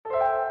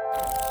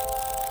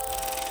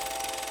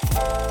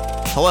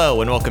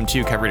Hello, and welcome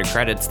to Cover to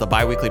Credits, the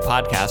bi-weekly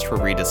podcast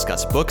where we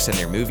discuss books and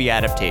their movie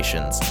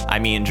adaptations.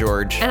 I'm Ian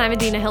George. And I'm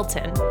Adina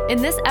Hilton. In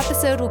this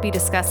episode, we'll be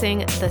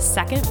discussing the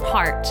second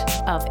part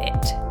of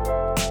It.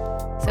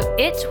 So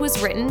It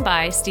was written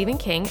by Stephen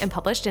King and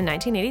published in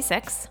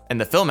 1986.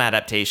 And the film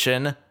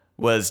adaptation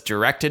was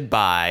directed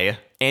by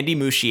Andy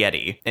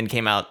Muschietti and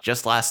came out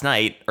just last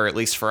night, or at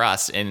least for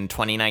us, in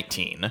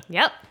 2019.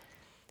 Yep.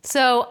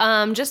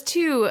 So just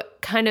to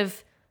kind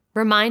of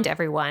remind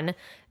everyone,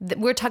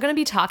 we're going to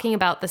be talking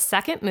about the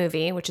second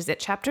movie, which is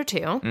It Chapter 2.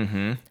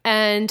 Mm-hmm.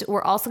 And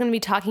we're also going to be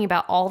talking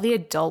about all the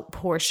adult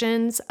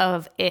portions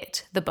of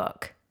It, the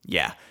book.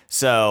 Yeah.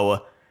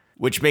 So,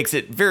 which makes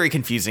it very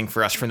confusing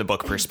for us from the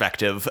book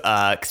perspective,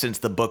 since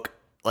the book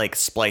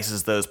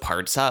splices those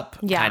parts up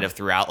kind of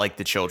throughout,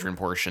 the children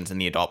portions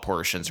and the adult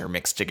portions are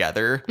mixed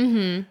together.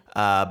 Mm-hmm.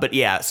 But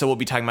yeah, so we'll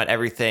be talking about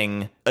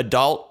everything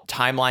adult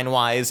timeline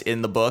wise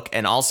in the book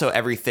and also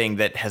everything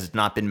that has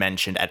not been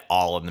mentioned at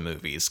all in the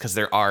movies, because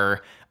there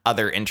are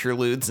other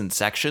interludes and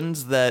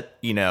sections that,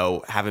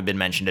 haven't been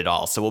mentioned at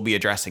all. So we'll be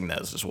addressing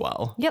those as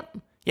well. Yep.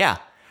 Yeah.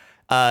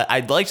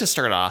 I'd like to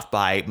start off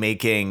by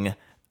making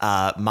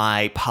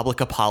my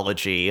public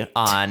apology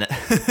on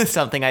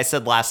something I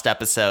said last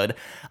episode.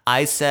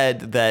 I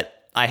said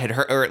that I had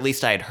heard, or at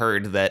least I had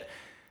heard, that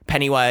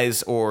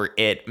Pennywise or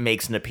It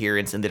makes an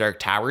appearance in the Dark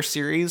Tower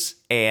series.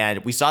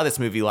 And we saw this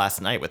movie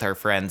last night with our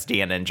friends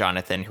Deanna and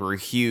Jonathan, who are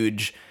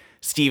huge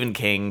Stephen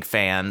King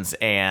fans.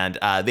 And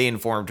they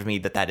informed me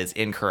that that is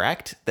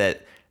incorrect,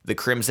 that the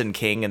Crimson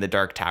King in the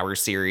Dark Tower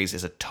series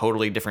is a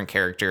totally different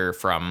character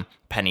from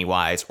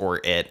Pennywise or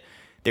It.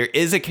 There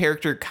is a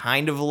character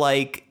kind of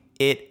like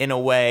It in a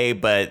way,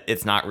 but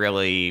it's not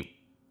really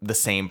the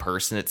same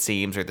person, it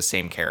seems, or the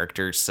same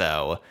character.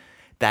 So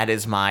that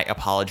is my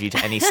apology to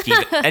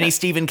any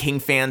Stephen King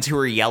fans who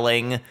are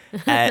yelling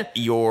at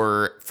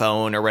your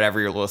phone or whatever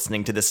you're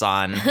listening to this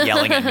on,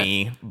 yelling at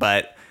me.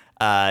 But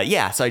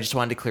yeah, so I just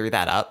wanted to clear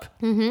that up.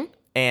 Mm-hmm.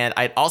 And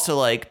I'd also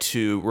like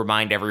to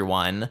remind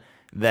everyone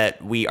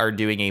that we are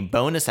doing a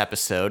bonus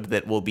episode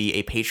that will be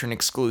a patron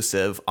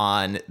exclusive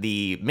on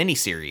the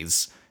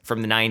miniseries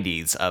from the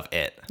 90s of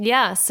It.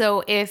 Yeah,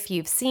 so if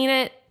you've seen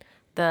it,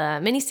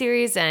 the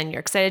miniseries, and you're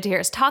excited to hear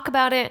us talk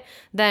about it,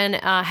 then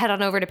head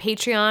on over to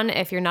Patreon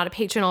if you're not a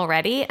patron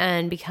already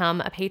and become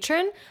a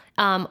patron.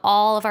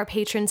 All of our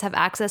patrons have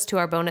access to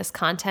our bonus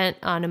content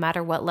no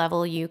matter what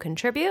level you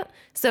contribute.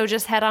 So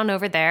just head on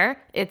over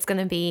there. It's going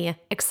to be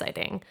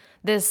exciting.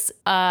 This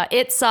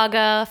It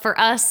saga for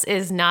us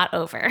is not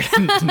over.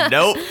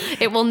 Nope.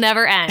 It will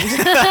never end.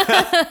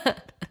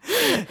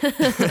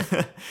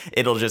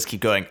 It'll just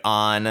keep going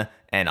on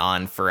and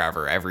on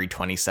forever, every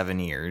 27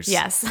 years.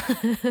 Yes.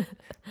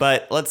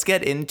 But let's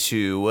get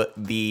into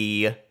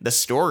the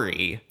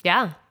story.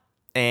 Yeah.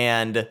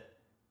 And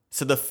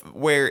so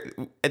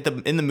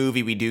in the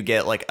movie we do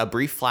get a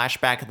brief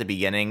flashback at the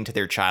beginning to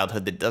their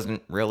childhood that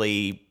doesn't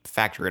really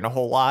factor in a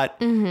whole lot.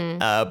 Mm-hmm.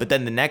 But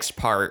then the next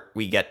part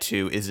we get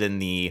to is in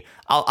the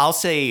I'll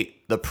say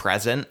the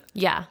present.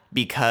 Yeah.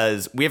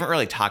 Because we haven't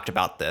really talked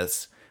about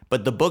this,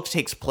 but the book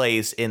takes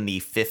place in the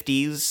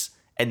 50s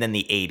and then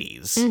the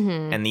 80s.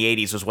 Mm-hmm. And the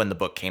 80s was when the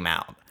book came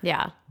out.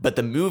 Yeah. But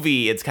the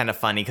movie, it's kind of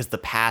funny because the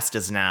past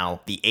is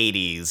now the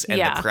 80s and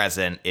the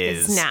present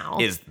is now.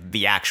 Is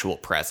the actual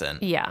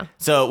present. Yeah.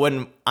 So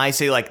when I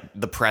say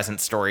the present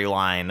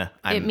storyline,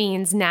 it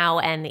means now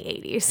and the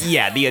 80s.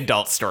 Yeah, the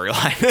adult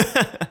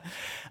storyline.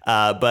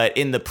 But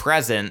in the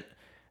present,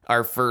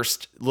 our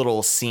first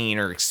little scene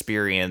or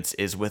experience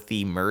is with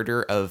the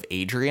murder of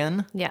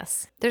Adrian.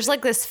 Yes. There's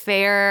this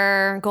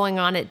fair going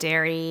on at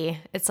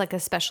Derry. It's a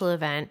special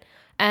event.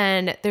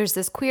 And there's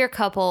this queer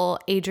couple,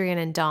 Adrian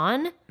and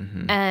Dawn,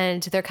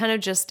 and they're kind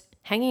of just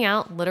hanging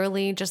out,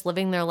 literally just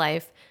living their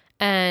life,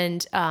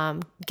 and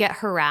get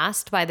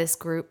harassed by this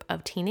group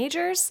of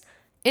teenagers.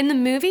 In the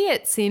movie,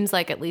 it seems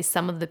like at least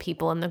some of the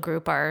people in the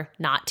group are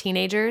not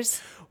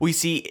teenagers. We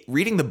see,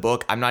 reading the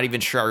book, I'm not even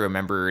sure I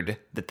remembered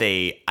that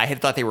I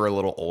had thought they were a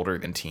little older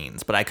than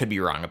teens, but I could be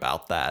wrong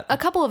about that. A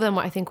couple of them,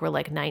 I think, were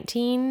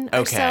 19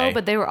 or so,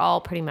 but they were all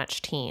pretty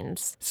much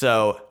teens.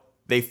 So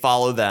they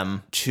follow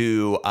them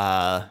to,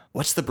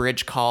 what's the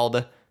bridge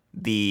called?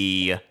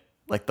 The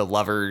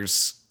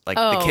lovers,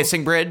 the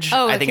kissing bridge?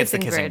 Oh, I think it's the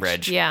kissing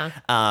bridge. Yeah.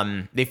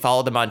 They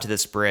follow them onto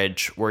this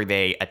bridge where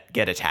they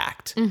get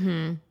attacked.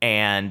 Mm-hmm.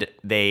 And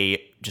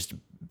they just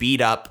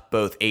beat up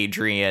both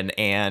Adrian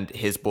and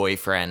his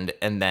boyfriend.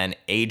 And then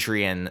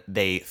Adrian,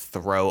 they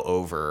throw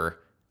over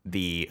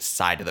the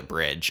side of the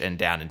bridge and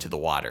down into the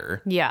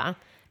water. Yeah.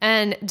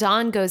 And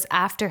Dawn goes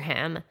after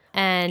him.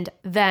 And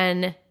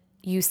then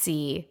you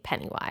see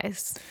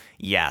Pennywise.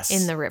 Yes.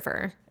 In the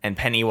river. And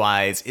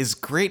Pennywise is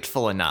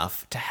grateful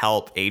enough to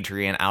help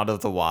Adrian out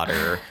of the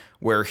water,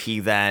 where he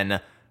then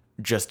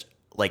just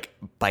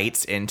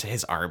bites into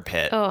his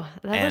armpit. Oh,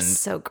 that was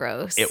so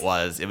gross. It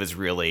was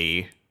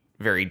really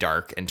very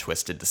dark and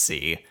twisted to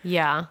see.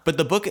 Yeah. But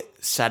the book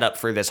setup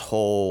for this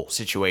whole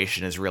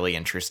situation is really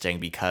interesting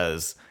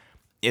because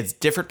it's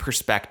different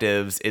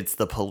perspectives. It's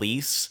the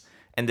police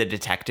and the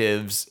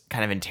detectives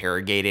kind of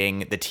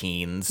interrogating the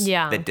teens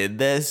Yeah. that did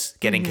this,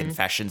 getting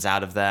confessions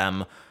out of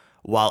them,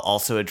 while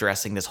also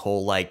addressing this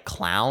whole like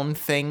clown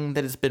thing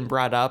that has been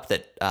brought up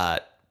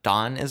that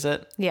Dawn, is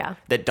it? Yeah.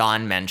 That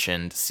Dawn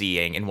mentioned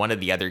seeing, and one of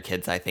the other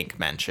kids I think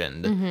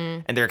mentioned.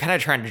 And they're kind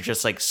of trying to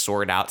just like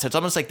sort out. So it's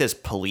almost like this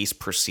police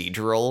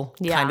procedural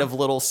kind of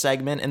little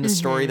segment in the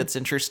story that's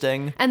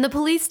interesting. And the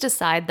police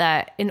decide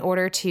that in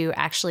order to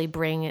actually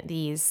bring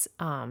these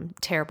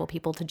terrible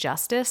people to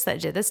justice that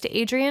did this to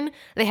Adrian,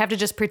 they have to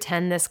just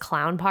pretend this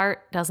clown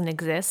part doesn't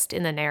exist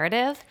in the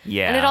narrative.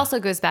 Yeah. And it also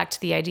goes back to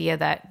the idea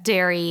that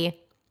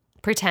Derry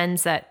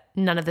pretends that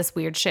none of this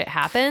weird shit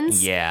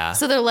happens. Yeah.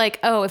 So they're like,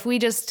 oh, if we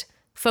just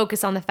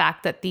focus on the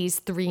fact that these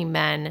 3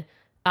 men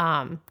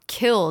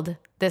killed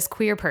this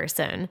queer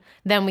person,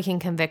 then we can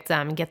convict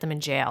them and get them in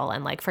jail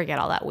and like forget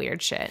all that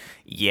weird shit.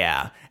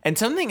 Yeah. And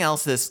something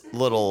else this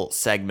little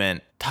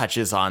segment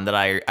touches on that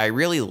I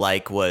really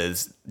like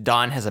was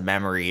Dawn has a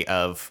memory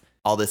of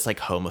all this like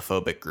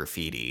homophobic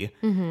graffiti.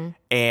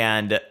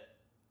 And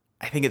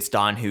I think it's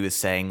Dawn who is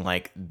saying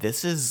like,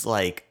 this is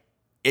like,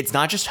 it's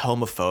not just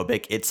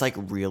homophobic, it's like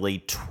really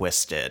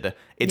twisted.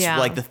 It's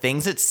like the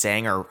things it's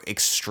saying are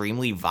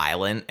extremely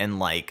violent and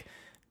like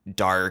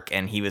dark.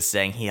 And he was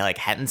saying he like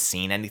hadn't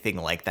seen anything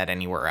like that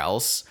anywhere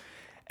else.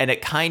 And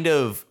it kind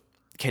of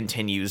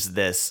continues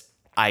this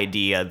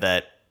idea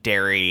that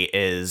Derry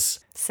is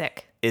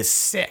Sick.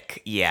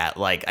 sick. Yeah.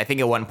 Like I think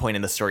at one point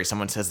in the story,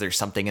 someone says there's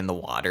something in the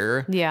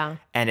water. Yeah.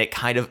 And it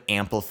kind of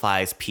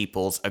amplifies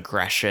people's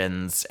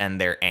aggressions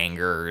and their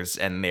angers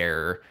and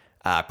their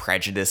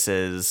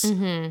prejudices.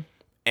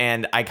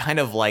 And I kind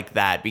of like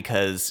that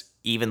because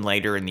even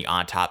later in the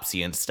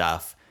autopsy and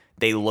stuff,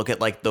 they look at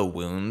like the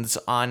wounds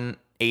on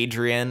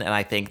Adrian, and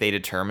I think they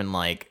determine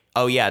like,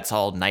 oh yeah, it's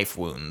all knife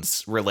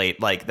wounds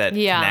that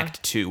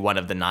connect to one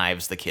of the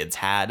knives the kids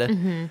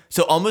had.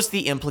 So almost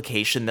the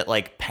implication that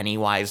like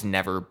Pennywise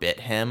never bit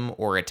him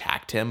or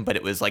attacked him, but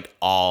it was like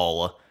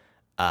all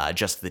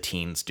just the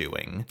teens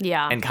doing.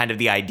 Yeah. And kind of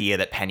the idea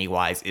that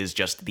Pennywise is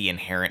just the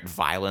inherent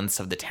violence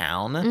of the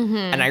town.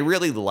 And I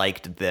really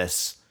liked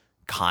this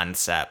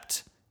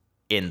concept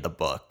in the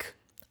book.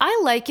 I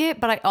like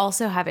it, but I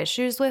also have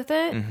issues with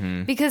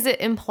it because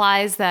it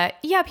implies that,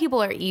 yeah,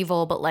 people are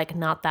evil, but like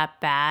not that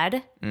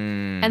bad.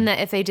 And that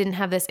if they didn't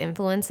have this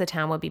influence, the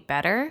town would be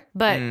better.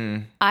 But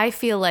I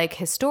feel like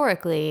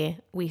historically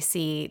we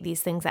see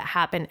these things that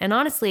happen. And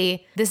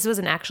honestly, this was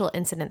an actual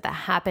incident that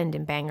happened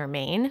in Bangor,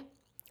 Maine.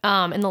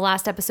 In the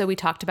last episode, we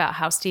talked about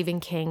how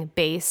Stephen King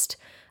based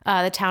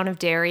the town of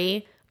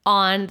Derry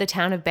on the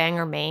town of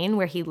Bangor, Maine,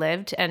 where he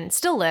lived and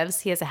still lives.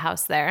 He has a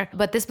house there.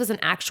 But this was an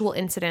actual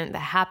incident that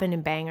happened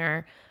in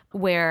Bangor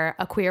where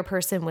a queer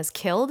person was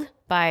killed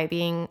by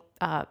being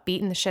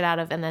beaten the shit out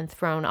of and then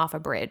thrown off a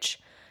bridge.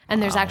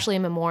 And there's actually a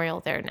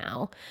memorial there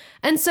now.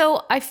 And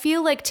so I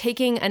feel like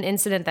taking an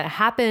incident that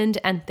happened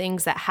and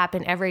things that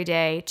happen every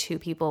day to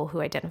people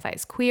who identify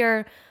as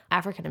queer,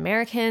 African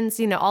Americans,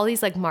 you know, all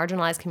these like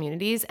marginalized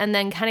communities, and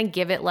then kind of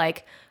give it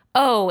like,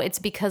 oh, it's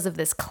because of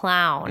this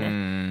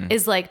clown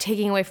is like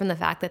taking away from the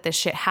fact that this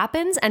shit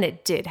happens and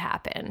it did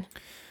happen.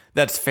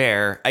 That's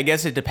fair. I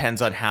guess it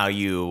depends on how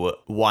you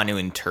want to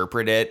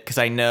interpret it. Because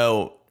I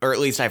know, or at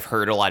least I've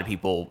heard a lot of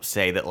people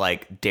say that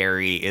like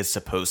Derry is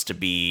supposed to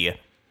be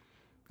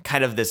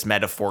kind of this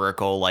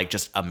metaphorical, like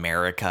just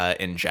America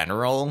in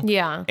general.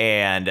 Yeah.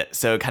 And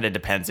so it kind of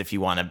depends if you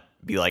want to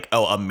be like,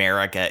 oh,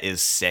 America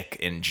is sick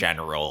in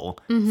general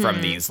from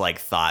these like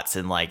thoughts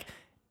and like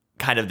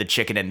kind of the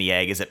chicken and the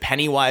egg. Is it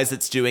Pennywise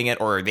that's doing it,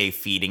 or are they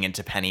feeding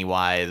into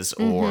Pennywise?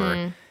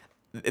 Or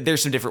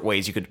there's some different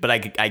ways you could, but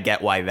I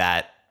get why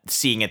that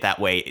seeing it that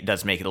way, it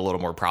does make it a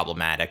little more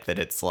problematic that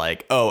it's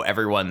like, oh,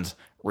 everyone's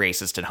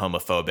racist and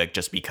homophobic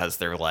just because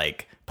they're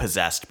like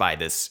possessed by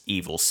this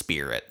evil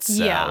spirit.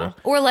 So, yeah.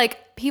 Or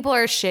like people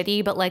are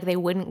shitty, but like they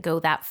wouldn't go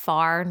that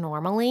far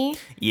normally.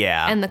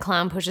 Yeah. And the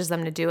clown pushes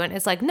them to do it.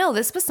 It's like, no,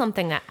 this was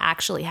something that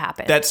actually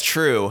happened. That's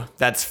true.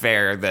 That's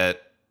fair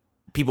that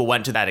people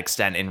went to that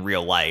extent in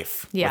real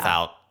life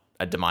without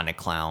a demonic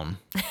clown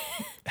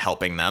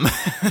helping them.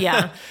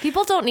 Yeah.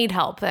 People don't need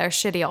help. They're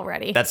shitty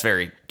already. That's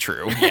very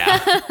true.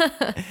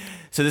 Yeah.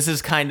 So this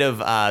is kind of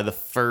the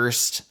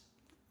first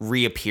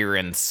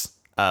reappearance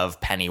of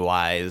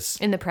Pennywise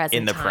in the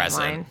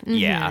present.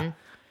 Yeah.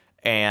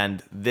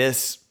 And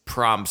this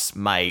prompts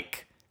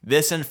Mike,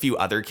 this and a few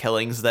other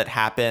killings that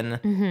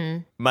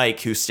happen.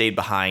 Mike, who stayed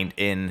behind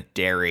in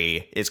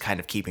Derry, is kind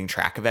of keeping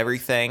track of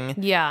everything.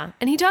 Yeah.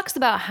 And he talks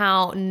about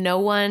how no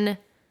one,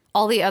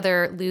 all the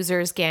other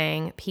losers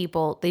gang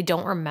people, they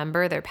don't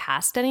remember their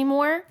past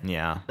anymore.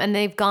 Yeah. And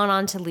they've gone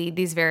on to lead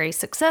these very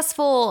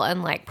successful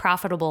and like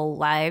profitable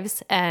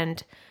lives.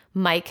 And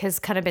Mike has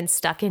kind of been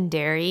stuck in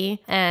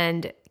Derry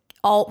and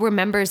all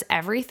remembers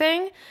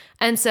everything.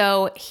 And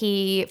so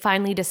he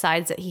finally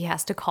decides that he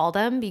has to call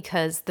them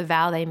because the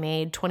vow they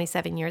made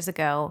 27 years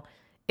ago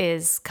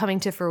is coming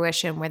to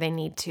fruition where they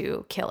need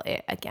to kill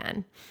it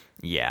again.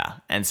 Yeah.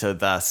 And so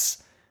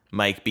thus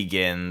Mike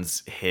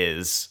begins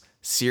his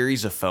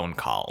series of phone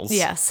calls.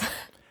 Yes.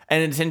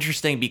 And it's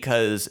interesting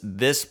because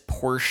this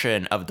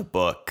portion of the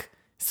book,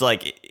 it's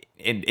like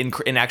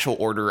in actual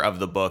order of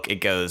the book, it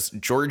goes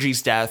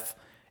Georgie's death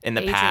in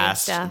the Adrian's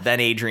past, death. then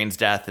Adrian's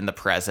death in the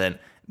present,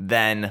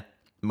 then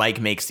Mike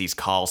makes these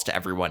calls to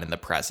everyone in the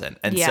present.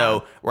 And Yeah.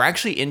 so we're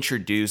actually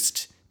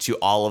introduced to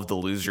all of the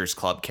Losers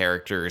Club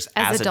characters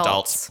As as adults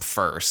adults.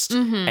 first.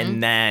 Mm-hmm.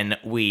 And then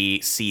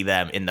we see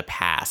them in the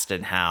past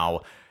and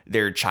how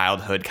their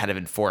childhood kind of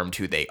informed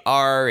who they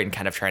are and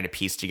kind of trying to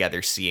piece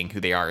together seeing who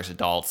they are as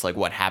adults, like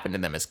what happened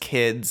to them as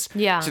kids.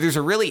 Yeah. So there's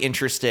a really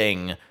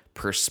interesting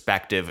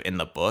perspective in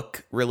the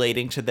book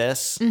relating to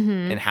this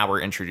Mm-hmm. and how we're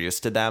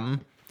introduced to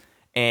them.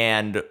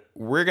 And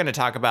we're going to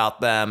talk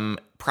about them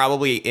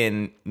probably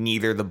in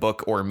neither the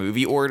book or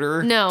movie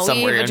order. No,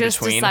 somewhere we in just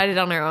between. decided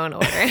on our own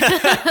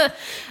order.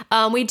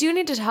 We do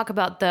need to talk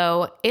about,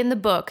 though, in the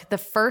book, the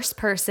first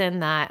person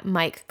that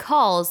Mike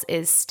calls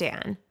is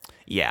Stan.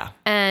 Yeah.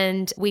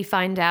 And we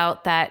find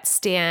out that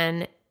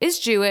Stan is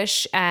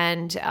Jewish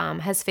and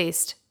has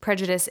faced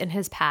prejudice in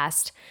his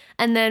past.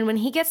 And then when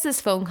he gets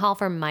this phone call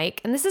from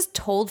Mike, and this is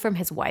told from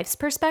his wife's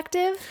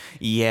perspective,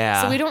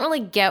 Yeah. so we don't really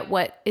get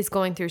what is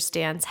going through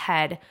Stan's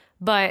head,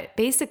 but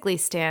basically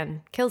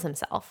Stan kills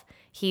himself.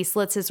 He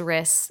slits his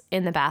wrists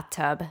in the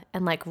bathtub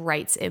and like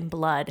writes in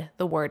blood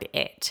the word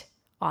 "it"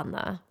 on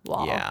the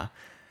wall. Yeah.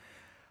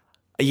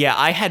 Yeah,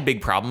 I had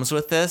big problems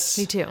with this.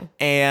 Me too.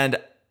 And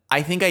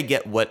I think I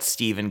get what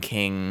Stephen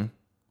King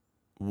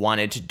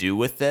wanted to do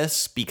with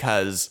this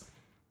because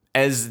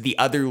as the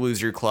other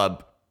Loser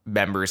Club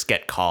members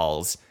get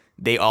calls,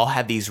 they all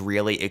have these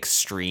really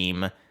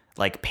extreme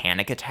like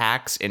panic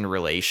attacks in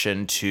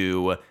relation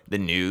to the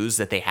news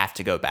that they have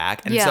to go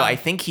back. And so Yeah. I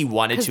think he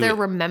wanted Because to they're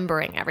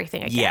remembering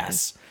everything again.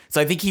 Yes. So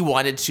I think he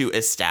wanted to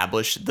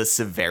establish the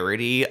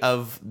severity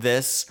of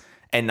this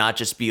and not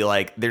just be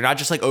like, they're not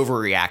just like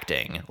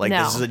overreacting. Like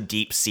No. this is a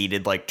deep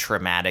seated like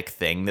traumatic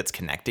thing that's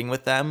connecting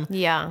with them.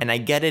 Yeah. And I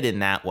get it in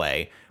that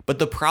way. But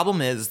the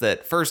problem is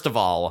that, first of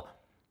all,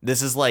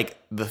 this is like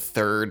the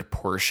third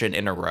portion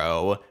in a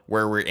row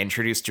where we're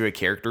introduced to a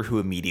character who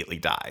immediately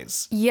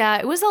dies. Yeah,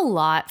 it was a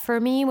lot for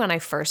me when I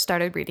first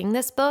started reading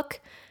this book.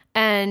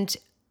 And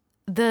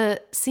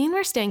the scene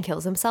where Stan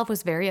kills himself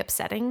was very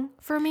upsetting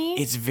for me.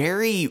 It's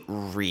very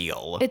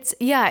real.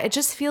 It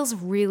just feels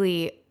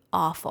really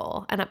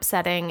awful and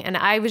upsetting. And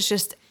I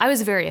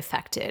was very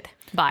affected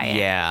by it.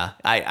 Yeah,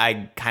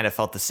 I kind of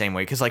felt the same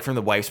way because, like, from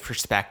the wife's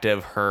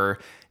perspective, her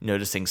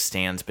noticing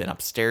Stan's been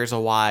upstairs a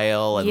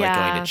while and like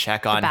going to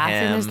check on the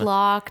bathroom him. is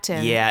locked.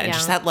 And, And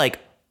just that like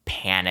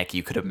panic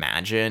you could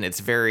imagine. It's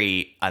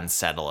very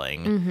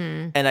unsettling.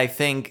 Mm-hmm. And I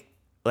think,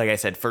 like I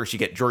said, first you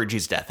get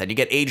Georgie's death, then you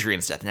get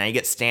Adrian's death, and now you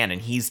get Stan, and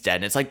he's dead.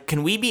 And it's like,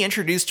 can we be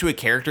introduced to a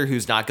character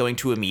who's not going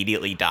to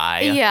immediately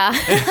die?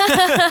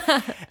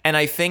 Yeah. And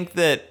I think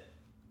that.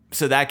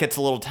 So that gets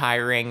a little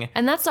tiring.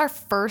 And that's our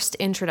first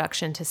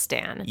introduction to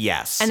Stan.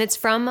 Yes. And it's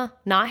from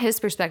not his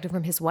perspective,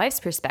 from his wife's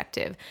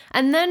perspective.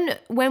 And then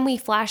when we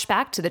flash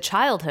back to the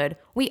childhood,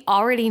 we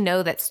already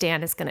know that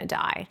Stan is going to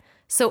die.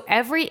 So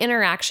every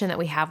interaction that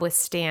we have with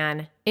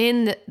Stan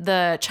in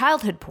the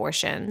childhood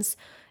portions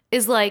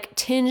is like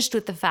tinged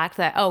with the fact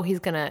that, oh, he's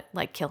going to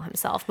like kill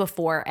himself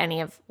before any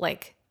of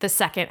like the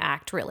second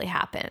act really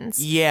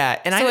happens.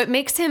 Yeah. And So it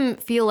makes him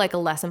feel like a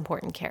less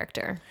important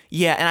character.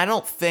 Yeah, and I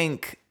don't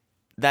think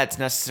that's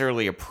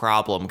necessarily a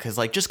problem because,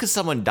 like, just because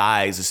someone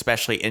dies,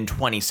 especially in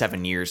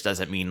 27 years,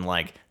 doesn't mean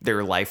like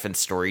their life and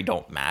story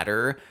don't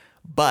matter.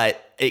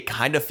 But it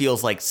kind of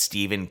feels like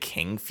Stephen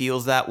King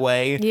feels that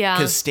way. Yeah.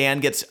 Because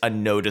Stan gets a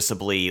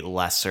noticeably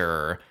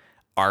lesser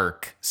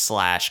arc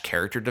 /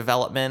 character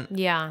development.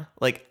 Yeah.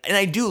 Like, and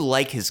I do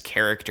like his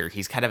character.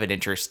 He's kind of an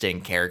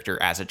interesting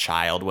character as a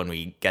child when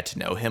we get to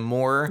know him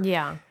more.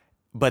 Yeah.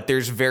 But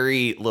there's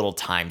very little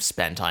time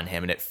spent on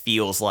him, and it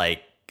feels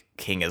like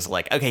King is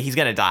like, okay, he's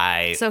gonna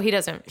die, So he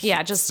doesn't,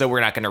 just so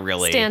we're not gonna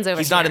really. stands over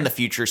he's not here. in the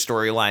future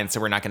storyline,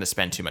 so we're not gonna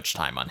spend too much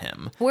time on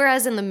him.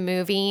 Whereas in the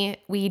movie,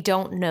 we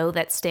don't know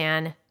that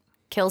Stan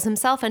kills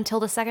himself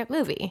until the second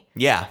movie.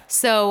 Yeah,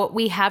 So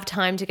we have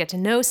time to get to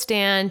know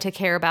Stan, to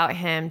care about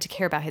him, to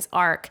care about his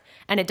arc,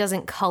 and it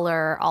doesn't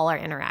color all our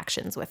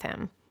interactions with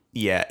him.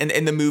 yeah,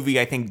 and the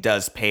movie I think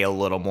does pay a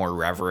little more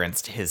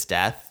reverence to his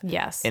death.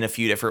 Yes. In a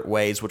few different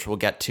ways, which we'll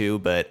get to,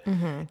 but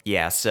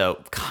yeah,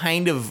 so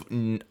kind of,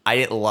 I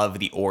didn't love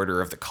the order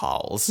of the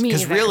calls Me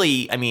because either.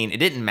 really, I mean, it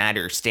didn't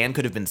matter. Stan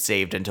could have been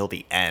saved until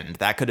the end.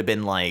 That could have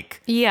been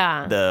like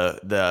Yeah.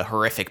 the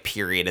horrific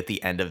period at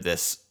the end of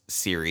this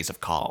series of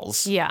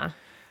calls. Yeah.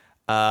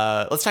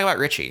 Let's talk about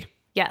Richie.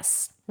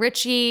 Yes.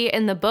 Richie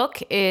in the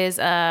book is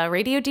a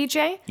radio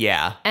DJ,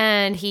 Yeah,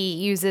 and he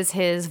uses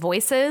his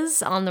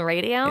voices on the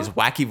radio, his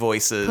wacky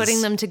voices,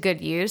 putting them to good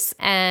use.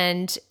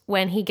 And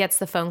when he gets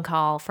the phone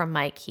call from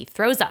Mike, he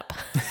throws up.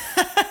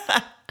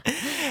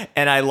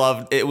 and I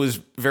loved it. Was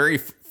very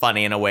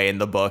funny in a way in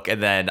the book,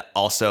 and then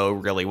also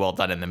really well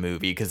done in the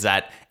movie because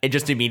that it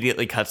just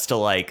immediately cuts to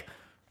like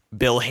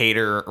Bill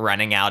Hader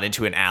running out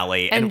into an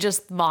alley And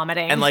just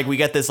vomiting. and like we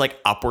get this like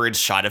upwards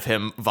shot of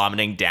him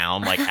vomiting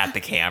down like at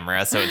the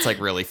camera, so it's like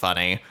really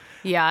funny.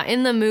 Yeah,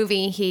 in the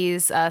movie,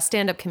 he's a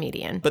stand-up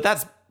comedian. But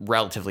that's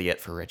relatively it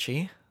for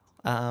Richie.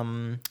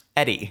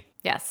 Eddie.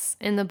 Yes.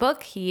 In the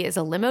book, he is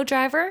a limo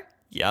driver.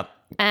 Yep.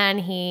 And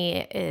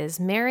he is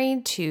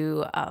married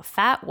to a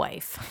fat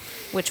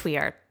wife, which we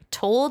are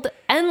told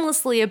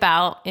endlessly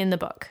about in the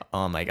book.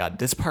 Oh my God.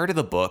 This part of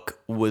the book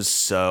was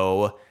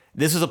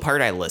this was a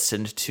part I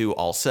listened to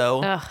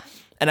also. Ugh.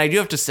 And I do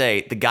have to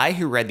say, the guy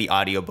who read the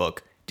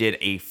audiobook did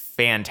a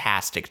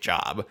fantastic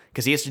job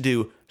because he has to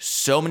do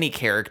so many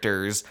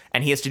characters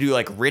and he has to do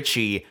like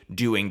Richie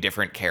doing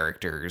different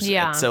characters.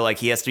 Yeah. And so like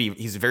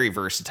he's very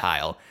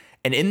versatile.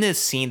 And in this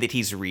scene that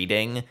he's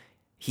reading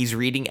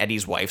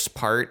Eddie's wife's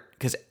part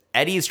because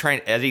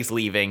Eddie's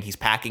leaving. He's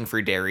packing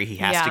for Derry. He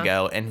has to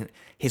go. And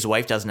his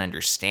wife doesn't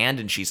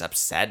understand and she's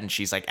upset and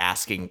she's like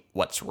asking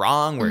what's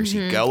wrong. Where's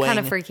he going? Kind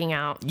of freaking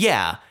out.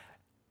 Yeah.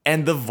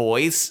 And the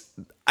voice,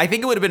 I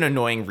think it would have been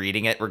annoying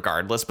reading it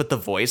regardless, but the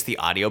voice the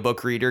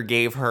audiobook reader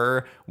gave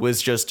her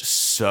was just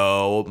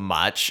so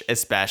much,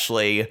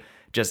 especially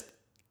just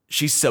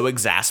she's so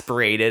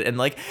exasperated and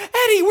like,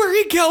 Eddie, where are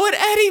you going?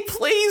 Eddie,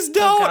 please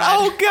don't.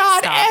 Oh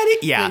God, Stop.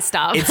 Eddie. Yeah. Please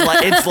stop.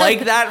 It's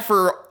like that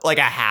for like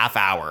a half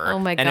hour. Oh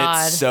my And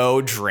God. it's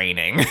so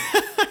draining.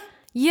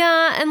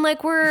 Yeah, and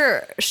like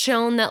we're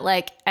shown that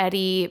like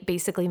Eddie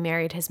basically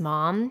married his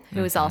mom,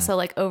 who is also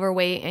like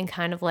overweight and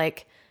kind of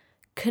like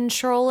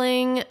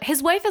controlling.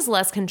 His wife is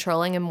less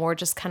controlling and more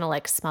just kind of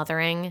like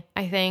smothering,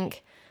 I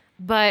think.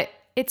 But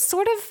it's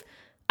sort of,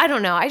 I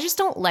don't know. I just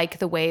don't like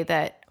the way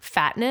that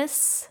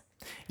fatness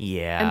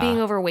Yeah. and being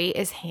overweight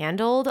is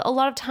handled a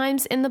lot of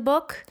times in the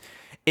book.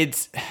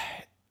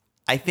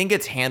 I think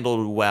it's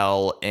handled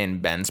well in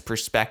Ben's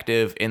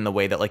perspective in the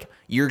way that like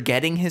you're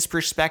getting his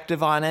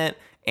perspective on it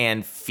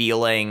and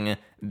feeling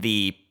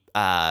the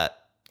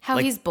How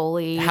he's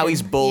bullied.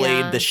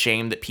 Yeah. the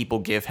shame that people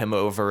give him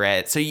over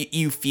it. So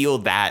you feel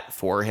that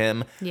for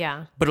him.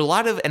 Yeah. But a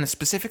lot of, and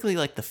specifically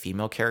like the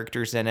female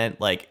characters in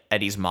it, like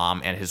Eddie's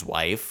mom and his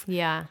wife,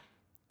 Yeah.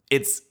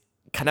 it's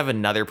kind of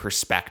another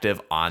perspective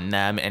on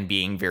them and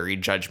being very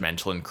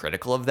judgmental and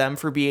critical of them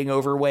for being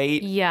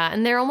overweight. Yeah.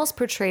 And they're almost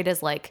portrayed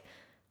as like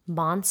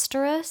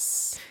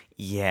monstrous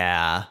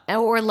Yeah.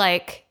 or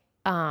like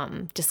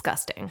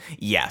disgusting.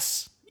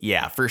 Yes.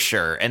 Yeah, for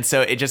sure. And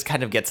so it just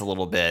kind of gets a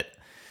little bit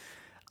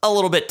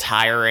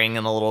tiring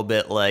and a little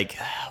bit like,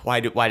 why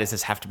does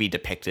this have to be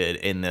depicted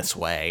in this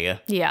way?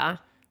 Yeah.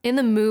 In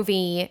the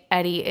movie,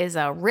 Eddie is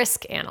a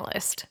risk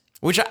analyst.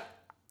 Which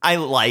I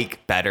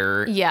like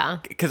better. Yeah.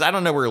 Because I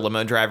don't know where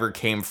Limo Driver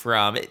came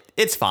from.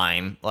 It's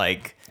fine.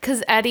 Like,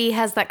 Because Eddie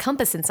has that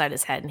compass inside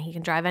his head and he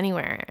can drive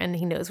anywhere and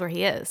he knows where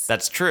he is.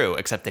 that's true,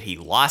 except that he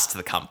lost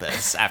the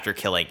compass after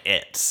killing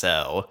it.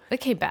 So, It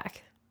came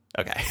back.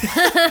 okay.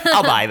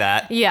 I'll buy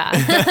that.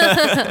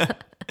 Yeah.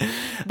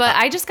 But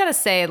I just got to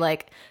say,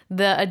 like,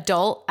 the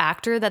adult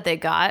actor that they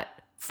got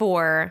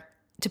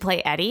to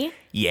play Eddie,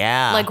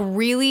 Yeah. like,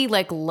 really,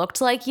 like, looked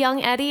like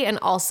young Eddie and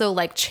also,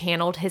 like,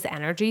 channeled his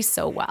energy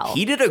so well.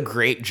 He did a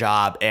great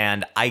job,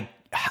 and I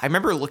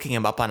remember looking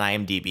him up on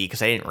IMDb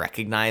because I didn't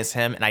recognize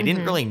him, and I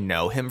didn't really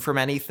know him from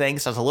anything,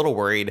 so I was a little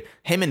worried.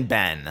 Him and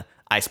Ben,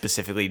 I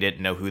specifically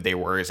didn't know who they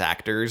were as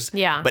actors.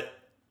 Yeah. But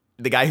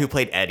the guy who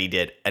played Eddie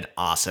did an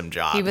awesome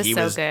job. He was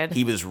so good.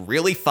 He was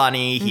really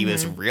funny. He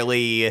was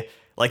really,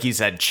 like you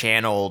said,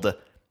 channeled.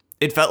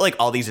 It felt like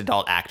all these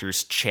adult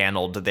actors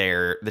channeled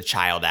the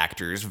child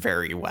actors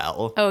very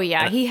well. Oh,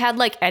 yeah. He had,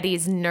 like,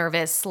 Eddie's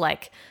nervous,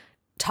 like,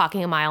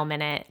 talking a mile a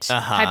minute,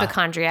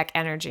 hypochondriac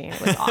energy. It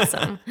was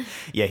awesome.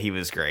 Yeah, he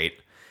was great.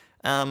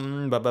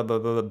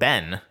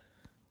 Ben.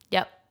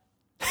 Yep.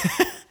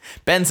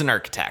 Ben's an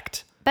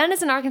architect. Ben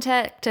is an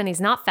architect and he's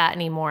not fat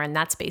anymore, and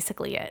that's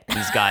basically it.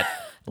 He's got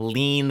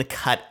lean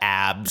cut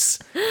abs.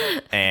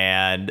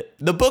 And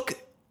the book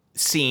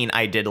scene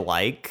I did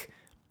like.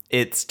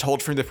 It's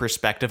told from the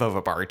perspective of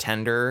a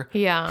bartender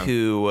Yeah.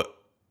 who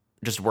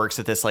just works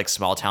at this like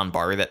small town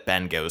bar that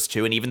Ben goes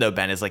to. And even though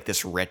Ben is like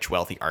this rich,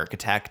 wealthy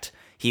architect,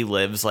 he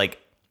lives like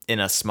in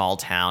a small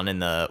town in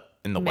the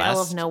Middle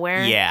west. of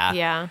nowhere. Yeah.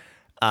 Yeah.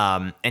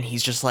 And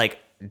he's just like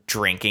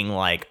drinking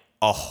like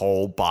a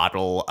whole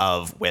bottle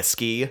of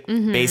whiskey,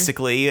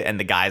 basically. And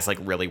the guy's like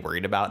really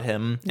worried about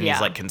him and Yeah.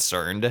 he's like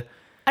concerned.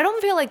 I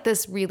don't feel like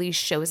this really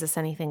shows us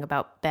anything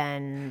about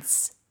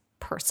Ben's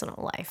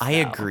personal life.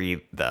 I though.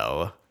 agree,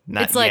 though.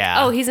 It's like,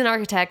 oh, he's an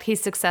architect.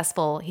 He's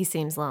successful. He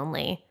seems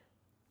lonely.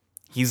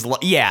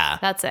 Yeah.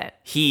 That's it.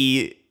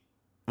 He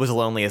was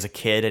lonely as a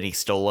kid and he's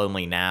still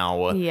lonely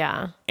now.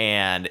 Yeah.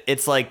 And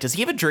it's like, does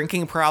he have a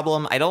drinking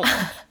problem? I don't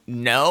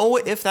know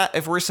if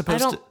we're I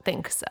supposed to. don't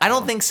think so. I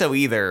don't think so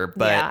either,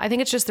 but Yeah, I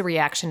think it's just the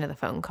reaction to the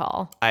phone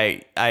call.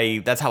 I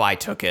that's how I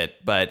took it.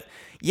 But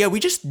yeah, we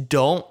just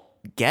don't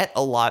get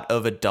a lot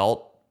of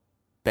adult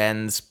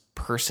Ben's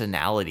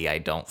personality, I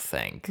don't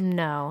think.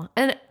 No.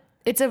 And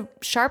it's a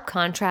sharp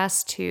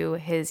contrast to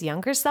his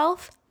younger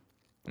self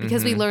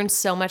because we learn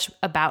so much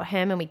about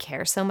him and we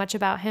care so much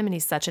about him and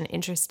he's such an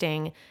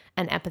interesting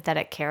and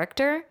empathetic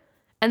character.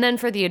 And then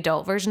for the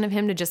adult version of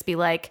him to just be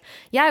like,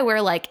 yeah, I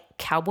wear like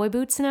cowboy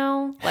boots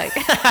now. Like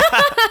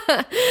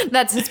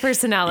that's his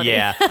personality.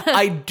 Yeah.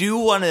 I do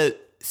want to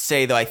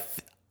say though,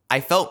 I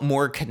felt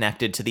more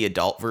connected to the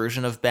adult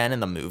version of Ben in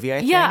the movie, I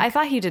think. Yeah, I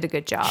thought he did a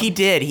good job. He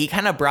did. He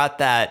kind of brought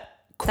that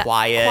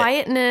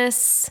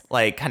quietness,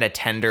 like kind of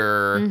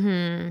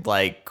tender,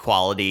 like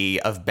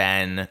quality of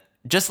Ben,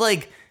 just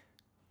like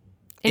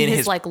in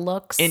his like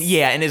looks. In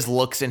his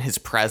looks and his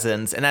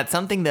presence. And that's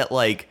something that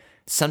like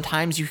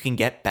sometimes you can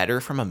get better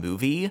from a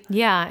movie.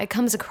 Yeah, it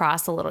comes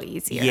across a little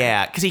easier.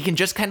 Yeah, because he can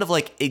just kind of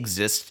like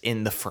exist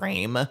in the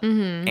frame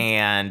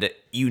and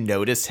you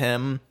notice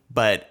him,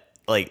 but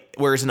like,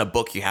 whereas in a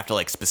book you have to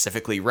like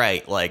specifically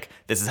write like,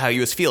 this is how he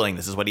was feeling,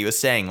 this is what he was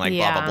saying, like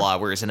blah, blah, blah.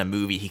 Whereas in a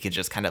movie he could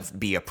just kind of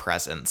be a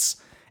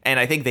presence. And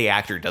I think the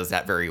actor does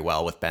that very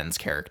well with Ben's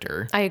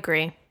character. I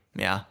agree.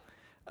 Yeah.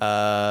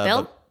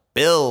 Bill?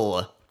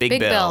 Big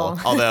Bill.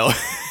 Although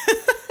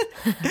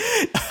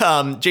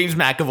James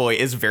McAvoy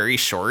is very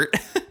short.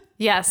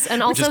 Yes,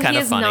 and also he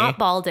is funny. not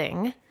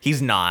balding.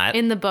 He's not.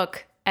 In the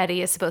book,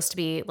 Eddie is supposed to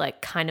be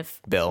like kind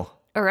of Bill.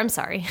 Or I'm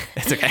sorry.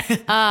 It's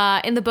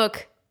okay. In the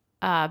book,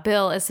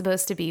 Bill is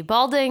supposed to be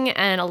balding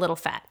and a little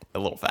fat. A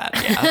little fat,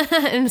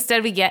 yeah.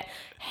 Instead, we get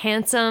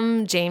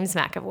handsome James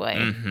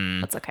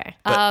McAvoy. That's okay.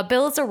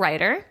 Bill is a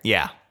writer.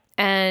 Yeah.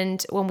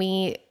 And when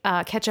we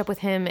catch up with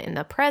him in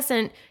the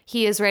present,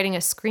 he is writing a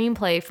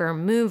screenplay for a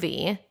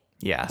movie.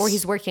 Yes. Or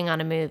he's working on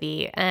a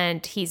movie.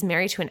 And he's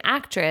married to an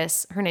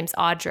actress. Her name's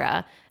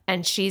Audra.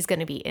 And she's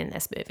going to be in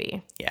this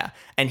movie. Yeah.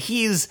 And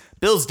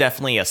Bill's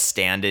definitely a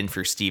stand-in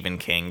for Stephen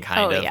King,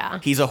 kind of. Yeah.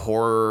 He's a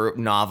horror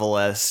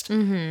novelist.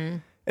 Mm-hmm.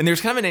 And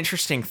there's kind of an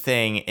interesting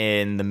thing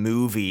in the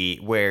movie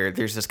where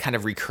there's this kind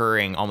of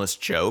recurring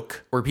almost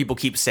joke where people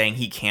keep saying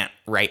he can't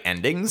write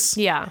endings.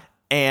 Yeah.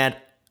 And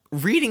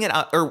reading it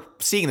or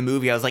seeing the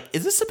movie, I was like,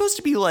 is this supposed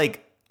to be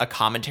like a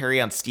commentary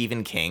on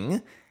Stephen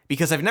King?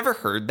 Because I've never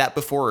heard that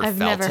before or I've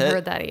felt it. never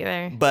heard that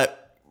either.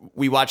 But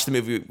we watched the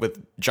movie with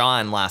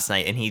John last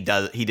night, and he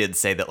did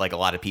say that like a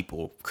lot of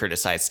people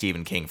criticize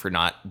Stephen King for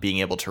not being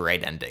able to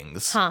write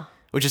endings. Huh.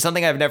 Which is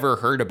something I've never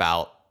heard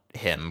about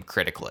him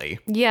critically.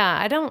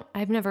 Yeah,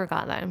 I've never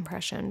got that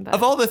impression. But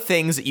of all the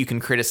things that you can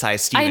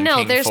criticize Stephen King for. I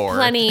know, there's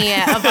plenty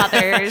of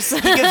others.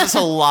 He gives us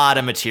a lot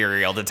of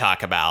material to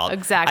talk about.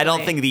 Exactly. I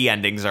don't think the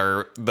endings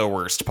are the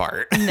worst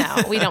part.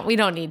 No, we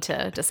don't need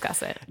to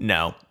discuss it.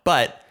 No,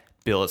 but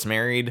Bill is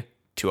married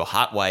to a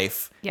hot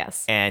wife.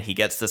 Yes. And he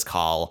gets this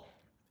call,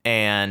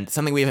 and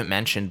something we haven't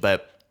mentioned,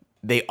 but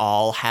they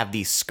all have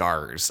these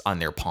scars on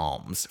their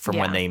palms from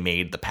when they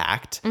made the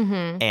pact,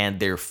 and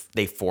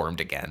they formed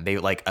again. They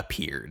like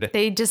appeared.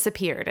 They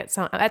disappeared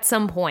at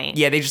some point.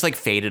 Yeah, they just like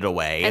faded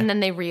away. And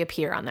then they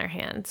reappear on their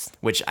hands.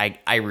 Which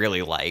I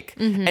really like.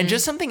 And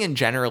just something in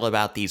general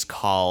about these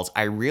calls,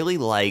 I really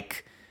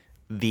like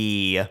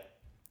the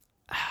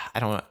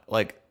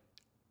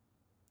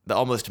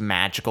almost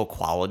magical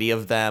quality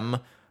of them,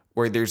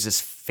 where there's this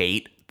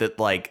fate that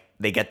like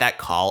they get that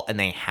call and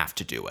they have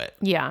to do it.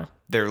 Yeah.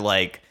 They're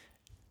like,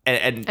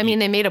 and I mean,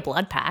 they made a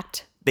blood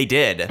pact. They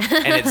did. And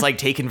it's like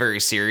taken very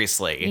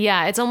seriously.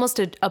 Yeah, it's almost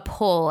a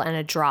pull and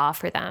a draw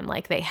for them.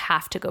 Like they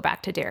have to go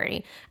back to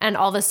Derry. And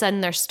all of a sudden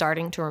they're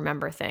starting to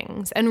remember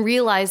things and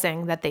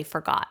realizing that they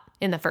forgot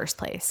in the first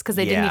place because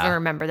they didn't even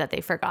remember that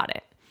they forgot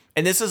it.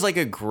 And this is like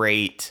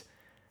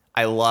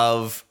I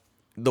love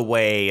the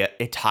way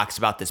it talks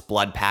about this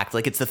blood pact.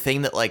 Like it's the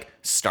thing that like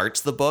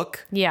starts the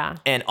book. Yeah.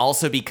 And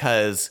also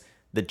because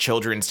the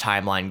children's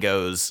timeline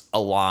goes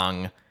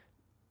along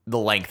the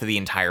length of the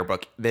entire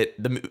book, that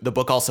the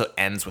book also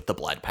ends with the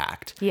blood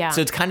pact. Yeah. So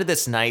it's kind of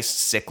this nice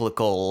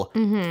cyclical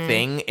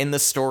thing in the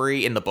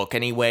story, in the book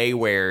anyway,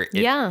 where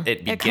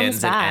it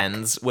begins and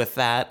ends with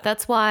that.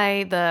 That's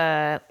why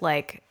the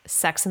like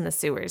sex in the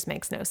sewers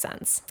makes no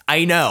sense.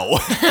 I know.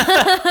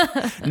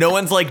 No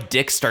one's like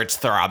dick starts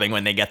throbbing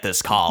when they get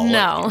this call.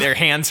 No. Their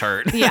hands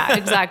hurt. Yeah,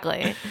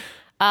 exactly.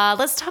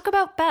 Let's talk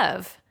about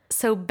Bev.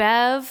 So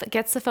Bev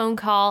gets the phone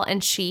call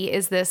and she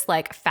is this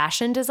like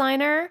fashion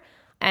designer.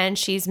 And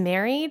she's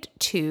married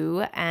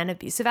to an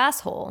abusive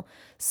asshole.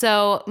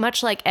 So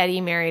much like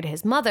Eddie married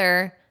his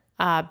mother,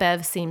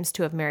 Bev seems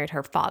to have married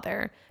her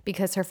father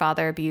because her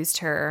father abused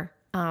her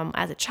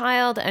as a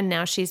child. And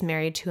now she's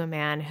married to a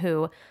man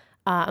who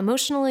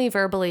emotionally,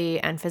 verbally,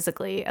 and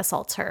physically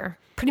assaults her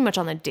pretty much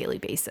on a daily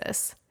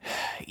basis.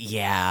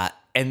 Yeah.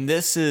 And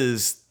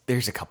there's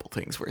a couple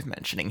things worth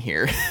mentioning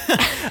here.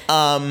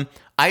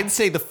 I'd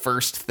say the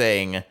first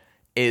thing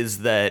is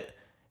that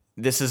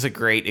this is a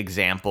great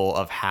example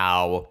of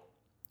how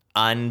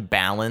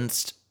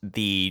unbalanced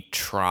the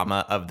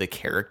trauma of the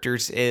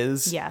characters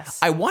is. Yes.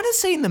 I want to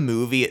say in the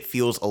movie it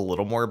feels a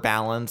little more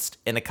balanced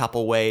in a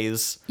couple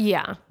ways.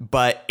 Yeah.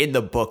 But in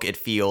the book it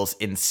feels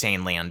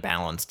insanely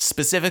unbalanced.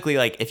 Specifically,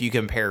 like if you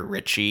compare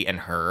Richie and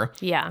her.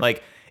 Yeah.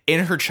 Like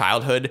in her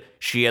childhood,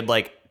 she had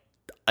like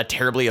a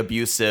terribly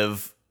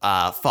abusive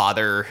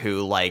father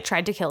who like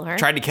tried to kill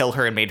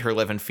her and made her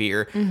live in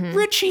fear.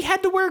 Richie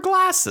had to wear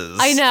glasses.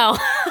 I know.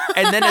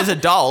 And then as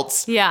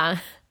adults, yeah,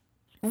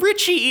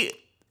 Richie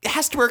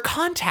has to wear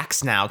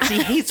contacts now because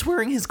he hates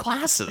wearing his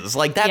glasses.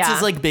 Like, that's Yeah.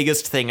 his, like,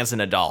 biggest thing as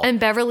an adult. And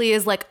Beverly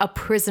is like a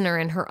prisoner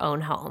in her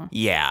own home.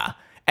 Yeah.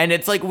 And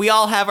it's like, we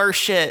all have our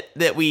shit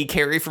that we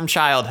carry from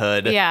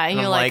childhood. Yeah, and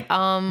you're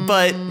I'm like,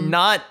 but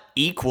not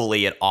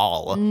equally at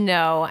all.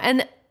 No.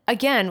 And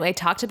again, I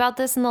talked about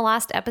this in the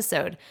last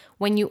episode.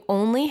 When you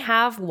only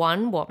have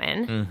one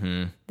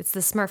woman, it's the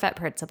Smurfette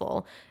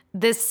principle.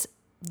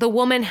 The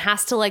woman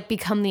has to like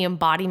become the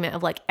embodiment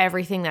of like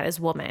everything that is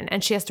woman,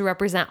 and she has to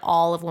represent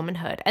all of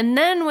womanhood. And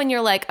then when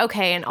you're like,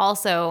 okay, and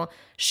also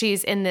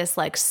she's in this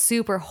like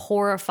super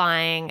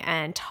horrifying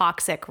and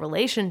toxic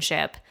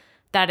relationship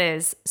that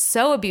is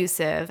so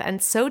abusive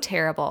and so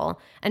terrible,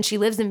 and she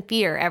lives in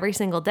fear every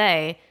single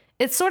day.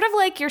 It's sort of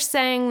like you're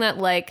saying that,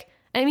 like,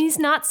 I mean, he's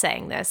not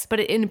saying this, but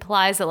it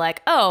implies that,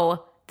 like,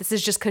 oh, this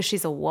is just because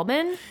she's a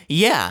woman.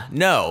 Yeah,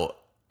 no.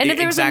 And if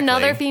there was Exactly.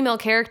 another female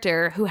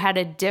character who had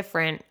a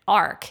different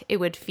arc, it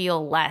would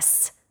feel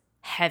less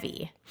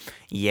heavy.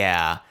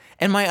 Yeah.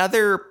 And my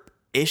other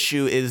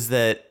issue is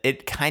that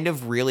it kind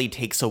of really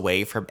takes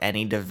away from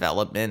any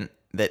development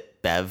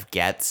that Bev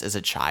gets as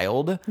a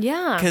child.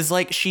 Yeah. Because,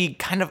 like, she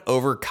kind of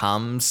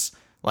overcomes,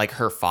 like,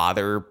 her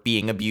father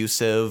being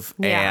abusive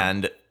Yeah.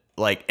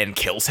 and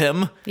kills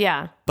him.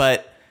 Yeah.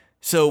 But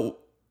so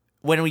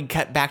when we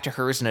cut back to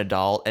her as an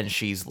adult and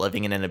she's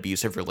living in an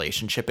abusive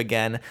relationship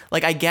again,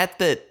 like, I get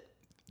that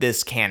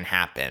this can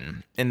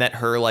happen and that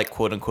her, like,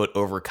 quote unquote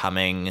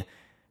overcoming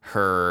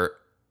her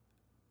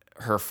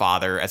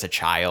father as a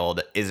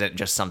child isn't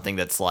just something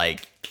that's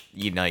like,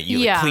 you know, you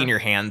like, clean your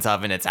hands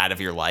of and it's out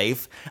of your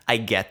life. I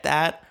get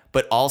that.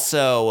 But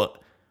also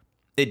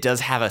it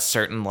does have a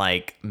certain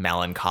like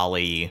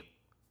melancholy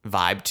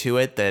vibe to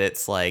it that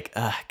it's like,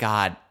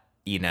 God,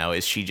 you know,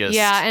 is she just...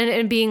 Yeah,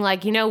 and being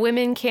like, you know,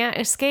 women can't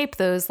escape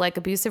those like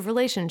abusive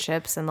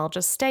relationships and they'll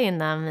just stay in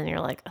them. And you're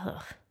like,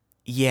 ugh.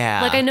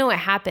 Yeah. Like, I know it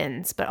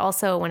happens, but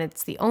also when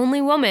it's the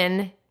only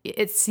woman,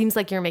 it seems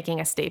like you're making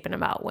a statement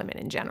about women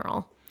in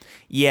general.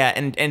 Yeah,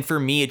 and for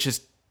me,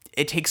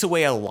 it takes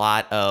away a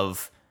lot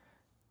of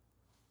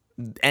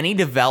any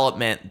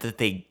development that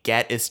they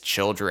get as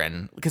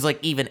children. Because, like,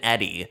 even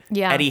Eddie.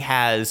 Yeah. Eddie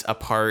has a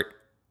part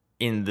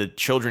in the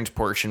children's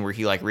portion where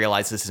he, like,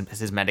 realizes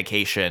his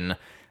medication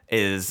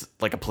is,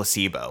 like, a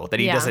placebo, that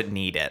he doesn't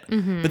need it.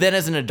 But then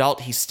as an adult,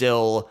 he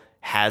still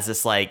has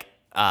this, like,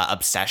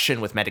 obsession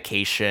with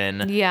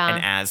medication and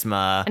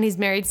asthma. And he's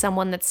married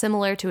someone that's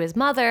similar to his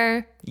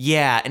mother.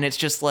 Yeah, and it's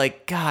just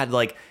like, God,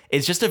 like,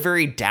 it's just a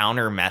very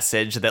downer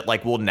message that,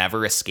 like, we'll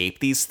never escape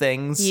these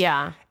things.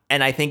 Yeah.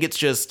 And I think it's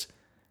just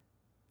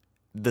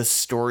the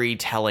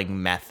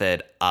storytelling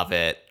method of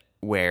it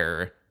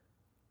where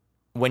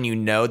when you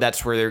know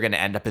that's where they're going to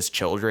end up as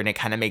children, it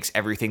kind of makes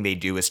everything they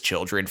do as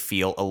children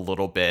feel a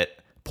little bit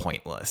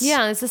pointless.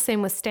 Yeah, it's the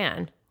same with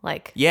Stan.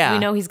 Like, Yeah. we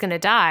know he's going to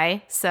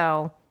die,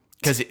 so...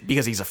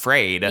 Because he's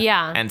afraid.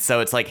 Yeah. And so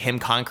it's like him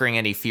conquering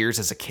any fears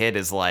as a kid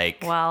is like,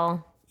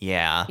 Well,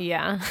 yeah.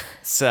 yeah.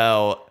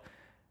 So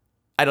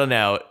I don't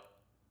know.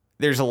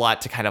 There's a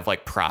lot to kind of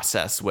like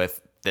process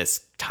with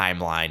this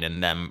timeline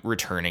and them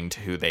returning to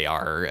who they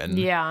are. And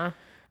Yeah.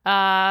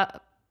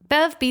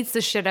 Bev beats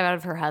the shit out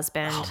of her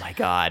husband. oh my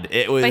God.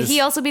 It was. But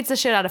he also beats the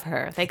shit out of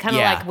her. They kind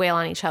of Yeah. like wail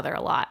on each other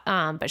a lot.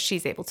 But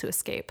she's able to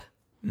escape.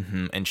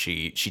 and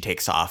she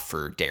takes off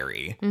for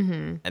Derry.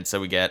 Mm-hmm. And so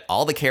we get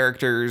all the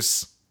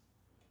characters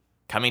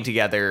coming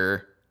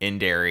together in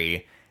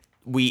Derry.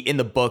 In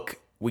the book,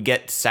 we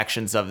get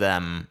sections of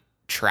them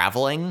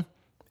traveling.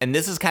 And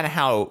this is kind of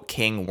how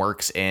King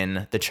works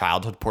in the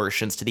childhood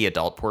portions to the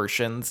adult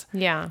portions.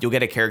 Yeah. You'll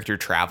get a character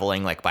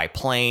traveling like by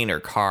plane or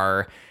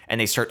car, and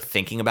they start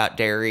thinking about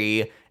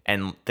Derry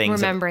and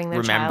things. Remembering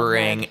their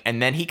childhood.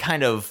 And then he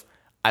kind of,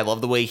 I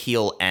love the way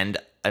he'll end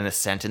in a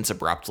sentence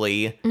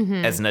abruptly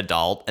as an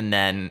adult, and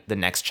then the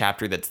next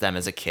chapter that's them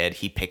as a kid,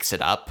 he picks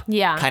it up.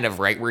 Yeah. Kind of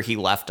right where he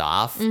left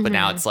off. But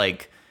now it's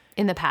like,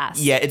 In the past.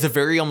 yeah, it's a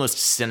very almost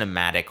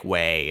cinematic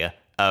way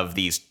of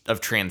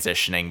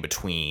transitioning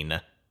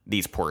between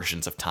these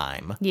portions of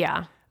time.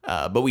 Yeah.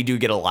 But we do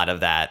get a lot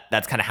of that.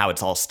 That's kind of how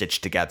it's all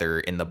stitched together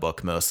in the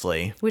book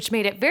mostly. Which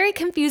made it very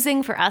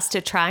confusing for us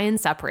to try and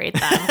separate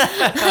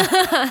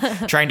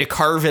them. Trying to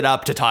carve it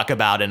up to talk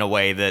about in a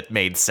way that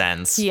made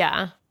sense.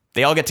 Yeah.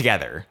 They all get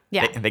together.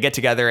 Yeah. They get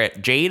together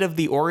at Jade of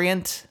the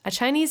Orient. A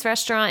Chinese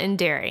restaurant in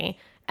Derry.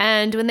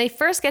 And when they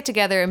first get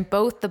together in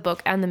both the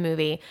book and the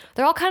movie,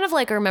 they're all kind of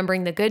like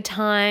remembering the good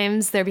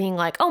times. They're being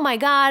like, oh my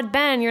God,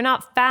 Ben, you're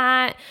not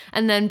fat.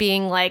 And then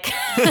being like,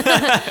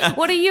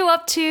 what are you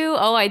up to?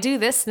 Oh, I do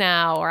this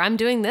now, or I'm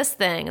doing this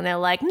thing. And they're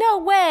like, no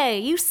way,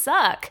 you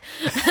suck.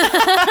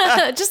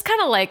 Just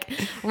kind of like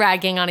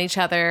ragging on each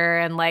other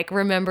and like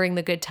remembering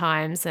the good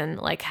times and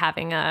like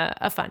having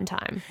a fun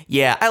time.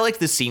 Yeah, I like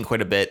this scene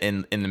quite a bit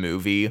in the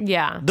movie.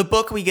 Yeah. The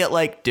book, we get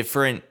like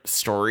different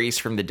stories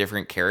from the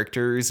different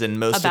characters, and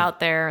most About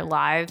their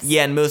lives.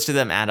 Yeah, and most of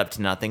them add up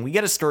to nothing. We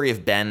get a story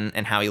of Ben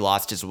and how he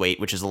lost his weight,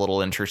 which is a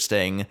little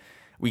interesting.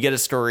 We get a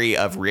story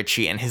of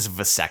Richie and his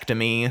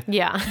vasectomy.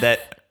 Yeah.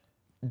 That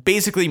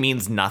basically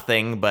means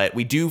nothing, but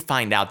we do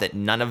find out that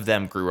none of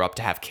them grew up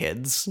to have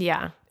kids.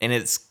 Yeah. And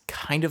it's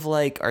kind of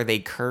like, are they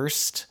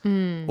cursed?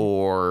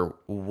 Or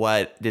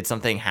what? Did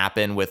something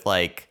happen with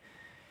like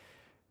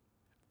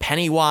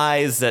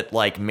Pennywise that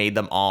like made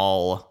them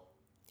all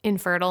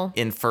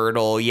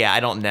Infertile. Yeah, I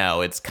don't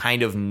know. It's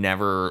kind of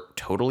never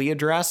totally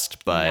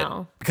addressed, but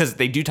No. because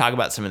they do talk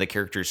about some of the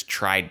characters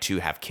tried to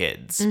have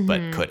kids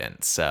but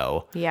couldn't.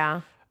 So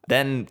Yeah.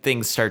 then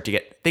things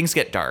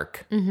get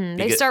dark.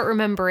 They start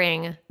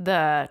remembering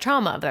the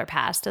trauma of their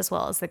past as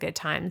well as the good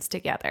times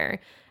together.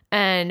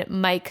 And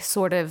Mike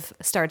sort of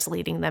starts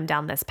leading them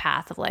down this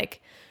path of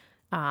like,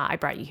 I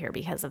brought you here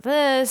because of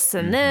this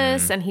and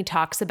this. And he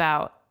talks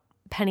about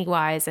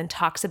Pennywise and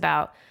talks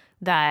about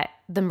that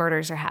the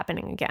murders are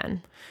happening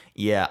again.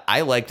 Yeah,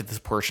 I liked this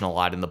portion a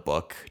lot in the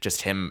book,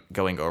 just him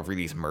going over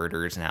these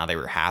murders and how they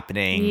were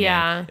happening.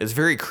 Yeah. And it was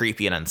very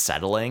creepy and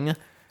unsettling.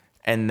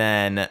 And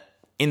then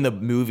in the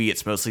movie,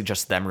 it's mostly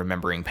just them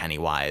remembering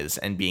Pennywise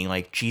and being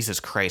like,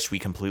 Jesus Christ, we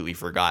completely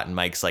forgot. And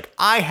Mike's like,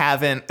 I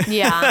haven't.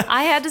 Yeah,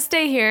 I had to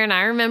stay here and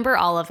I remember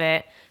all of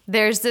it.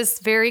 There's this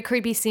very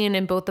creepy scene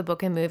in both the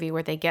book and movie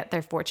where they get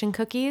their fortune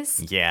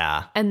cookies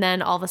Yeah. and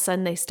then all of a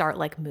sudden they start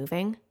like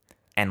moving.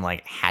 And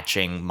like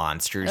hatching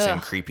monsters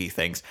and creepy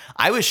things.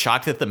 I was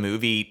shocked that the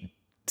movie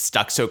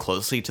stuck so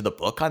closely to the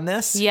book on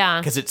this. Yeah.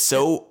 Because it's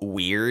so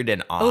weird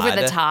and odd. Over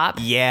the top.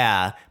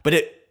 Yeah. But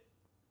it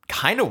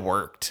kind of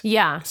worked.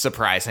 Yeah.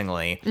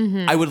 Surprisingly.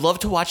 I would love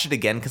to watch it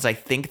again because I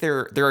think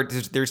there's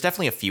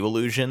definitely a few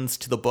allusions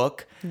to the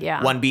book.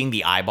 Yeah. One being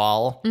the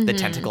eyeball, the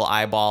tentacle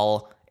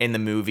eyeball in the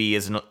movie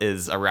is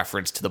a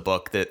reference to the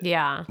book that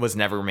Yeah. was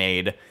never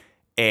made.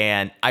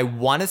 And I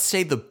want to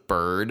say the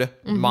bird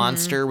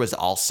monster was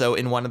also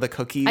in one of the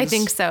cookies. I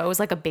think so. It was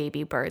like a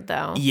baby bird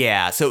though.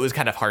 Yeah, so it was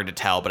kind of hard to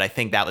tell, but I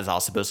think that was all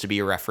supposed to be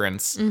a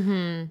reference.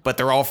 But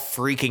they're all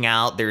freaking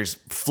out. There's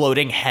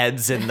floating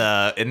heads in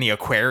the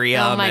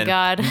aquarium. Oh my and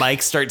God.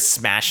 Mike starts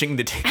smashing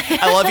the table.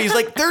 I love he's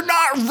like, they're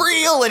not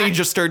real, and he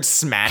just starts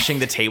smashing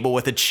the table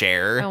with a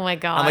chair. Oh my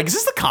God. I'm like, is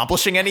this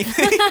accomplishing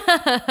anything?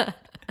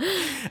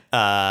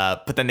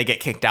 But then they get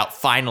kicked out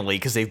finally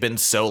because they've been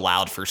so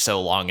loud for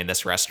so long in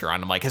this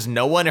restaurant. I'm like, has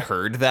no one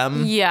heard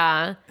them?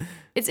 Yeah.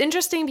 It's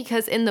interesting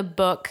because in the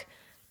book,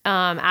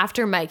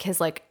 after Mike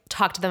has like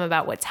talked to them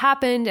about what's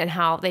happened and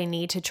how they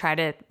need to try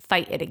to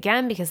fight it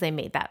again because they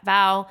made that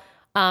vow,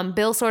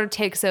 Bill sort of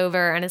takes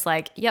over and is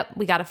like, yep,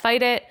 we got to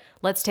fight it.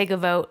 Let's take a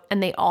vote.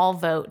 And they all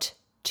vote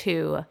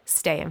to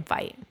stay and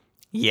fight.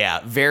 Yeah,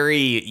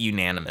 very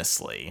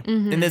unanimously.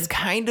 And this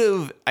kind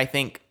of, I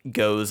think,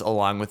 goes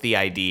along with the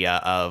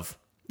idea of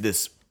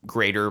this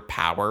greater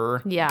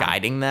power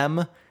guiding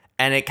them.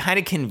 And it kind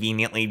of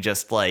conveniently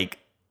just like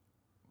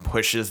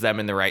pushes them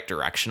in the right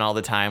direction all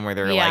the time where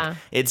they're like,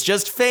 it's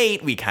just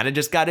fate. We kind of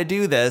just got to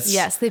do this.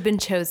 Yes, they've been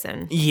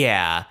chosen.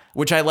 Yeah,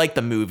 which I like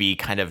the movie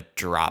kind of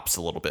drops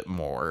a little bit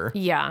more.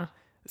 Yeah.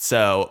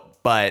 So,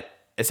 but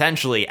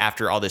essentially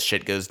after all this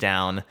shit goes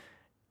down,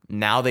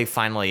 now they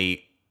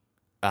finally...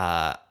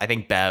 I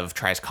think Bev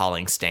tries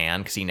calling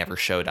Stan because he never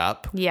showed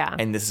up. Yeah.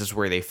 And this is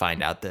where they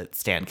find out that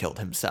Stan killed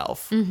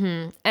himself.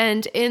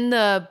 And in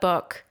the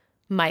book,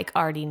 Mike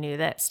already knew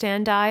that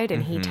Stan died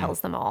and he tells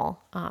them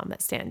all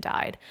that Stan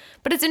died.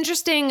 But it's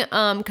interesting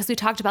because we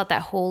talked about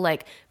that whole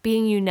like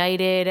being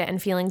united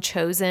and feeling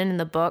chosen in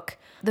the book.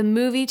 The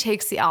movie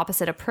takes the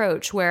opposite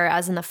approach,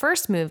 whereas in the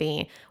first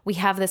movie, we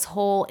have this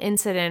whole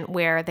incident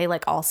where they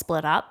like all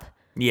split up.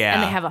 Yeah.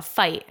 And they have a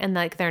fight and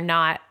like they're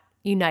not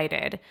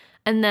united.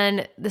 And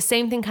then the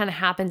same thing kind of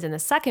happens in the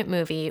second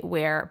movie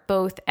where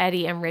both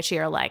Eddie and Richie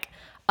are like,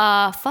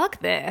 fuck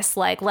this.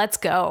 Like, let's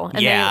go.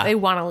 And they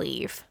want to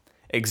leave.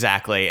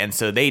 Exactly. And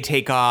so they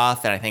take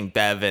off. And I think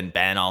Bev and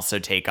Ben also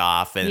take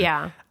off.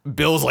 And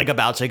Bill's like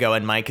about to go.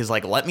 And Mike is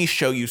like, let me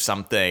show you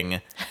something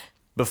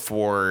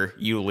before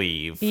you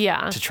leave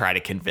to try to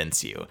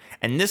convince you.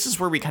 And this is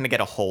where we kind of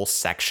get a whole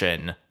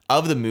section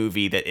of the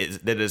movie that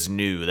is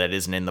new, that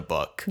isn't in the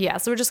book. Yeah.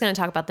 So we're just going to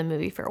talk about the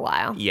movie for a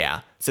while. Yeah.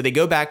 So they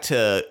go back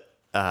to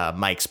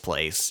Mike's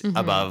place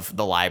above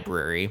the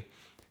library,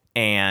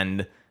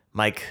 and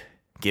Mike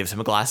gives him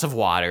a glass of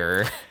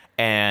water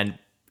and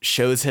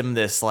shows him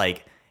this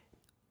like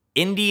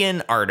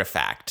Indian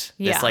artifact,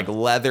 this like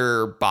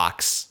leather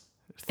box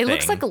thing. It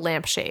looks like a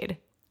lampshade.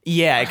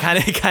 Yeah, it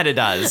kind of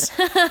does.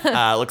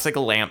 Looks like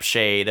a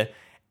lampshade,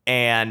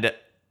 and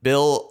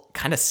Bill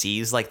kind of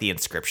sees like the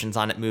inscriptions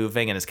on it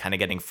moving and is kind of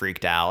getting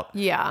freaked out.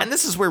 Yeah. And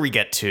this is where we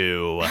get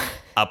to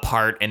a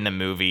part in the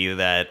movie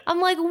that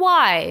I'm like,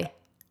 why?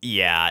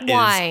 Yeah.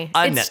 Why?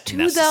 Is It's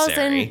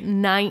unnecessary.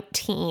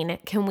 2019.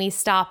 Can we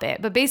stop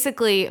it? But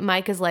basically,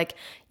 Mike is like,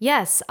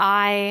 yes,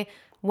 I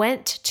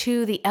went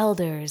to the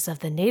elders of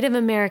the Native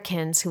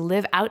Americans who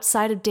live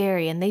outside of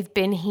Derry, and they've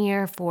been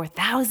here for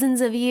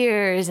thousands of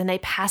years, and they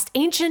passed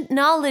ancient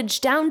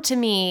knowledge down to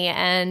me,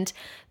 and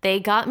they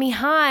got me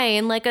high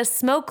in like a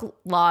smoke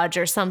lodge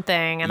or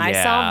something, and I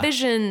saw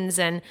visions,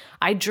 and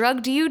I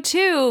drugged you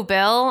too,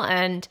 Bill.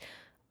 And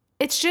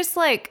it's just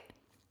like,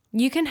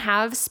 you can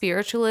have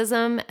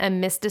spiritualism and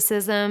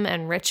mysticism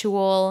and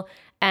ritual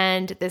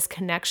and this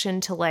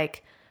connection to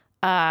like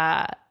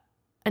an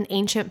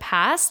ancient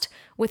past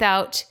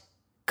without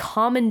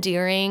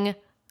commandeering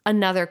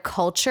another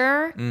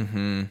culture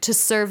to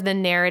serve the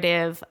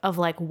narrative of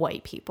like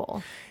white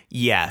people.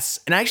 Yes.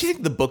 And I actually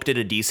think the book did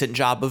a decent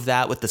job of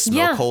that with the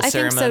smoke hole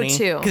ceremony. I think so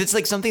too. Because it's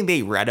like something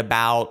they read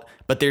about,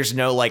 but there's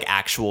no like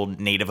actual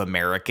Native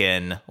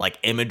American like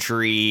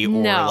imagery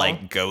or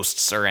like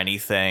ghosts or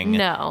anything.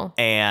 No.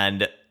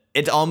 And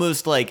it's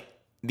almost like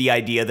the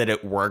idea that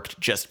it worked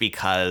just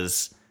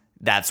because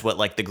that's what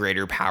like the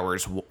greater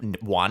powers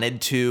wanted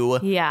to.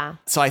 Yeah.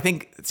 So I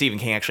think Stephen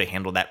King actually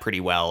handled that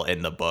pretty well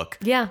in the book.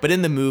 Yeah. But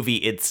in the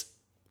movie,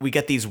 we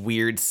get these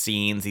weird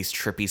scenes, these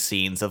trippy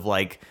scenes of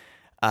like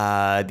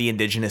the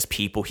indigenous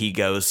people he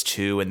goes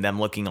to and them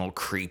looking all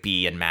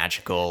creepy and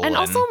magical. And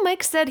also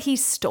Mike said he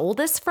stole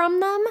this from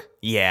them.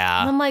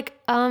 Yeah. And I'm like,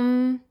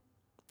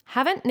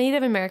 haven't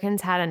Native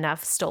Americans had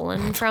enough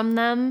stolen from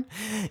them?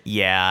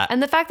 Yeah.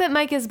 And the fact that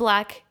Mike is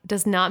black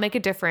does not make a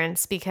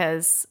difference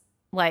because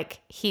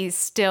like he's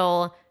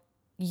still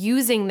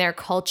using their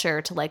culture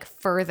to like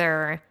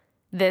further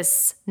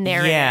this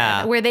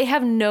narrative where they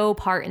have no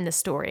part in the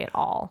story at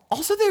all.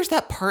 Also, there's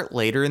that part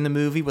later in the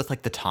movie with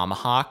like the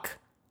tomahawk.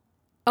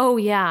 Oh,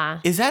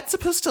 yeah. Is that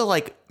supposed to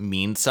like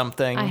mean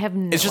something? I have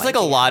no It's just like a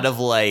lot of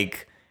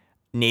like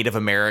Native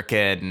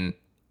American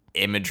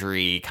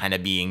imagery kind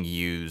of being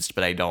used,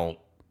 but I don't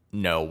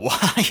know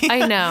why.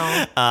 I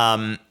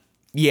know.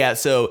 Yeah,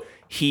 so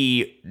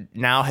he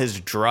now has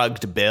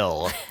drugged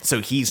Bill,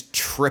 so he's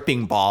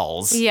tripping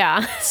balls.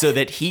 Yeah. So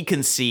that he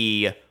can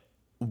see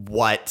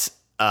what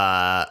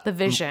The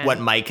vision. what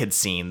Mike had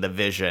seen, the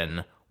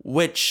vision,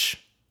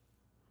 which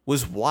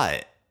was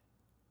what?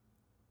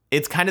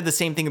 It's kind of the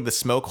same thing with the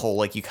smoke hole.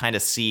 Like you kind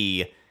of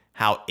see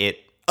how it.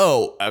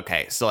 Oh,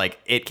 okay. So like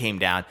it came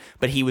down,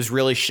 but he was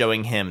really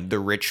showing him the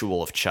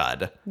ritual of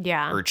Chud.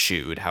 Yeah. Or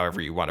Chud, however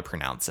you want to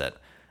pronounce it.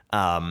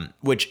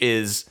 Which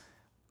is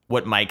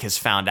what Mike has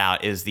found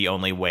out is the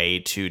only way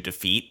to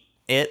defeat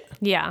it.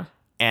 Yeah.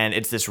 And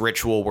it's this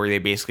ritual where they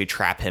basically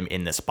trap him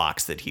in this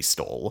box that he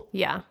stole.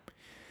 Yeah.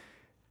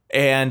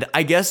 And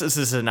I guess this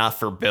is enough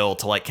for Bill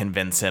to like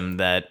convince him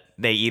that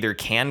they either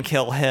can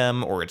kill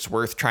him or it's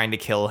worth trying to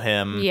kill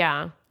him.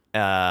 Yeah.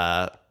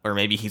 Or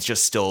maybe he's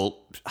just still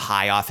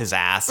high off his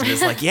ass and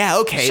is like, yeah,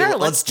 okay, Sure,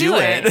 let's do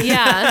it.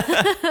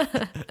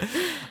 Yeah.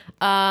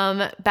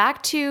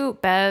 Back to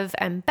Bev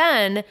and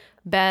Ben.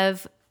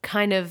 Bev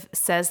kind of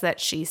says that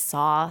she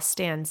saw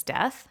Stan's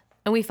death.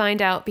 And we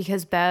find out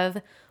because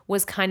Bev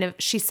was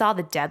she saw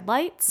the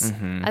deadlights,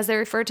 as they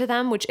refer to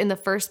them, which in the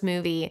first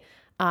movie,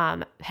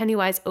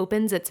 Pennywise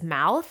opens its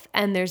mouth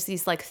and there's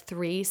these like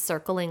 3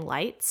 circling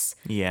lights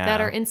that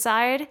are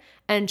inside,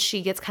 and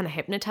she gets kind of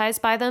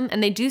hypnotized by them,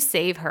 and they do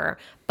save her.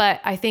 But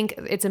I think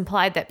it's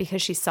implied that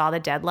because she saw the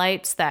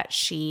deadlights that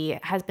she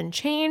has been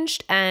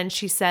changed, and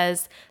she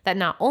says that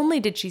not only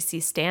did she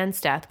see Stan's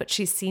death, but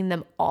she's seen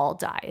them all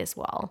die as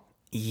well.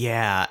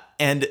 Yeah.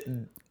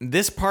 And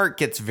this part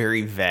gets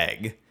very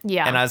vague.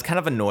 Yeah. And I was kind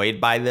of annoyed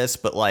by this,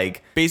 but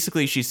like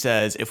basically she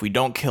says, if we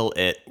don't kill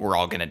it, we're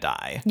all going to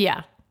die.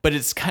 Yeah. But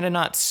it's kind of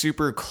not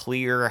super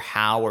clear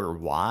how or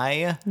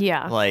why.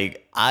 Yeah.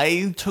 Like,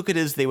 I took it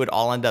as they would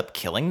all end up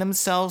killing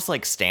themselves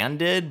like Stan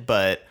did,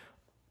 but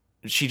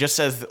she just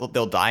says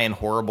they'll die in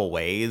horrible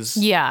ways.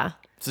 Yeah.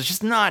 So it's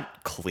just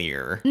not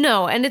clear.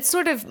 No, and it's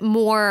sort of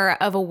more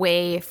of a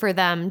way for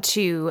them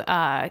to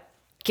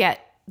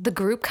get the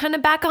group kind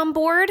of back on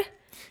board.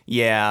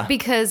 Yeah.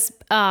 Because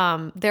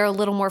they're a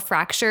little more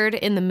fractured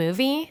in the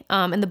movie.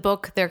 In the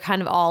book, they're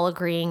kind of all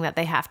agreeing that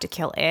they have to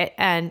kill it.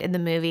 And in the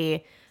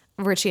movie,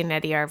 Richie and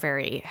Eddie are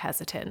very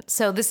hesitant.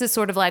 So this is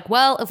sort of like,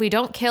 well, if we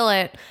don't kill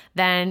it,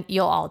 then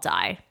you'll all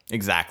die.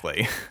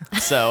 Exactly.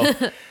 So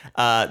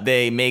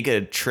they make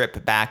a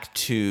trip back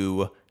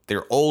to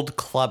their old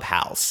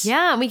clubhouse.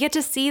 Yeah, and we get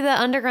to see the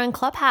underground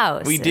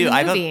clubhouse. We do.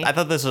 I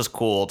thought this was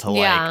cool to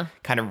like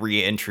kind of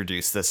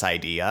reintroduce this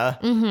idea.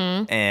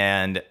 Mm-hmm.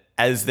 And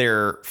as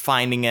they're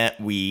finding it,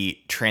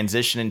 we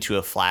transition into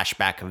a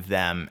flashback of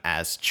them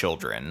as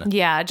children.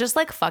 Yeah, just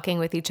like fucking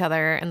with each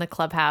other in the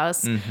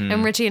clubhouse. Mm-hmm.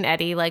 And Richie and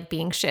Eddie like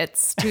being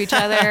shits to each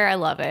other. I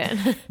love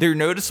it. They're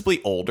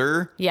noticeably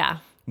older. Yeah.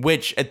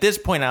 Which at this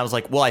point I was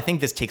like, well, I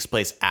think this takes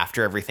place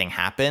after everything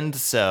happened,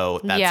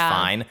 so that's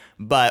fine.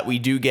 But we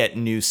do get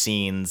new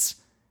scenes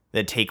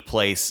that take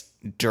place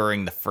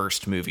during the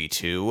first movie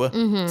too.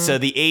 Mm-hmm. So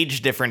the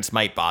age difference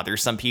might bother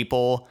some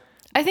people.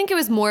 I think it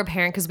was more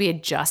apparent because we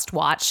had just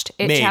watched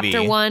it, Maybe.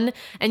 Chapter 1,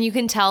 and you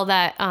can tell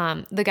that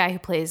the guy who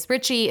plays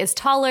Richie is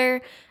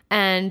taller,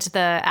 and the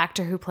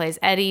actor who plays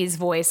Eddie's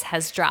voice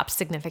has dropped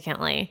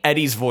significantly.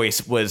 Eddie's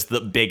voice was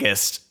the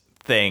biggest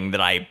thing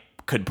that I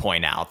could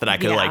point out, that I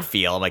could like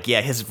feel. I'm like,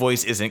 yeah, his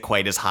voice isn't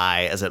quite as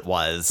high as it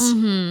was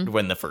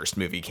when the first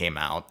movie came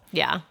out.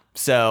 Yeah.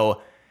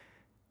 So,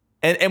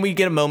 and we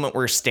get a moment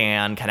where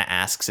Stan kind of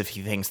asks if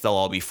he thinks they'll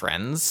all be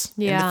friends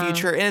in the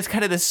future, and it's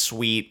kind of this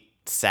sweet,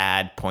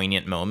 sad,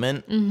 poignant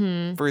moment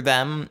for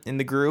them in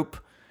the group.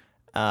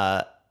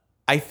 I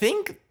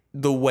think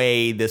the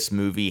way this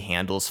movie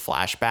handles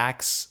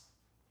flashbacks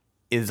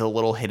is a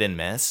little hit and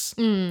miss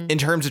in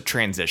terms of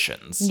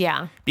transitions.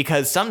 Yeah.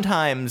 Because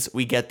sometimes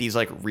we get these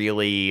like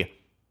really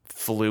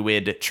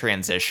fluid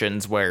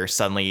transitions where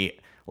suddenly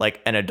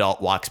like an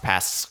adult walks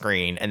past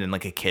screen and then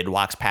like a kid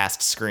walks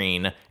past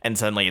screen and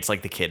suddenly it's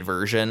like the kid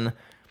version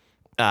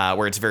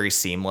where it's very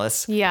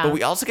seamless. Yeah. But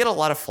we also get a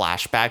lot of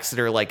flashbacks that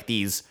are like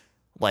these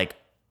like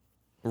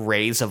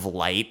rays of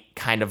light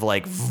kind of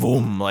like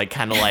boom, like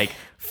kind of like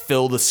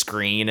fill the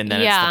screen and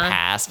then it's the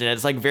past. And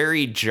it's like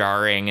very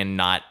jarring and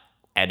not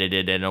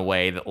edited in a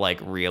way that like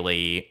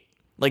really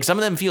like some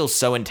of them feel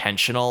so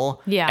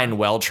intentional and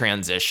well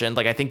transitioned.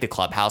 Like I think the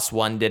clubhouse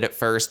one did it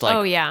first.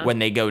 Like when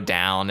they go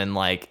down and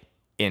like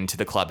into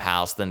the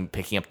clubhouse, then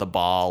picking up the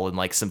ball and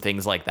like some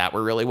things like that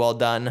were really well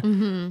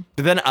done.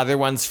 But then other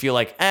ones feel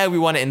like, we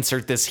want to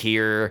insert this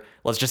here.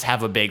 Let's just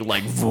have a big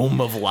like boom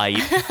of light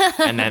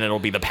and then it'll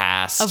be the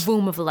past. A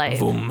boom of light.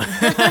 Boom.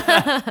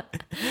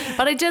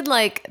 But I did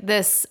like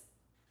this,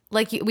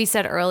 like we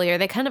said earlier,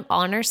 they kind of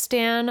honor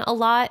Stan a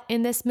lot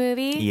in this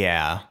movie.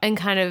 Yeah. And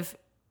kind of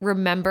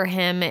remember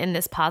him in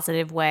this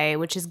positive way,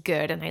 which is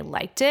good. And I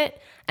liked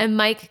it. And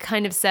Mike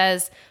kind of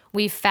says,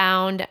 we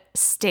found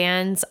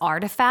Stan's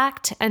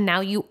artifact, and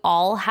now you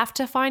all have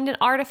to find an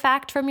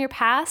artifact from your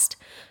past.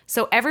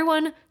 So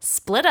everyone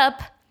split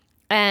up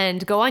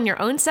and go on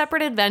your own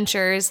separate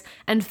adventures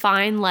and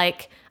find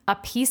like a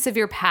piece of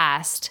your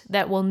past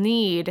that we'll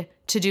need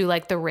to do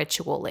like the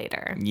ritual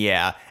later.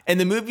 Yeah. And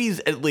the movie's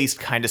at least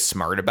kind of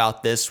smart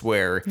about this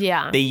where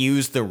they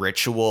use the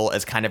ritual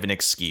as kind of an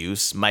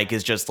excuse. Mike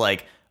is just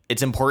like,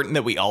 it's important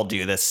that we all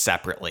do this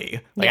separately.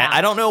 Like,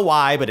 I don't know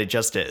why, but it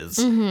just is.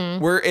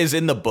 Whereas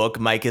in the book,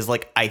 Mike is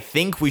like, I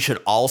think we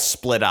should all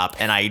split up,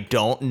 and I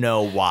don't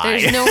know why.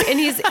 And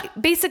he's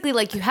basically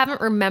like, you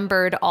haven't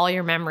remembered all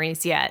your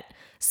memories yet.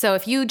 So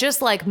if you just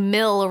like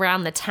mill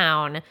around the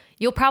town,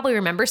 you'll probably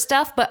remember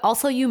stuff, but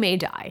also you may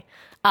die.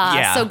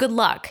 So good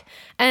luck.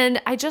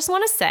 And I just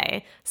want to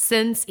say,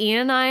 since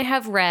Ian and I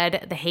have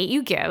read The Hate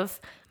U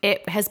Give,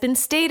 it has been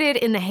stated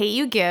in The Hate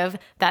U Give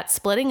that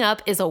splitting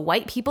up is a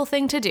white people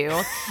thing to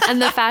do.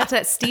 And the fact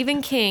that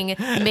Stephen King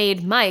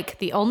made Mike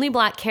the only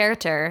black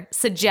character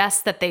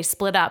suggests that they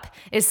split up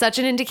is such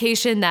an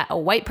indication that a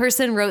white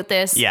person wrote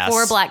this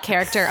for a black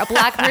character. A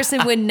black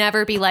person would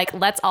never be like,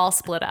 let's all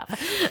split up.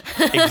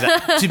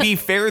 To be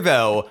fair,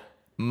 though,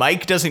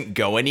 Mike doesn't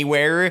go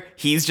anywhere.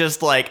 He's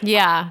just like,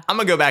 I'm going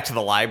to go back to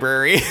the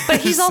library.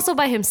 But he's also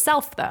by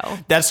himself, though.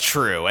 That's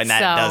true. And that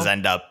does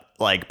end up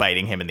like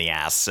biting him in the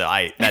ass. So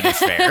that is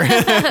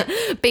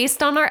fair.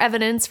 Based on our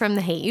evidence from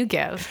The Hate U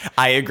Give.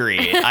 I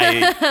agree.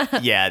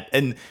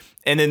 And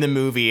in the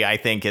movie, I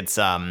think it's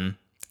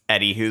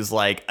Eddie who's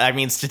like, I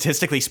mean,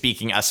 statistically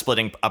speaking, us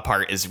splitting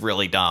apart is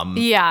really dumb.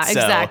 Yeah, so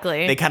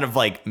exactly. They kind of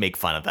like make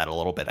fun of that a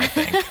little bit, I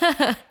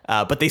think.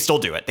 But they still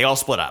do it. They all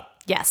split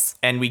up. Yes.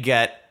 And we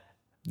get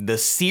the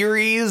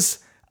series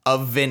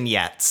of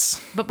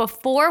vignettes. But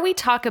before we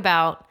talk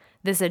about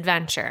this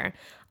adventure,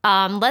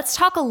 let's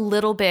talk a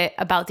little bit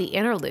about the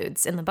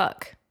interludes in the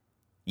book.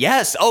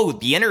 Yes. Oh,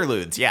 the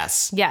interludes.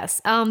 Yes.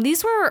 Yes.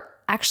 These were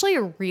actually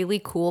a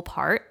really cool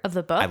part of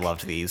the book. I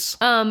loved these.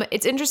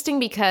 It's interesting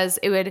because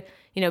it would,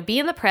 be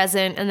in the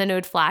present and then it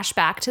would flash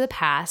back to the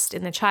past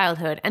in the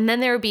childhood. And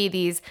then there would be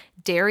these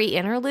Derry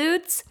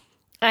interludes.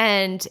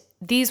 And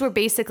these were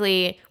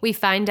basically, we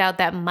find out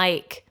that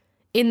Mike,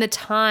 in the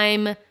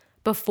time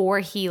before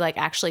he like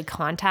actually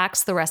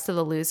contacts the rest of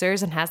the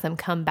losers and has them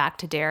come back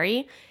to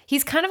Derry,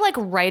 he's kind of like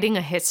writing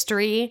a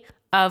history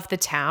of the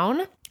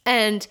town.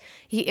 And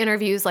he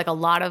interviews like a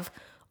lot of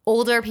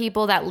older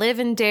people that live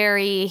in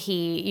Derry.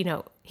 He,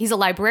 he's a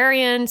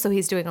librarian, so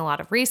he's doing a lot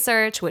of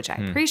research, which I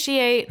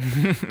appreciate.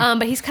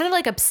 But he's kind of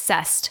like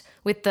obsessed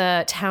with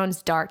the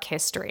town's dark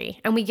history.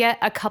 And we get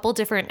a couple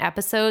different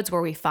episodes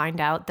where we find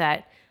out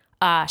that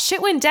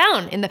shit went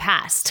down in the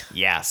past.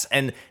 Yes.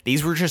 And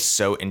these were just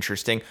so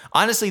interesting.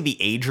 Honestly,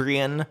 the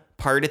Adrian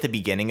part at the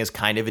beginning is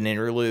kind of an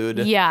interlude.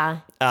 Yeah.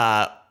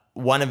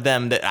 One of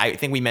them that I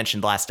think we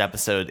mentioned last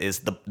episode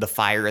is the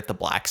fire at the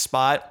Black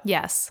Spot.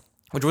 Yes.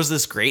 Which was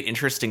this great,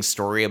 interesting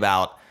story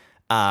about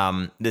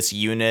this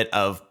unit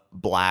of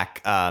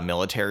black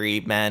military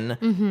men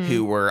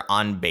who were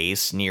on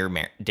base near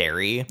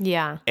Derry.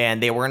 Yeah.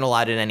 And they weren't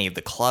allowed in any of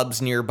the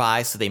clubs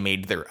nearby, so they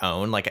made their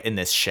own, like in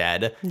this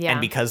shed. Yeah.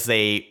 And because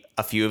a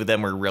few of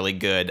them were really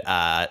good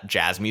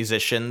jazz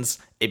musicians,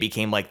 it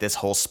became like this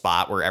whole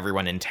spot where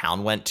everyone in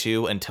town went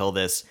to until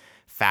this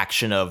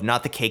faction of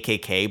not the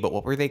KKK, but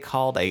what were they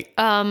called?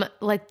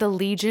 Like the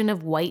Legion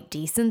of White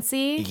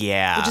Decency.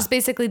 Yeah. Which is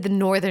basically the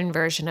northern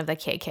version of the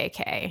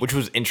KKK. Which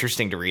was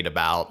interesting to read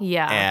about.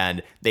 Yeah.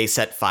 And they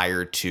set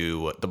fire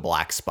to the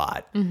Black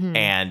Spot.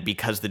 And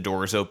because the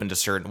doors opened a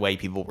certain way,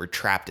 people were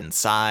trapped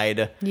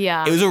inside.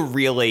 Yeah. It was a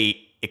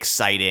really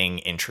exciting,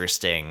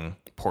 interesting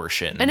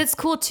portion. And it's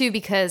cool too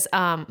because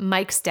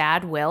Mike's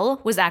dad, Will,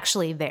 was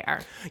actually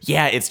there.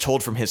 Yeah, it's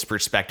told from his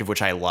perspective,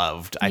 which I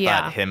loved. I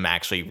thought him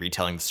actually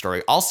retelling the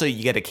story. Also,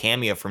 you get a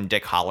cameo from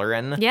Dick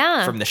Hallorann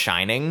from The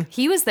Shining.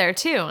 He was there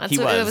too. It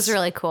was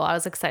really cool. I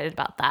was excited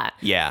about that.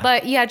 Yeah.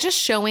 But yeah, just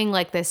showing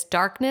like this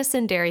darkness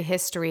in Derry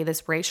history,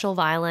 this racial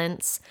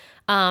violence,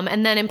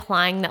 and then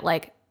implying that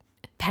like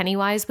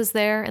Pennywise was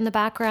there in the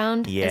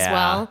background as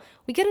well.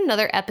 We get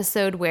another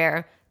episode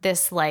where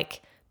this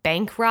like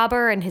bank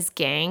robber and his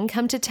gang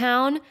come to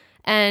town,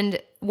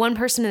 and one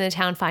person in the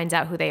town finds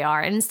out who they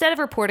are, and instead of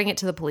reporting it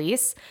to the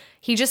police,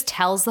 he just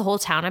tells the whole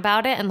town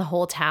about it, and the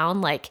whole town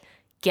like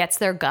gets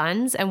their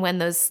guns, and when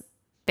those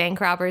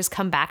bank robbers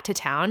come back to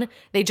town,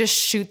 they just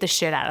shoot the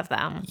shit out of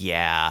them.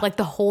 Yeah. Like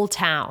the whole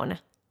town.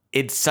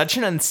 It's such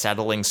an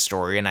unsettling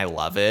story, and I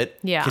love it.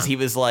 Yeah. Because he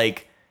was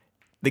like,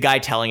 the guy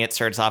telling it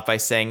starts off by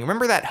saying,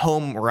 remember that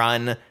home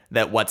run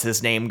that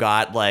what's-his-name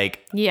got like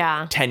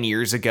 10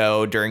 years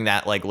ago during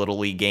that like Little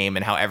League game,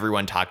 and how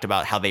everyone talked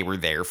about how they were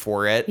there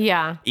for it?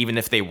 Yeah. Even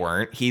if they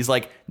weren't. He's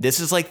like,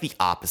 this is like the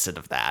opposite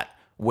of that,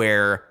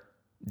 where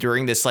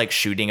during this like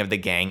shooting of the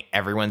gang,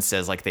 everyone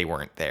says like they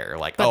weren't there.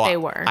 Like, but they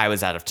were. I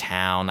was out of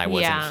town. I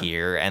wasn't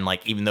here. And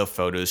like, even though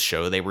photos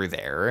show they were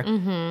there.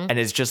 And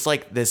it's just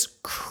like this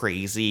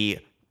crazy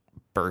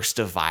burst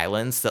of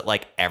violence that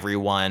like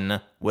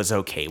everyone was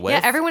okay with.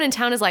 Yeah, everyone in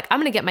town is like, I'm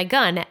gonna get my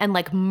gun and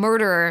like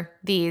murder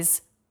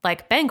these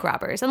like bank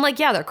robbers. And like,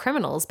 yeah, they're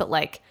criminals, but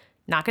like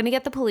not gonna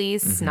get the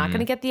police, not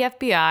gonna get the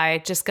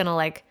FBI, just gonna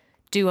like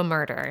do a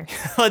murder.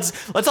 Let's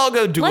all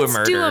go do a murder.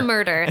 Let's do a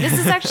murder. This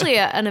is actually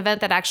an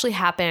event that actually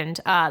happened.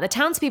 The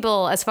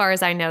townspeople, as far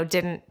as I know,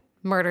 didn't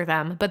murder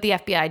them, but the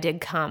FBI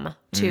did come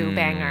to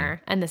Bangor,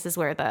 and this is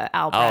where the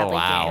Al Bradley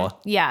game.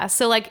 Yeah,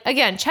 so like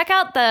again, check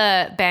out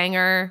the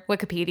Bangor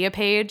Wikipedia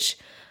page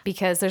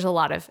because there's a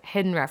lot of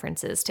hidden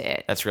references to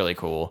it. That's really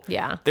cool.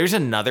 Yeah. There's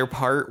another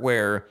part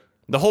where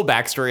the whole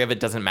backstory of it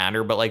doesn't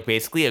matter, but like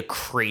basically a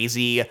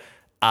crazy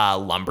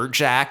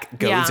lumberjack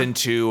goes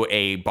into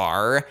a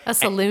bar, a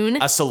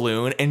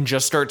saloon, and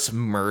just starts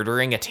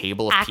murdering a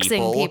table of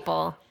axing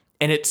people.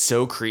 And it's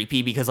so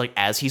creepy because like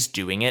as he's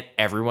doing it,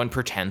 everyone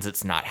pretends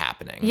it's not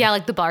happening. Yeah,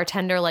 like the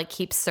bartender like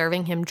keeps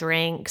serving him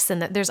drinks,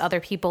 and there's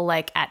other people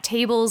like at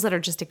tables that are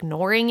just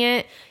ignoring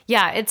it.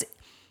 Yeah,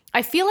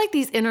 I feel like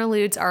these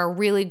interludes are a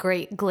really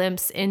great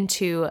glimpse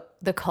into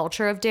the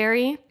culture of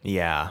Derry.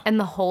 Yeah. And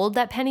the hold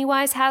that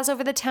Pennywise has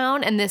over the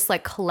town, and this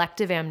like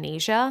collective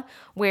amnesia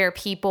where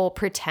people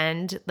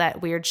pretend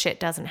that weird shit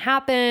doesn't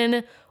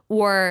happen,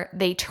 or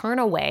they turn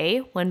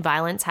away when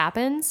violence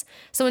happens.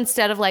 So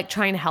instead of like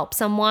trying to help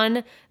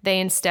someone, they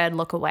instead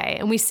look away.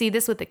 And we see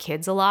this with the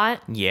kids a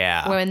lot.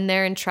 Yeah. When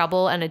they're in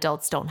trouble and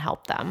adults don't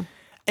help them.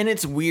 And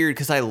it's weird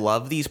because I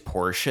love these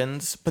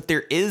portions, but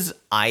there is,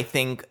 I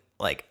think,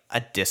 like a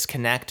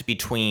disconnect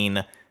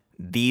between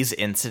these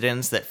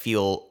incidents that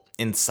feel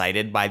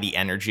incited by the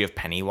energy of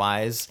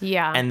Pennywise.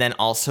 Yeah. And then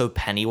also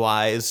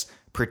Pennywise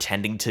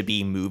pretending to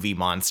be movie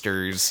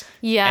monsters.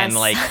 Yes. And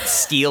like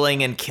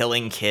stealing and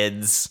killing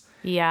kids.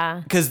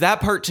 Yeah. Because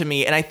that part to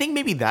me, and I think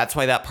maybe that's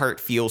why that part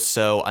feels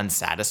so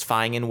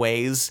unsatisfying in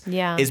ways.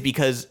 Yeah. Is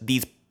because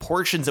these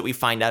portions that we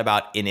find out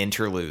about in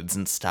interludes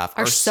and stuff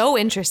are so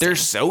interesting. They're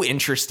so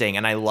interesting.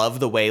 And I love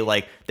the way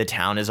like the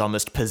town is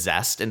almost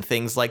possessed and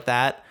things like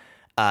that.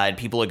 And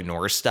people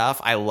ignore stuff.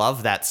 I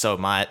love that so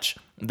much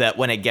that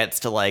when it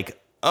gets to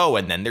like, oh,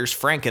 and then there's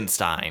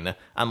Frankenstein,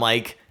 I'm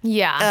like,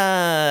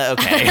 yeah,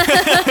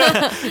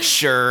 okay,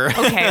 sure,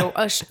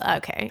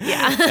 okay,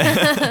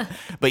 yeah.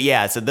 But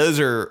yeah, so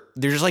they're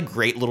just like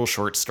great little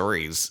short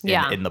stories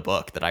in the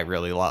book that I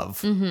really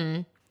love.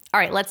 Mm-hmm. All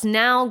right, let's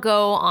now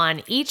go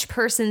on each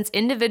person's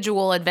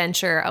individual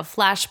adventure of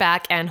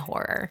flashback and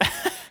horror.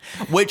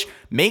 Which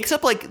makes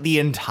up like the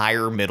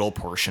entire middle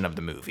portion of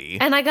the movie.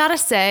 And I gotta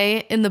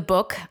say, in the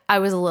book, I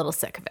was a little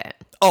sick of it.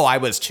 Oh, I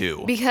was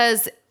too.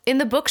 Because in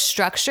the book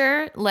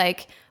structure,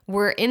 like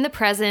we're in the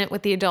present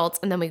with the adults,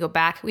 and then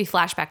we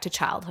flash back to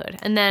childhood.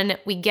 And then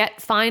we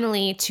get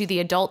finally to the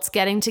adults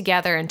getting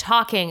together and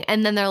talking.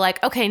 And then they're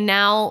like, okay,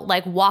 now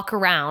like walk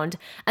around.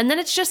 And then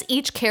it's just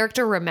each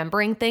character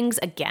remembering things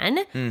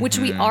again, which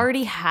we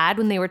already had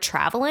when they were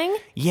traveling.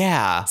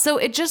 Yeah. So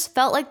it just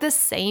felt like the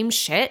same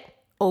shit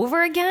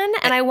over again,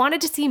 and I wanted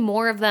to see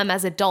more of them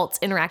as adults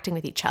interacting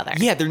with each other.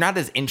 Yeah, they're not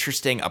as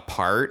interesting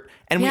apart.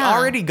 And we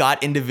already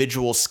got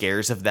individual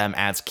scares of them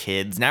as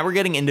kids. Now we're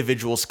getting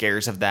individual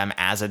scares of them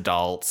as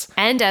adults.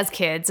 And as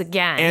kids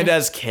again.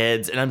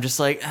 And I'm just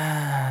like,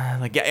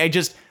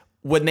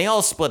 when they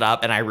all split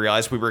up and I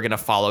realized we were going to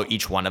follow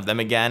each one of them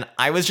again,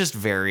 I was just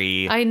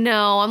very... I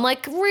know. I'm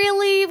like,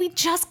 really? We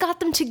just got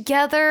them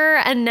together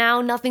and now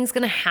nothing's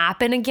going to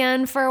happen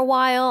again for a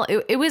while?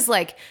 It was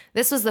like,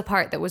 this was the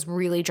part that was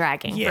really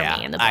dragging for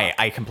me in the book.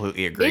 I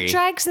completely agree. It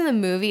drags in the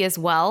movie as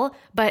well,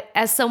 but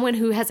as someone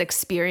who has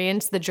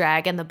experienced the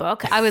drag in the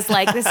book, I was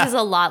like, this is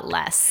a lot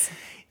less.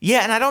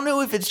 Yeah, and I don't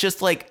know if it's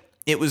just like,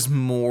 it was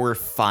more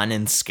fun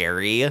and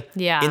scary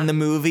in the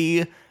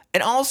movie.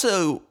 And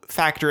also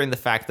factor in the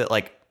fact that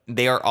like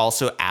they are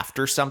also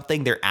after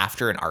something. They're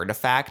after an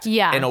artifact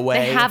Yeah. in a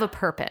way. They have a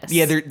purpose.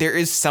 Yeah, there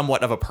is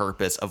somewhat of a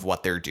purpose of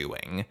what they're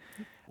doing.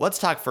 Let's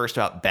talk first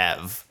about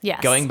Bev.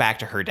 Yes. Going back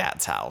to her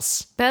dad's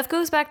house. Bev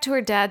goes back to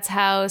her dad's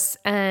house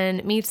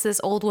and meets this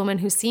old woman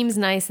who seems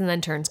nice and then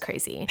turns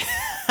crazy.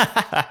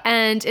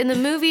 And in the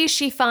movie,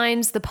 she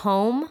finds the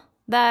poem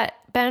that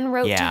Ben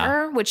wrote to Yeah.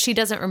 her, which she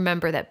doesn't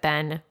remember that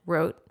Ben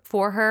wrote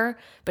for her,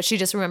 but she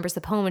just remembers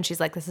the poem and she's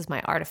like, this is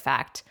my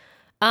artifact.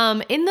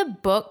 In the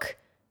book,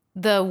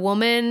 the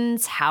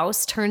woman's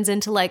house turns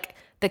into like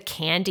the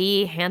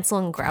candy Hansel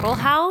and Gretel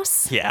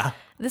house. Yeah.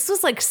 This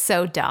was like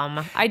so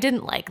dumb. I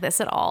didn't like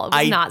this at all. It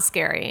was not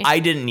scary. I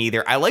didn't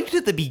either. I liked it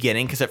at the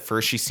beginning because at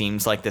first she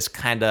seems like this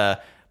kind of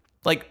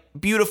like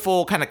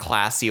beautiful, kind of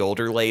classy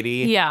older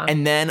lady. Yeah.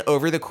 And then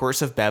over the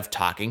course of Bev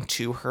talking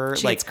to her,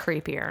 She like gets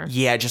creepier.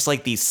 yeah, just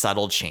like these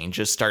subtle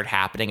changes start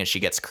happening and she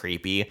gets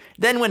creepy.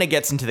 Then when it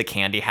gets into the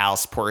candy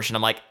house portion,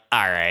 I'm like,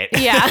 all right.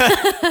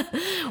 Yeah,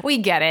 we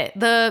get it.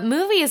 The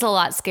movie is a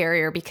lot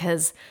scarier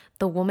because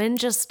the woman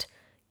just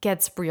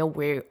gets real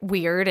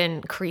weird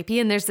and creepy.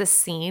 And there's this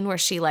scene where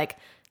she like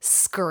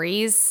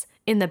scurries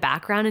in the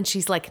background and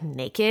she's like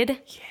naked.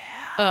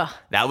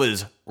 That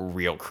was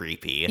real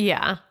creepy.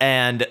 Yeah.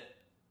 And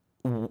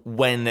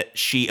when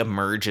she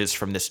emerges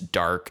from this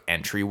dark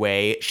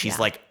entryway, she's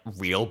like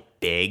real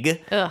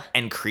big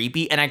and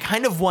creepy. And I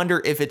kind of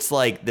wonder if it's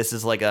like this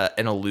is like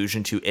an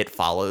allusion to It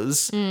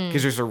Follows,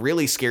 because there's a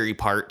really scary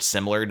part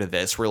similar to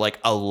this where like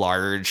a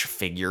large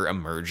figure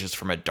emerges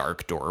from a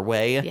dark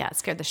doorway. Yeah, it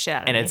scared the shit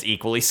out of And me. it's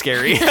equally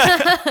scary.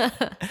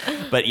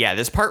 But yeah,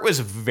 this part was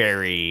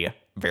very,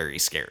 very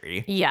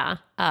scary. Yeah.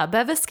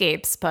 Bev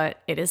escapes, but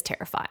it is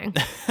terrifying.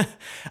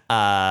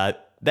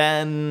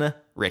 Then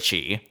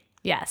Richie.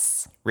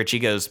 Yes. Richie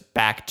goes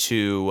back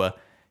to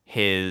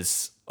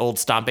his old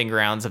stomping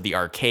grounds of the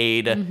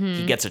arcade.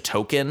 He gets a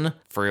token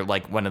for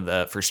like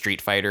for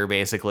Street Fighter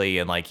basically,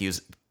 and like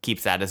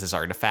keeps that as his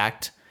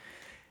artifact.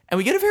 And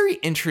we get a very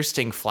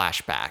interesting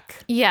flashback.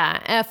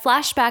 Yeah. A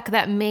flashback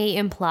that may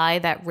imply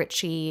that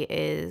Richie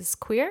is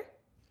queer,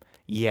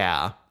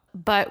 Yeah.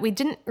 but we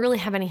didn't really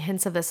have any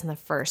hints of this in the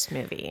first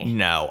movie.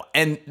 No.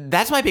 And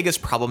that's my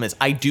biggest problem is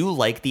I do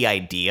like the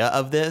idea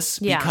of this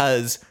Yeah.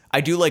 because I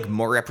do like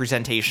more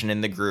representation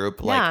in the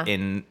group, like Yeah.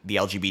 in the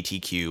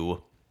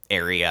LGBTQ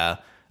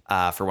area,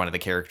 for one of the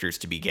characters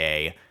to be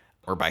gay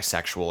or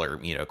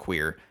bisexual or,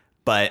 queer.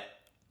 But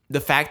the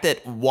fact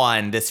that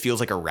one, this feels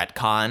like a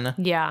retcon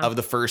Yeah. of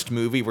the first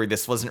movie where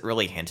this wasn't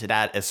really hinted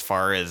at as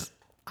far as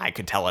I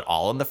could tell at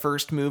all in the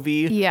first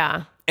movie.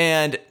 Yeah.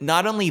 And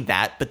not only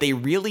that, but they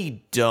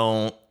really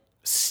don't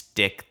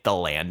stick the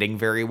landing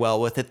very well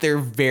with it. They're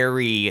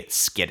very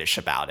skittish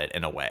about it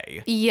in a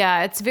way.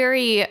 Yeah, it's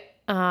very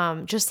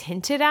just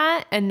hinted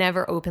at and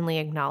never openly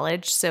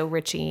acknowledged. So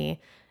Richie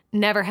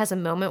never has a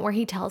moment where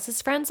he tells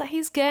his friends that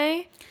he's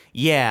gay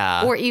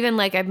Yeah. or even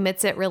like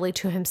admits it really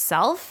to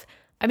himself.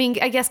 I mean,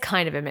 I guess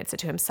kind of admits it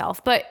to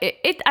himself, but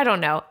it I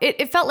don't know.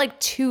 It felt like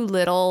too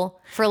little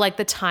for like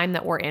the time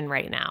that we're in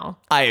right now.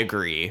 I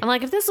agree. I'm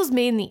like, if this was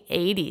made in the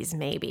 80s,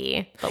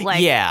 maybe. But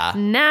like Yeah.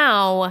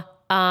 now,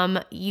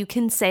 you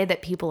can say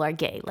that people are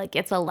gay. Like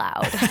it's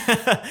allowed.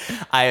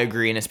 I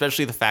agree. And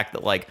especially the fact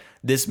that like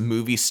this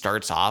movie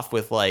starts off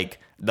with like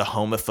the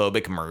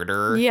homophobic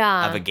murder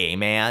Yeah. of a gay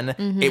man.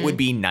 It would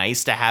be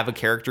nice to have a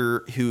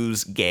character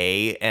who's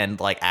gay and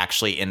like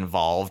actually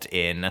involved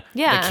in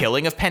Yeah. the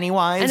killing of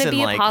Pennywise. And it'd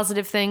be like, a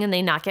positive thing and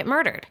they not get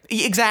murdered.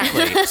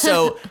 Exactly.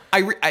 So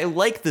I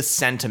like the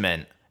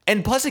sentiment.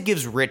 And plus it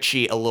gives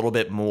Richie a little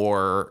bit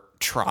more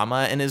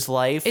trauma in his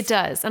life. It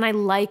does. And I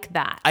like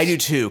that. I do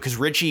too, because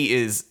Richie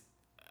is,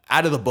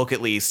 out of the book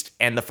at least,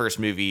 and the first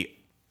movie,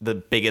 the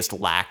biggest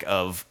lack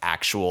of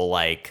actual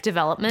like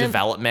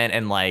Development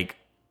and like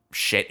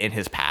shit in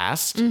his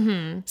past.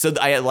 So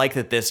I like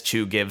that this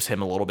too gives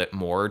him a little bit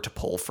more to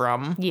pull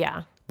from,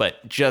 Yeah.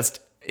 but just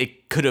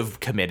it could have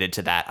committed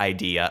to that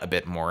idea a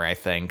bit more, I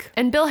think.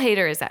 And Bill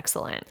Hader is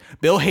excellent.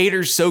 Bill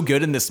Hader's so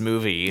good in this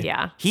movie.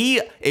 Yeah.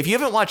 If you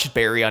haven't watched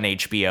Barry on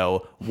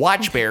HBO,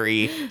 watch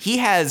Barry. He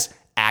has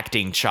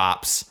acting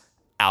chops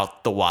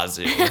out the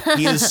wazoo.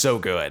 He is so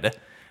good.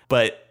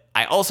 But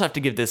I also have to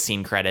give this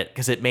scene credit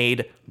because it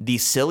made the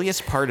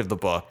silliest part of the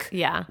book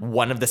Yeah.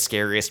 one of the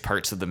scariest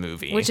parts of the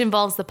movie. Which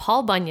involves the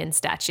Paul Bunyan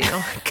statue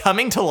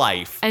coming to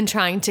life. and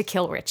trying to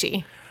kill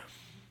Richie.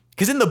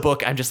 Because in the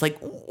book, I'm just like,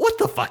 what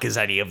the fuck is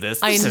any of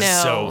this? I This is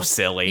know. so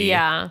silly.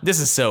 Yeah. This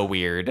is so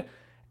weird.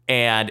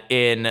 And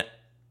in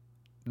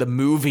the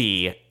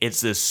movie,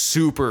 it's this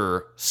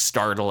super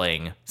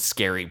startling,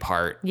 scary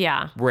part.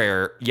 Yeah.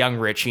 Where young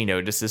Richie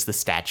notices the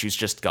statue's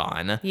just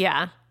gone.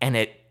 Yeah.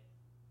 And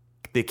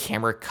the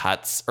camera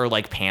cuts or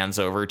like pans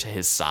over to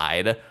his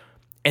side.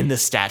 And the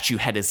statue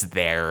head is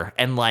there.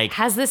 And like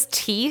Has this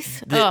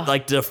teeth? the Ugh.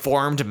 like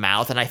deformed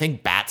mouth, and I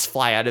think bats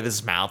fly out of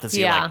his mouth as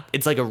he Yeah. like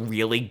it's like a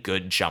really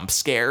good jump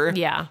scare.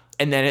 Yeah.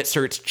 And then it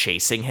starts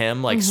chasing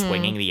him, like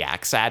swinging the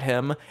axe at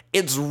him.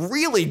 It's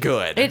really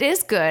good. It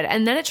is good.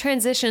 And then it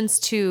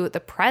transitions to the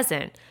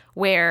present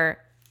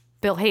where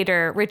Bill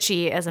Hader,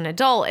 Richie, as an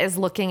adult, is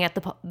looking at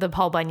the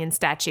Paul Bunyan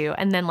statue,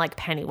 and then like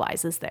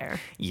Pennywise is there.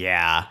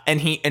 Yeah,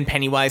 and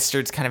Pennywise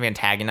starts kind of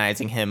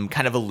antagonizing him,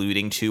 kind of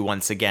alluding to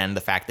once again the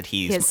fact that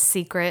he's His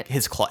secret.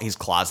 he's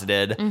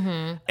closeted,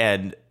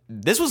 and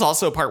this was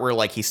also a part where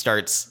like he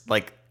starts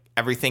like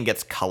everything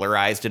gets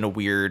colorized in a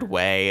weird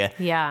way.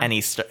 Yeah, and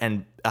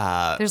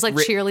there's like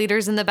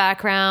cheerleaders in the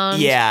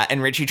background. Yeah,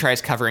 and Richie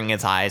tries covering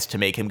his eyes to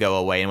make him go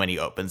away, and when he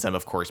opens them,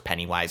 of course,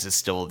 Pennywise is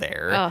still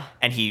there,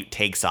 and he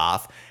takes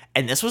off.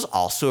 And this was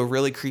also a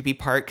really creepy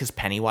part because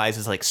Pennywise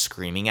is like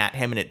screaming at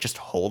him and it just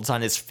holds on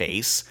his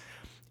face.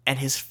 And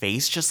his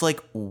face just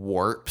like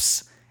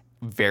warps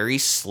very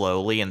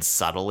slowly and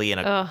subtly in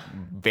a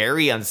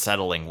very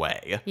unsettling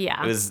way.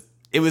 Yeah.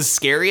 It was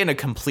scary in a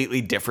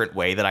completely different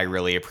way that I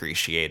really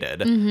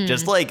appreciated.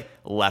 Just like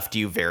left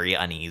you very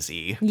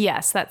uneasy.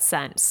 Yes, that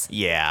sense.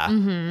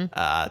 Yeah.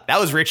 That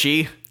was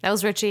Richie. That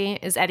was Richie.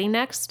 Is Eddie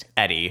next?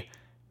 Eddie.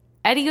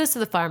 Eddie goes to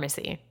the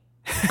pharmacy.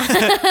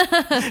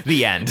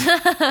 The end.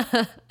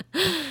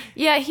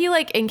 Yeah, he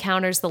like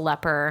encounters the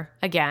leper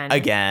again.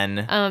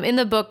 In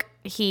the book,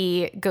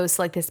 he goes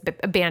to like this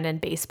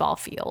abandoned baseball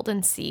field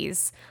and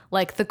sees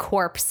like the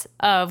corpse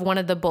of one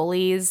of the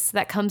bullies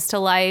that comes to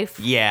life.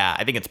 Yeah,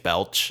 I think it's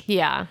Belch.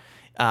 Yeah.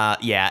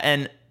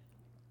 And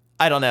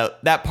I don't know.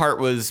 That part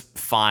was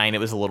fine. It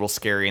was a little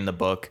scary in the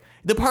book.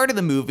 The part of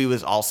the movie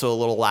was also a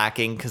little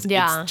lacking because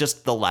it's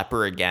just the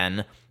leper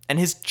again. And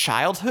his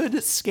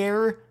childhood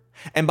scare.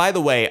 And by the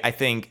way, I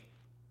think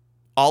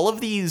all of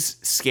these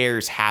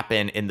scares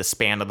happen in the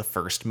span of the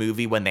first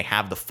movie when they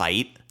have the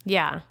fight.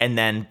 Yeah. And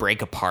then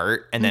break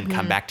apart and then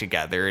come back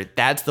together.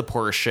 That's the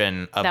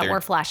portion of that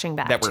we're flashing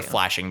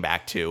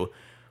back to.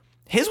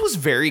 His was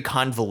very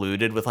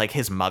convoluted with like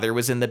his mother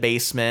was in the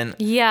basement.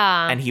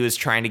 Yeah. And he was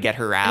trying to get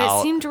her out. And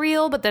it seemed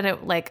real, but then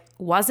it like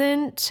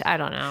wasn't. I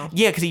don't know.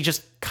 Yeah, because he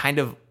just kind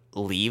of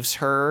leaves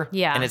her.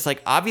 Yeah. And it's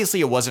like, obviously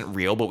it wasn't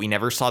real, but we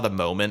never saw the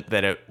moment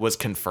that it was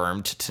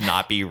confirmed to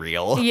not be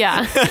real.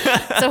 Yeah.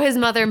 So his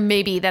mother,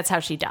 maybe that's how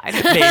she died.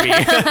 Maybe.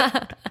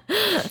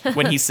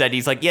 When he said,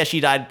 he's like, yeah, she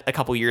died a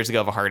couple years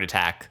ago of a heart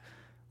attack.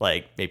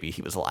 Like, maybe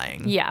he was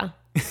lying. Yeah.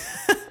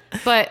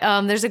 But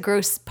there's a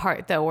gross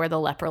part, though, where the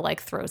leper,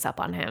 like, throws up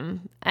on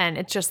him. And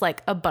it's just,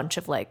 like, a bunch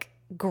of, like,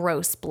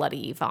 gross,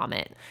 bloody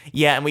vomit.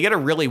 Yeah, and we get a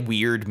really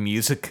weird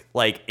music,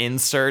 like,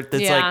 insert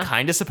that's, like,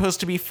 kind of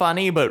supposed to be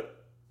funny, but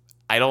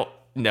I don't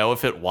know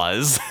if it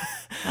was.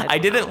 I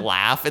didn't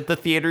laugh at the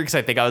theater because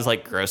I think I was,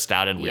 like, grossed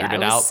out and weirded out.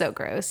 Yeah, it was so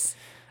gross.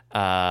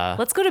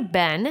 Let's go to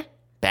Ben.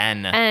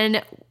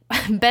 And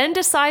Ben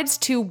decides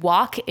to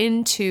walk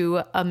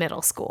into a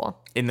middle school.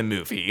 In the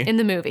movie.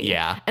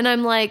 Yeah. And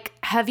I'm like,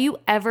 have you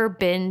ever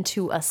been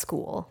to a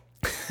school?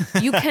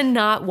 You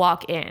cannot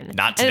walk in.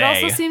 Not today. And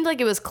it also seemed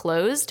like it was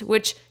closed,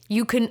 which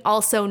you can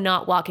also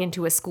not walk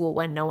into a school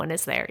when no one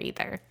is there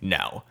either.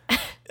 No.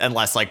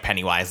 Unless, like,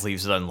 Pennywise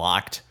leaves it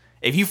unlocked.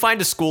 If you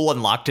find a school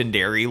unlocked in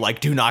Derry,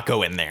 like, do not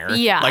go in there.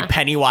 Yeah. Like,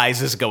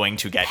 Pennywise is going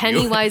to get you.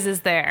 Pennywise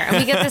is there. And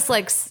we get this,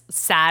 like,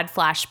 sad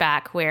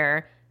flashback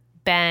where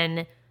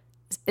Ben...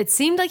 It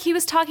seemed like he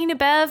was talking to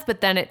Bev,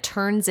 but then it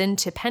turns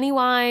into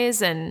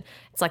Pennywise and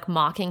it's like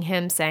mocking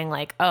him, saying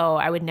like, oh,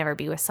 I would never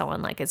be with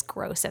someone like as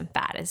gross and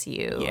fat as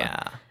you.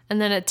 Yeah.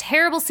 And then a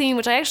terrible scene,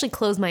 which I actually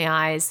closed my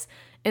eyes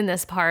in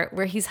this part,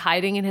 where he's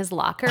hiding in his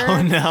locker.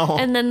 Oh, no.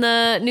 And then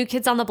the New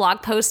Kids on the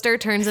Block poster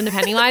turns into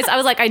Pennywise. I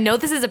was like, I know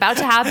this is about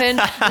to happen.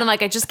 And I'm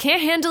like, I just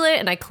can't handle it.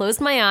 And I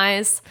closed my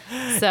eyes.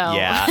 So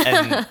yeah.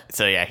 And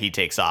so, yeah, he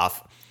takes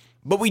off.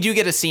 But we do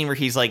get a scene where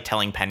he's like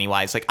telling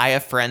Pennywise, like, I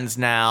have friends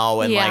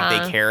now and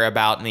like they care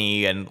about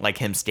me, and like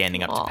him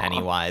standing up to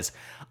Pennywise.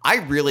 I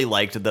really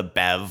liked the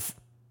Bev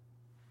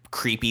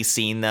creepy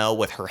scene though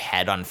with her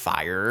head on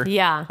fire.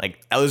 Yeah.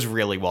 Like that was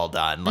really well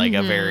done. Like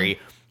a very,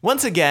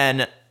 once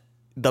again,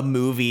 the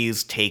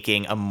movie's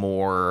taking a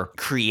more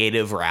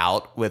creative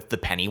route with the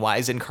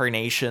Pennywise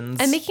incarnations.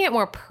 And making it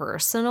more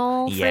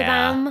personal for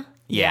them.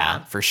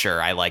 Yeah, for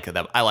sure. I like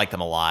them. I like them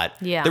a lot.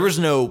 Yeah. There was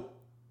no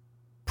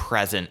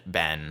present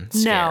Ben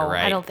scare,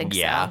 right? I don't think so.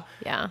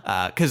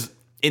 Yeah. Because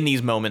in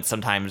these moments,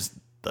 sometimes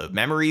the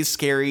memory's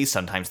scary,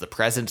 sometimes the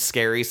present's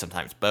scary,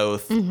 sometimes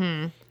both. Bill.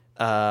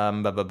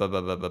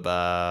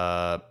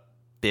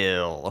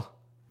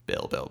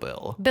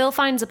 Bill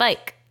finds a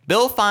bike.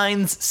 Bill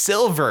finds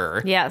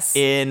silver. Yes.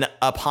 In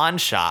a pawn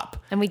shop.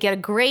 And we get a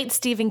great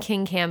Stephen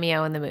King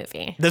cameo in the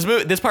movie.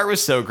 This part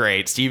was so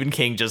great. Stephen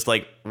King just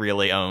like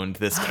really owned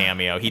this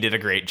cameo. He did a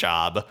great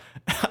job.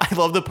 I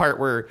love the part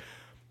where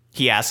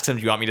he asks him,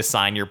 do you want me to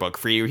sign your book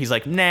for you? He's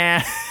like, nah.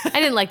 I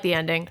didn't like the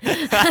ending.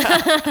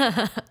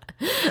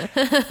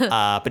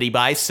 But he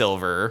buys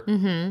silver.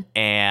 Mm-hmm.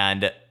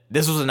 And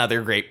this was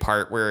another great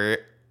part where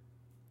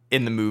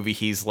in the movie,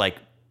 he's like,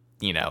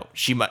 you know,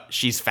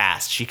 she's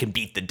fast. She can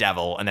beat the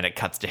devil. And then it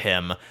cuts to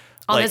him on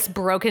like, this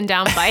broken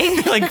down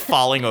bike. like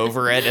falling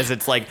over it as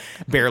it's like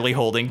barely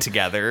holding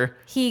together.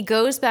 He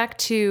goes back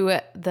to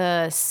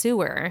the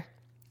sewer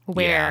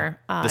where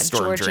the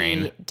storm Georgie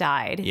drain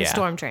died, the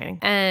storm drain,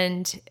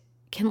 and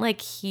can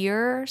like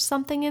hear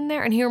something in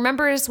there. And he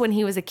remembers when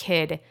he was a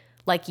kid,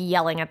 like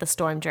yelling at the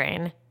storm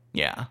drain.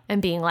 Yeah.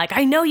 and being like,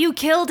 I know you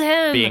killed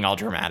him. Being all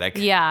dramatic.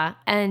 Yeah.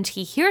 And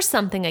he hears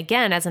something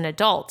again as an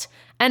adult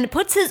and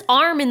puts his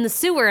arm in the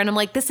sewer. And I'm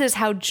like, this is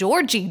how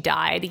Georgie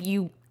died,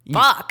 you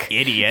fuck.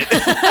 Idiot.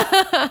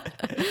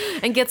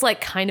 And gets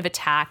like kind of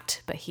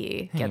attacked, but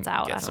he gets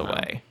out. Gets I don't know.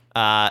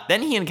 away.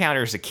 Then he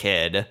encounters a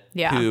kid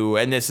Yeah. who,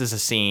 and this is a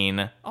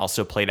scene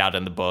also played out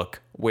in the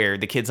book, where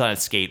the kid's on a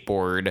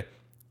skateboard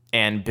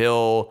and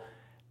Bill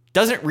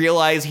doesn't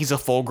realize he's a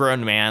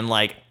full-grown man,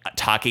 like,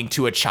 talking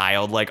to a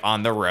child, like,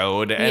 on the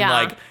road. And, Yeah.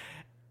 like,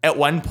 at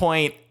one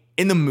point,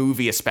 in the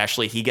movie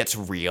especially, he gets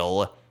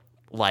real,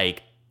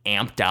 like,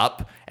 amped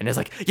up and is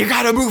like, you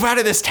gotta move out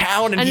of this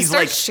town. And he he's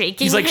like, starts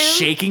shaking he's like him.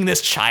 shaking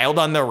this child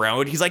on the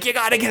road. He's like, you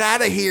gotta get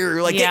out of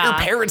here. Like, get your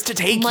parents to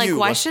take I'm like, you.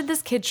 why should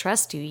this kid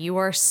trust you? You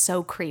are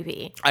so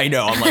creepy. I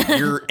know. I'm like,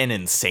 you're an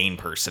insane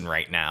person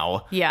right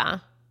now. Yeah.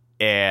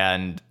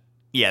 And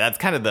yeah, that's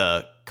kind of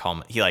the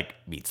calm. He like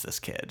meets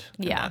this kid.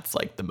 And Yeah. that's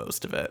like the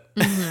most of it.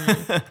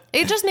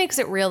 It just makes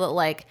it real that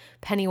like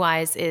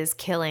Pennywise is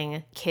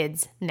killing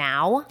kids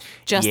now,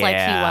 just like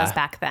he Yeah. was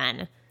back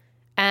then.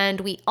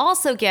 And we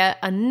also get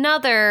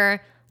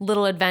another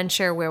little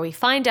adventure where we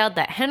find out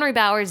that Henry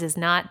Bowers is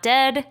not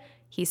dead.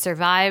 He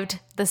survived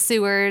the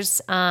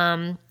sewers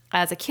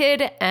as a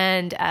kid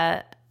and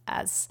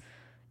as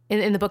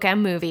in the book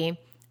and movie.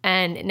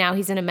 And now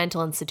he's in a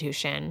mental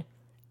institution.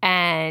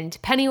 And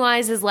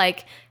Pennywise is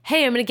like,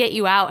 hey, I'm going to get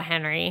you out,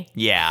 Henry.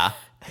 Yeah.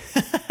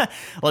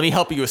 Let me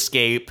help you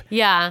escape.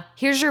 Yeah,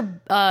 here's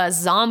your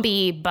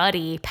zombie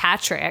buddy,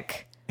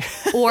 Patrick,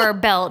 or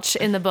Belch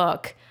in the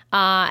book.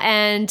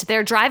 And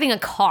they're driving a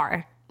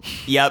car.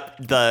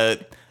 Yep.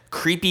 The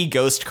creepy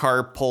ghost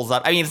car pulls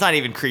up. I mean, it's not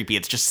even creepy.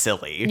 It's just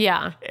silly.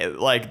 Yeah.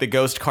 Like the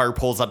ghost car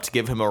pulls up to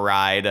give him a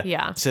ride.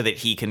 Yeah. So that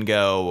he can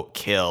go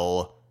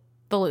kill.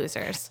 The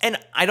losers. And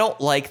I don't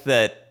like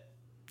that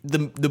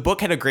the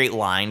book had a great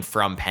line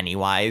from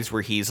Pennywise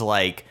where he's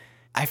like,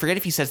 I forget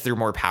if he says they're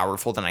more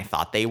powerful than I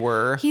thought they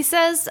were. He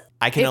says,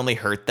 I can only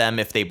hurt them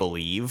if they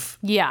believe,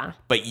 yeah,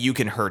 but you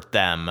can hurt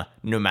them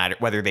no matter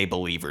whether they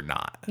believe or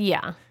not.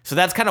 yeah. So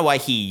that's kind of why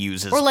he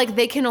uses. Or like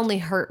they can only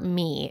hurt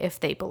me if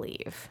they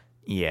believe.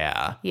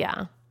 Yeah.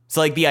 Yeah. So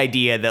like the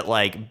idea that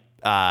like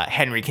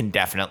Henry can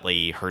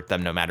definitely hurt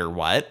them no matter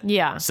what.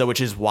 Yeah. So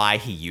which is why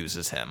he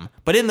uses him.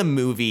 But in the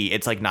movie,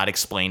 it's like not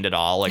explained at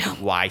all, like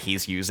why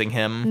he's using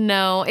him.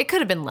 No, it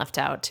could have been left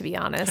out, to be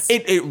honest.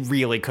 It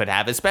really could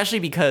have, especially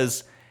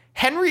because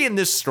Henry in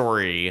this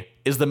story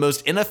is the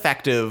most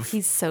ineffective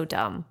He's so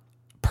dumb.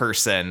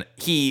 person.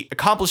 He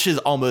accomplishes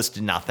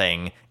almost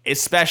nothing,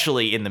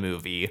 especially in the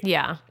movie.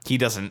 Yeah. He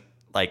doesn't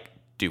like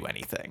do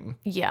anything.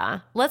 Yeah.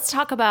 Let's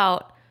talk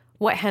about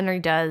what Henry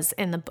does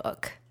in the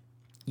book.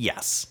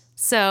 Yes.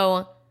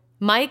 So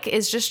Mike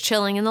is just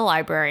chilling in the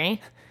library,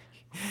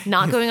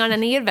 not going on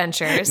any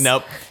adventures.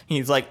 Nope.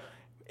 He's like,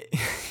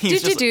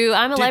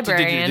 I'm a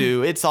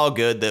librarian. It's all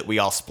good that we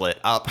all split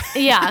up.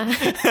 Yeah.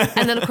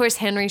 And then, of course,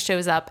 Henry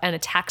shows up and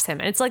attacks him.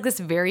 And it's like this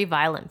very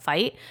violent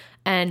fight.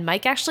 And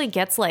Mike actually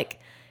gets like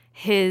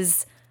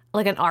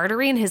an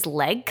artery in his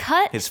leg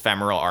cut. His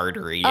femoral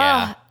artery,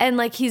 yeah. And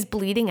like he's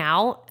bleeding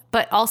out,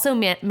 but also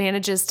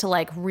manages to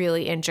like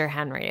really injure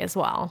Henry as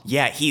well.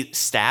 Yeah, he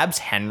stabs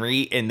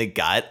Henry in the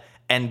gut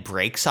and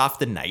breaks off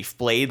the knife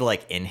blade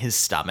like in his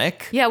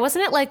stomach. Yeah.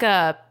 Wasn't it like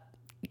a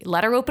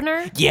letter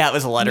opener? Yeah, it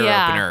was a letter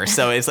Yeah. opener.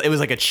 So it was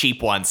like a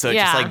cheap one. So it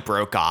just Yeah. like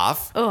broke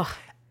off. Ugh.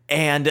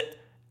 And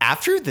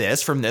after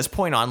this, from this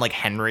point on, like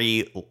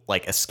Henry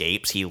like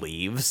escapes, he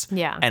leaves.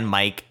 Yeah. And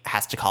Mike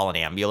has to call an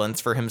ambulance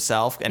for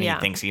himself and Yeah.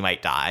 he thinks he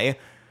might die.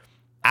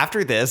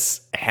 After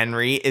this,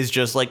 Henry is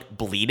just like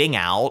bleeding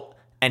out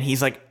and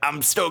he's like,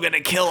 I'm still gonna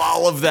kill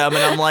all of them.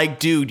 And I'm like,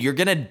 dude, you're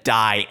gonna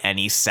die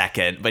any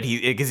second. But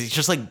because he's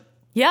just like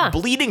Yeah.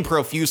 bleeding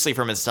profusely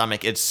from his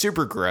stomach. It's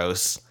super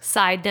gross.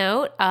 Side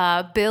note,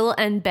 Bill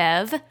and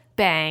Bev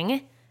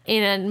bang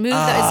in a move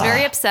that is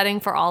very upsetting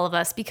for all of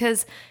us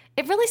because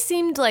it really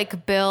seemed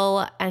like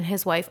Bill and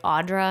his wife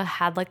Audra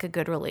had like a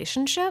good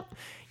relationship.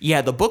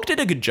 Yeah, the book did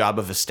a good job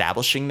of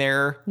establishing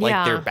their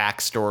Yeah. their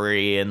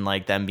backstory and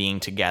like them being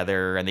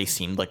together, and they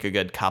seemed like a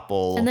good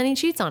couple. And then he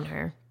cheats on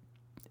her.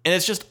 And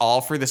it's just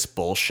all for this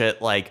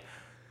bullshit, like,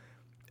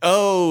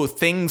 oh,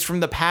 things from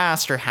the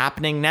past are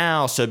happening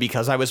now, so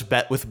because I was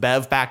with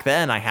Bev back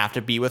then, I have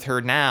to be with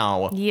her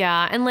now.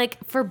 Yeah. And like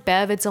for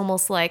Bev, it's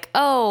almost like,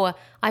 oh,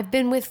 I've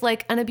been with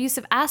like an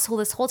abusive asshole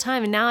this whole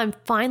time. And now I'm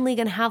finally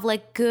going to have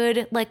like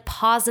good, like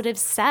positive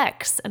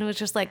sex. And it was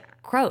just like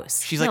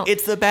gross. She's No. like,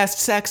 it's the best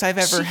sex I've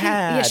ever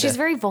had. Yeah, she's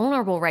very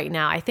vulnerable right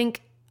now. I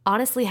think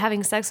honestly,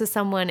 having sex with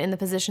someone in the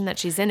position that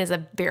she's in is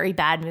a very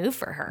bad move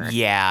for her.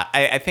 Yeah,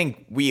 I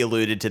think we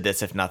alluded to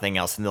this, if nothing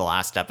else, in the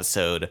last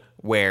episode,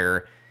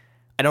 where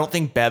I don't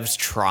think Bev's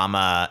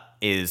trauma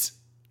is,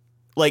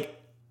 like,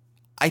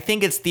 I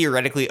think it's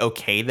theoretically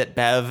okay that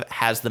Bev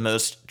has the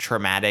most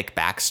traumatic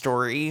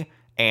backstory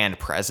and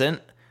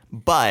present,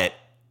 but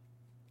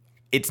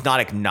it's not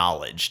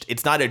acknowledged.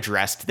 It's not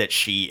addressed that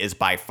she is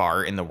by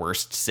far in the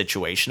worst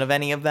situation of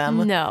any of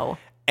them. No.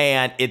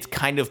 And it's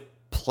kind of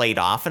played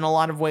off in a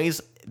lot of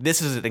ways.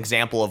 This is an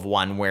example of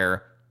one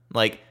where,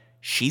 like,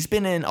 she's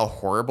been in a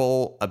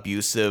horrible,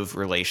 abusive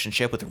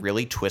relationship with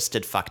really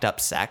twisted, fucked up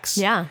sex.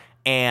 Yeah.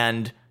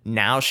 And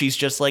now she's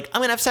just like, I'm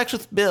going to have sex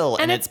with Bill.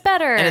 And it's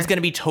better. And it's going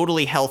to be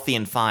totally healthy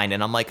and fine.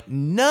 And I'm like,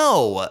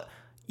 no,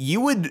 she's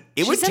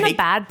in a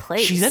bad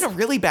place. She's in a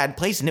really bad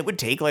place. And it would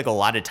take like a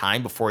lot of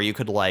time before you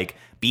could like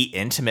be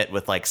intimate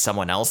with like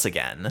someone else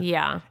again.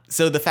 Yeah.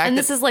 So the fact And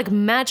that this is like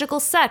magical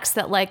sex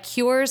that like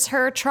cures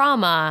her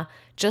trauma,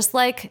 just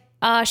like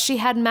she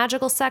had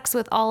magical sex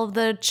with all of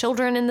the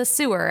children in the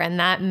sewer, and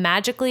that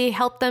magically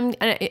helped them.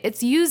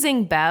 It's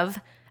using Bev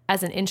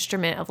as an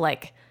instrument of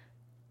like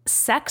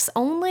sex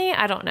only.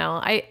 I don't know.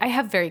 I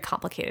have very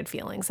complicated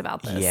feelings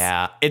about this.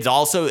 Yeah. It's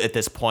also at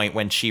this point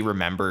when she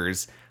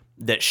remembers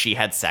that she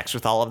had sex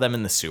with all of them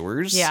in the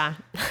sewers. Yeah.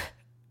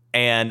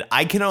 And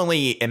I can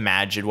only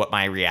imagine what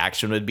my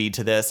reaction would be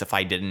to this if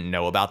I didn't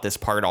know about this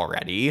part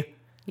already.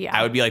 Yeah.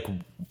 I would be like,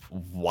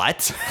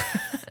 what?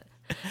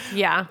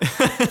 Yeah.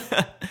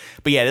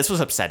 But yeah, this was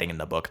upsetting in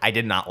the book. I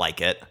did not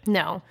like it.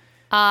 No.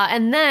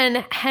 And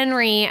then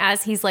Henry,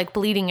 as he's like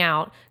bleeding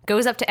out,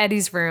 goes up to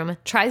Eddie's room,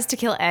 tries to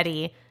kill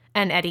Eddie,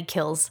 and Eddie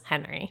kills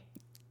Henry.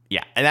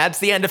 Yeah. And that's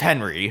the end of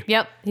Henry.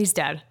 Yep. He's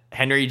dead.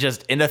 Henry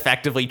just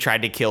ineffectively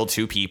tried to kill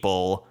 2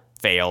 people,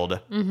 failed.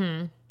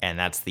 Mm-hmm. And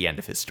that's the end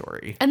of his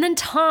story. And then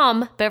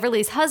Tom,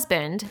 Beverly's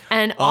husband,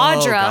 and Oh,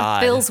 Audra,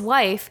 God. Bill's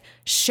wife,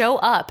 show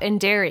up in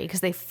Derry because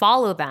they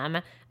follow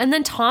them. And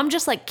then Tom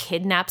just like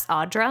kidnaps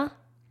Audra,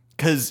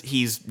 Because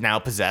he's now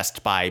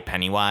possessed by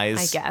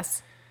Pennywise. I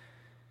guess.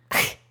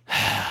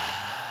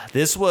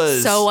 This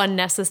was So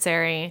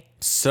unnecessary.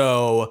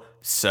 so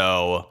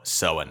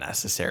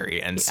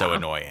unnecessary and so Yeah.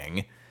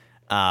 annoying.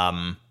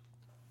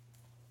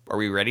 Are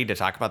we ready to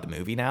talk about the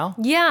movie now?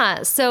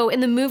 Yeah. So in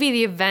the movie,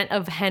 the event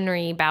of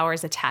Henry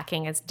Bowers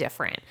attacking is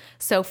different.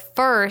 So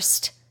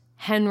first,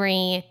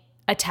 Henry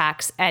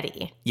attacks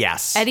Eddie.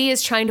 Yes. Eddie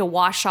is trying to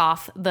wash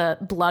off the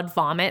blood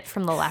vomit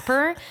from the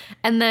leper.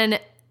 And then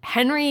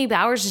Henry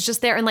Bowers is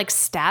just there and like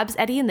stabs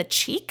Eddie in the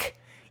cheek.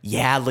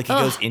 Yeah, like he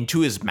goes into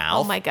his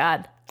mouth. Oh my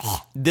God.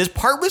 This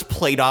part was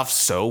played off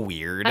so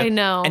weird. I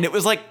know. And it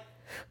was like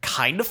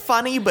kind of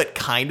funny, but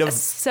kind of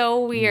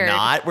So weird.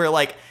 not. Where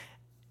like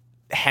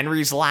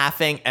Henry's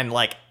laughing and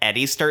like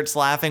Eddie starts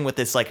laughing with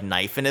this like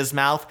knife in his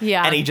mouth.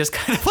 Yeah. And he just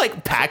kind of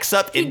like backs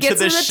up He into gets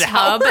the in the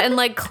shower. tub and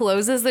like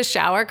closes the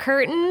shower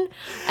curtain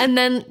and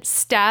then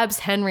stabs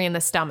Henry in the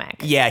stomach.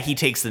 Yeah, he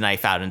takes the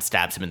knife out and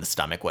stabs him in the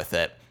stomach with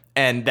it.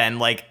 And then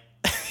like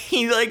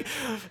he like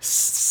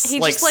He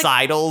like just, like,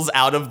 sidles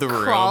out of the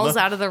room. Crawls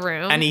out of the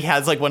room. And he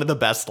has like one of the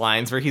best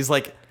lines where he's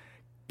like,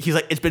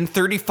 it's been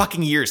 30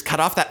 fucking years. Cut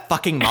off that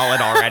fucking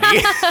mullet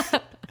already.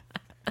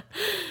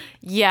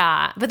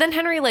 Yeah. But then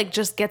Henry like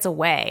just gets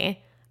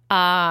away.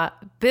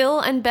 Bill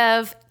and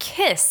Bev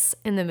kiss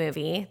in the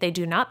movie. They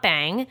do not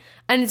bang.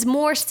 And it's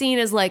more seen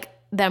as like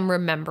them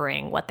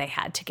remembering what they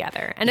had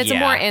together. And it's a Yeah.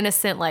 more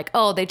innocent, like,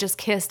 oh, they just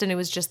kissed and it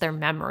was just their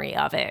memory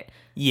of it.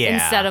 Yeah.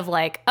 Instead of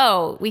like,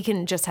 oh, we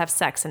can just have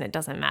sex and it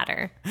doesn't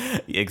matter.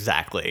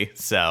 Exactly.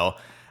 So,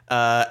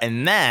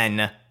 and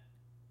then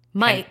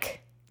Mike.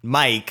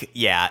 Mike,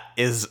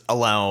 is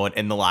alone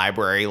in the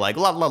library, like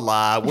la la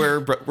la.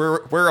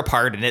 We're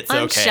apart, and it's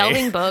I'm okay.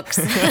 shelving books.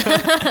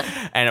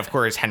 And of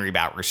course, Henry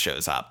Bowers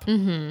shows up.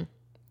 Mm-hmm.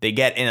 They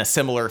get in a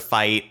similar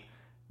fight,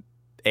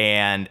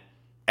 and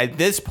at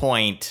this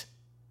point,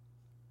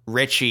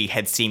 Richie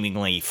had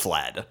seemingly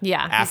fled.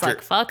 Yeah, he's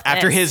like, fuck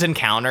After this. his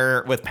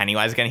encounter with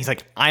Pennywise again, he's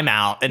like, I'm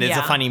out. And it's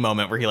a Yeah. funny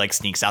moment where he like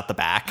sneaks out the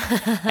back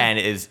and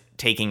is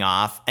taking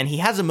off. And he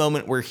has a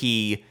moment where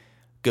he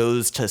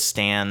goes to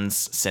Stan's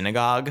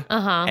synagogue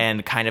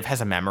and kind of has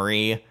a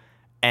memory,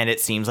 and it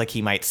seems like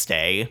he might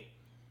stay.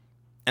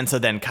 And so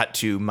then cut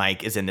to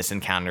Mike is in this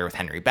encounter with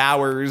Henry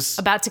Bowers.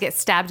 About to get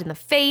stabbed in the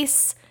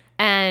face.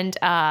 And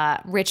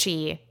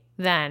Richie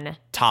then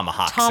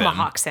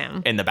Tomahawks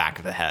him. in the back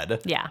of the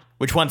head. Yeah.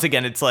 Which once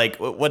again, it's like,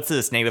 what's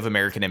this Native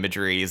American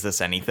imagery? Is this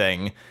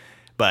anything?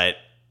 But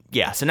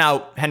yeah, so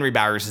now Henry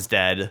Bowers is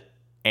dead.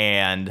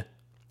 And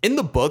in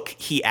the book,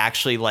 he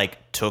actually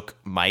like took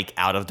Mike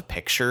out of the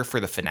picture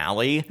for the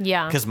finale.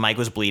 Yeah. Because Mike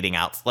was bleeding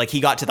out. Like he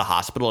got to the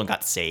hospital and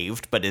got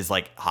saved, but is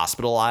like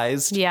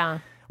hospitalized. Yeah.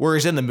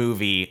 Whereas in the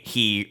movie,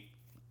 he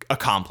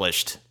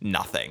accomplished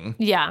nothing.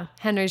 Yeah.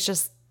 Henry's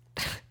just,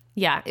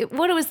 yeah.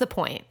 What was the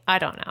point? I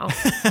don't know.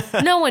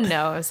 No one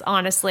knows,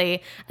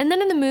 honestly. And then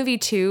in the movie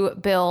too,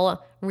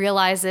 Bill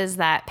realizes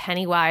that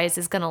Pennywise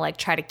is going to like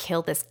try to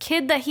kill this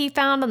kid that he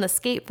found on the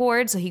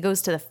skateboard. So he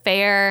goes to the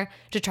fair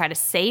to try to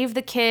save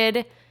the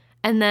kid.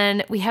 And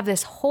then we have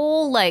this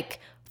whole like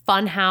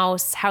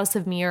funhouse, House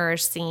of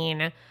Mirrors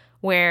scene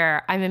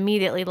where I'm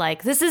immediately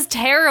like, this is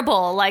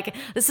terrible. Like,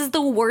 this is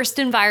the worst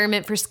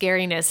environment for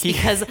scariness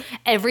because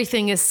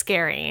everything is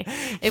scary.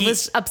 It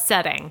was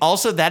upsetting.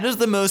 Also, that is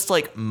the most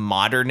like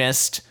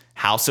modernist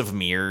House of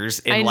Mirrors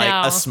in I like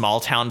know. a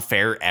small town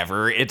fair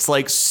ever. It's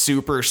like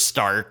super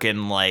stark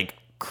and like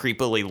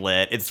creepily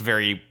lit. It's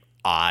very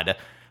odd.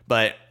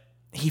 But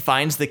he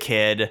finds the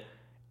kid,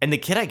 and the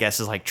kid, I guess,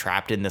 is like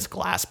trapped in this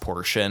glass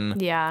portion.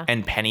 Yeah.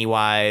 And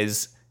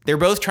Pennywise, they're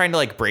both trying to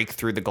like break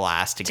through the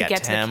glass to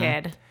get to him. The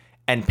kid.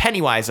 And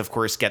Pennywise, of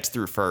course, gets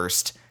through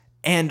first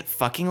and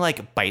fucking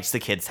like bites the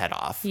kid's head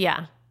off.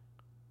 Yeah.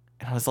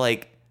 And I was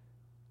like,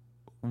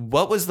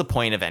 what was the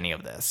point of any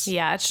of this?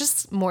 Yeah, it's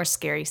just more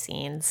scary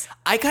scenes.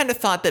 I kind of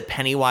thought that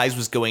Pennywise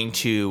was going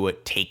to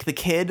take the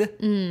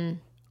kid,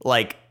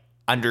 like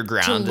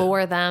underground. To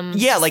lure them,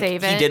 yeah, like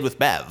save he it. did with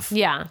Bev.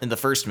 Yeah. In the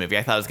first movie,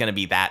 I thought it was going to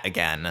be that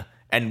again,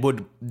 and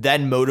would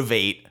then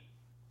motivate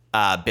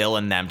Bill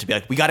and them to be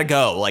like, we got to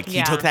go. Like he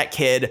Yeah. took that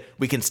kid,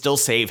 we can still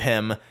save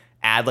him.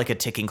 Add like a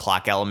ticking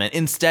clock element.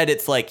 Instead,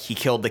 it's like he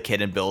killed the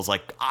kid, and Bill's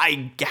like,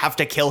 I have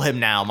to kill him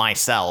now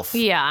myself.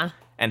 Yeah.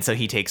 And so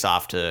he takes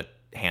off to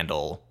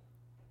handle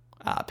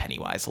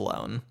Pennywise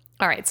alone.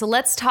 All right, so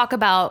let's talk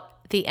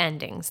about the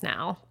endings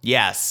now.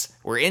 Yes,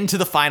 we're into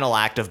the final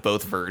act of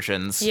both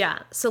versions. Yeah,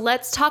 so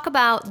let's talk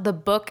about the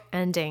book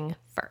ending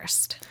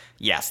first.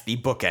 Yes, the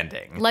book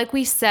ending. Like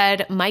we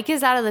said, Mike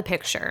is out of the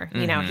picture.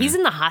 You know, he's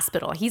in the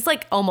hospital. He's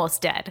like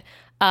almost dead.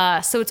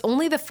 So it's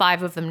only the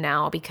 5 of them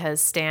now because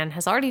Stan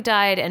has already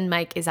died and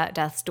Mike is at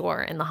death's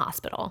door in the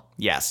hospital.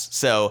 Yes,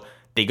 so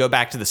they go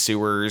back to the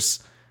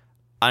sewers,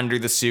 under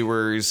the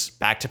sewers,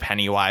 back to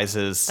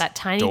Pennywise's That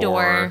tiny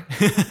door.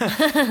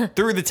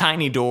 Through the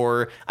tiny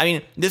door. I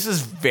mean, this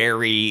is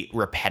very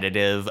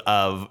repetitive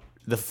of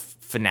the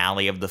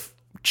finale of the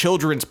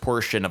children's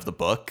portion of the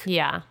book.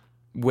 Yeah.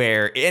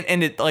 Where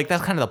and it like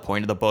that's kind of the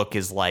point of the book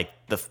is like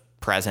the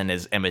present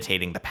is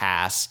imitating the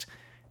past.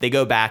 They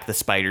go back, the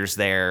spider's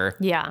there.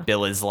 Yeah.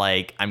 Bill is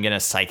like, I'm gonna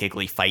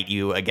psychically fight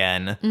you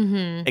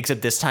again.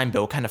 Except this time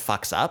Bill kind of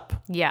fucks up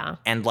Yeah.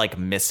 and like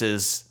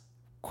misses,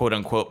 quote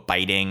unquote,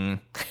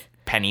 biting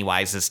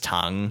Pennywise's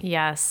tongue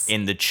Yes.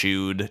 in the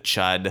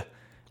chud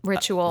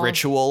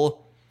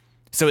Ritual.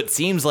 So it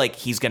seems like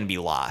he's gonna be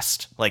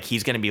lost. Like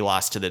he's gonna be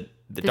lost to the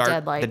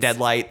deadlights.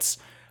 deadlights.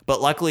 But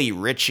luckily,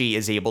 Richie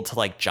is able to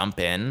like jump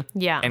in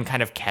and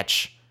kind of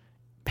catch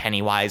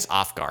Pennywise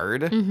off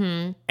guard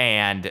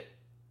and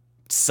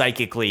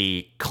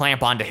psychically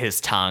clamp onto his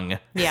tongue.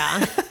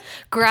 Yeah.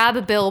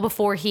 Grab Bill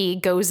before he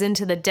goes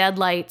into the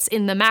deadlights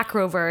in the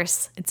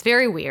Macroverse. It's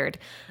very weird.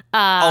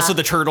 Also,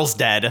 the turtle's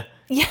dead.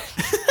 Yeah.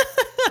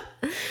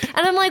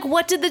 And I'm like,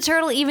 what did the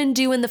turtle even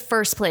do in the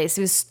first place?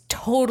 It was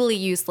totally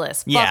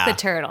useless. Yeah. Fuck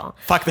the turtle.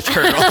 Fuck the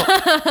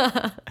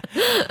turtle.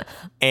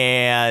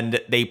 And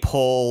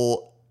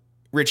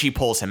Richie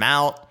pulls him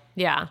out.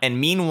 Yeah. And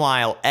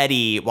meanwhile,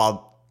 Eddie,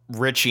 while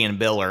Richie and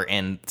Bill are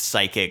in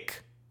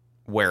psychic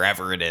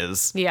wherever it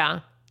is, Yeah.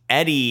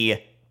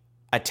 Eddie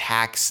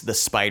attacks the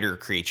spider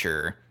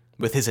creature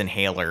with his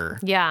inhaler.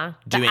 Yeah.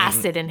 The doing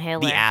acid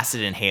inhaler. The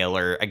acid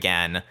inhaler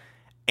again.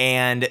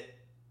 And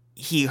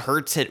he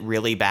hurts it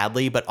really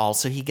badly, but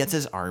also he gets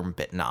his arm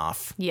bitten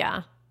off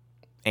Yeah.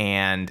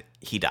 and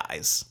he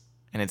dies.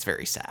 And it's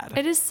very sad.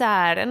 It is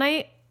sad. And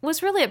I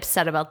was really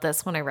upset about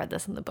this when I read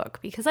this in the book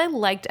because I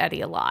liked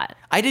Eddie a lot.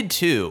 I did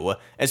too,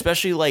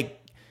 especially like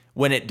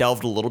when it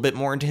delved a little bit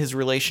more into his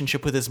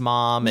relationship with his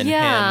mom and him.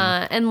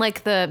 And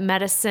like the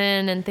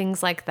medicine and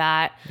things like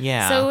that.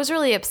 Yeah. So it was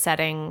really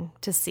upsetting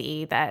to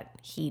see that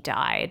he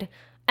died.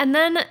 And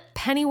then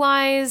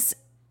Pennywise,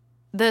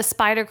 the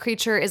spider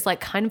creature, is like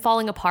kind of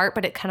falling apart,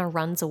 but it kind of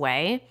runs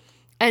away.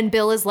 And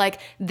Bill is like,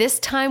 this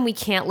time we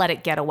can't let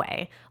it get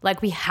away.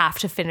 Like we have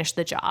to finish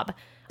the job.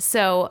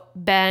 So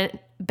Ben,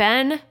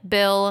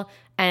 Bill,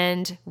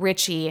 and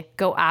Richie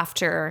go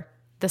after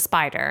the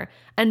spider.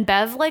 And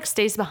Bev like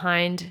stays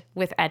behind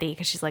with Eddie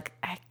because she's like,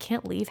 I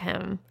can't leave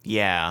him,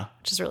 Yeah,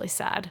 which is really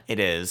sad. it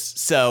is.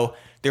 So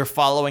they're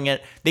following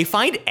it. They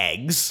find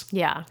eggs.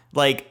 Yeah.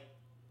 Like,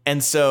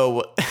 and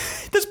so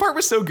this part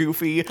was so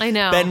goofy. I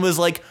know. Ben was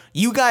like,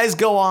 you guys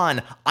go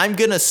on. I'm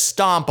going to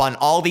stomp on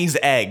all these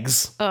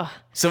eggs. Ugh.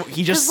 So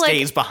he just 'Cause, like,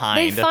 stays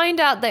behind. They find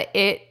out that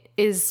it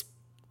is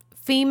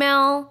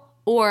female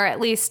or at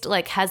least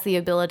like has the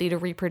ability to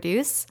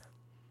reproduce.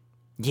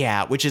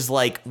 Yeah, which is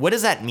like, what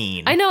does that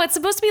mean? I know it's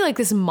supposed to be like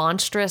this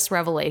monstrous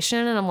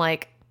revelation, and I'm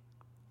like,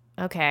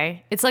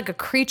 okay, it's like a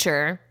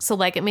creature, so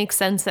like it makes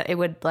sense that it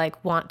would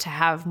like want to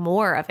have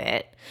more of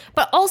it.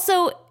 But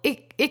also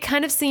it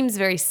kind of seems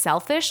very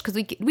selfish because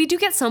we do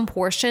get some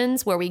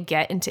portions where we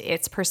get into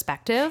its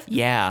perspective.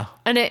 Yeah.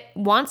 And it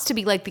wants to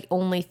be like the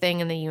only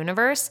thing in the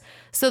universe.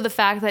 So the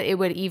fact that it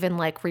would even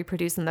like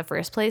reproduce in the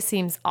first place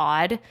seems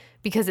odd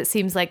because it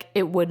seems like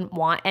it wouldn't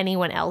want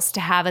anyone else to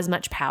have as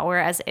much power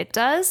as it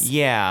does.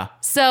 Yeah.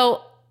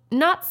 So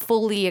not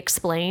fully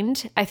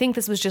explained. I think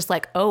this was just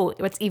like, oh,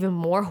 what's even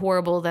more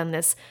horrible than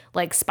this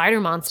like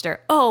spider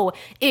monster? Oh,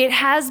 it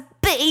has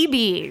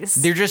babies.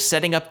 They're just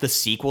setting up the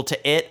sequel to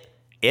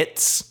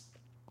It's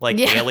like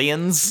Yeah.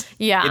 Aliens.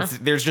 Yeah.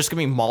 There's just gonna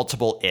be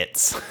multiple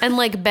It's. And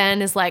like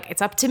Ben is like,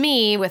 it's up to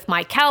me with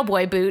my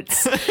cowboy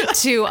boots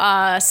to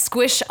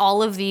squish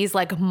all of these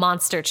like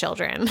monster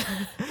children.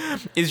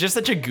 It's just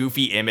such a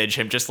goofy image,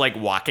 him just like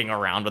walking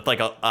around with like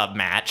a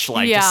match,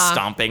 like Yeah. just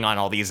stomping on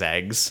all these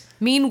eggs.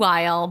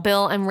 Meanwhile,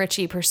 Bill and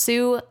Richie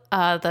pursue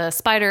the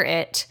spider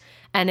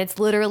and it's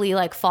literally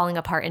like falling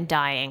apart and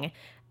dying.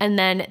 And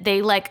then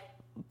they like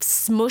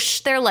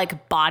smush their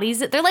like bodies.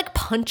 They're like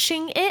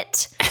punching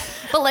it,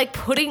 but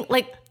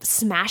like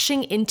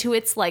smashing into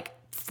its like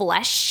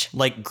flesh.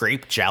 like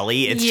grape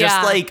jelly. It's Yeah.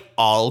 just like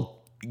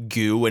all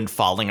goo and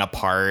falling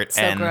apart.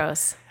 So and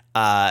gross.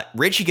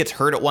 Richie gets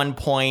hurt at one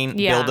point.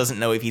 Yeah. Bill doesn't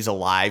know if he's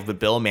alive, but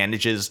Bill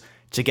manages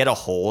to get a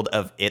hold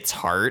of its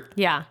heart.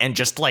 Yeah. And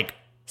just like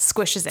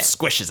Squishes it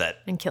squishes it.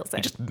 and kills it.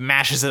 He just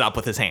mashes it up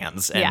with his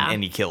hands and, Yeah.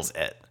 and he kills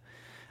it.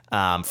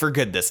 For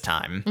good this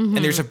time. Mm-hmm.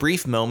 And there's a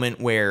brief moment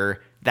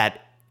where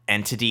that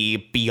entity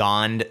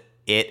beyond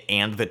it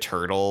and the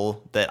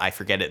turtle that I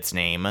forget its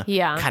name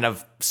Yeah. kind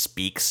of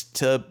speaks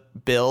to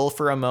Bill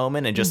for a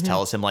moment and just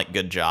tells him like,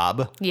 good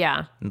job.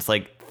 Yeah. And it's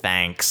like,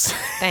 thanks.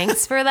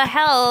 Thanks for the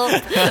help.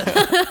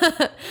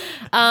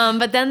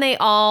 But then they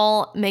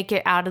all make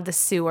it out of the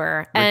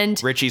sewer.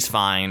 And Richie's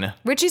fine.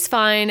 Richie's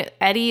fine.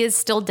 Eddie is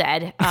still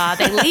dead.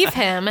 They leave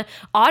him.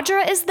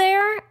 Audra is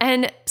there.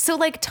 And so,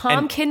 like,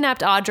 Tom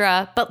kidnapped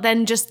Audra, but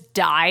then just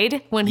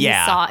died when he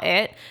Yeah. saw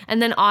it.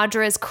 And then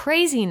Audra is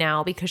crazy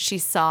now because she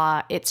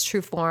saw its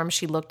true form.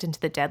 She looked into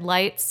the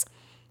deadlights.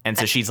 And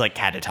so she's like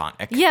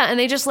catatonic. Yeah, and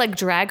they just like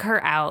drag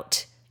her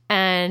out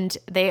and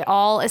they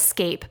all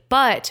escape.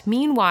 But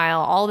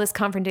meanwhile, all this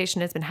confrontation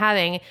has been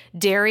having,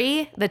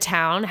 Derry, the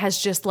town, has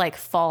just like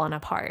fallen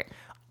apart.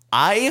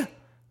 I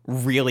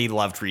really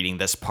loved reading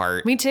this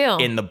part. Me too.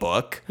 In the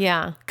book.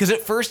 Yeah. Because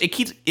at first it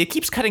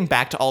keeps cutting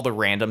back to all the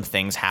random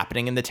things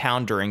happening in the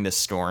town during this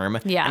storm.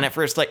 Yeah. And at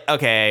first, like,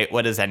 okay,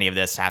 what does any of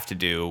this have to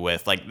do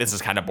with, like, this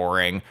is kind of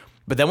boring.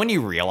 But then when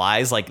you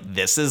realize, like,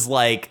 this is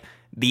like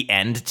the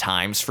end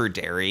times for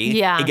Derry,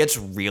 Yeah. it gets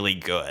really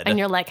good. And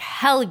you're like,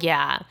 hell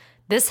yeah.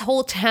 This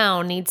whole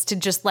town needs to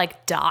just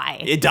like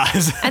die. It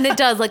does. And it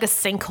does. Like a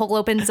sinkhole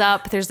opens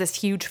up. There's this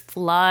huge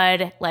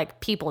flood. Like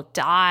people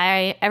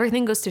die.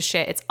 Everything goes to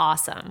shit. It's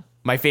awesome.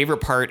 My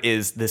favorite part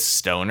is this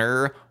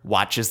stoner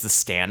watches the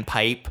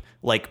standpipe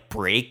like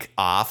break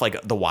off like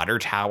the water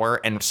tower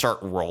and start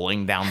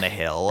rolling down the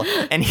hill.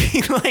 And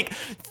he like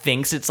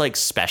thinks it's like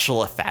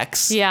special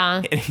effects.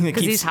 Yeah. And he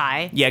Because keeps- he's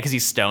high. Yeah, because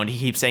he's stoned. He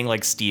keeps saying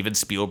like Steven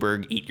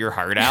Spielberg, eat your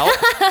heart out.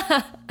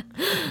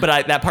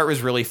 But that part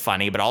was really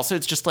funny. But also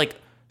it's just like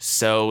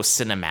so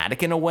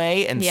cinematic in a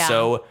way. And Yeah.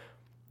 so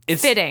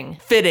it's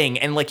Fitting.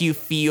 And like you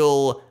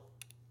feel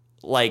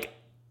like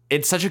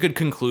it's such a good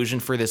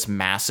conclusion for this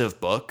massive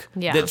book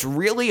Yeah. that's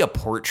really a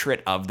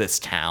portrait of this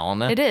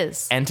town. It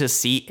is. And to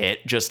see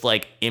it just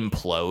like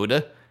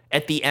implode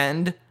at the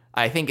end,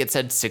 I think it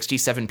said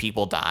 67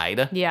 people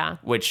died. Yeah.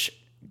 Which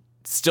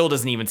still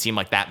doesn't even seem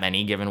like that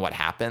many given what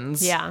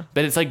happens. Yeah.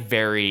 But it's like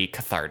very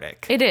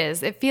cathartic. It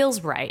is. It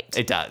feels right.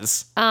 It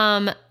does.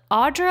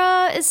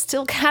 Audra is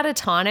still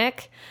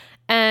catatonic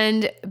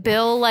and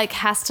Bill like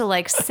has to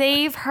like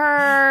save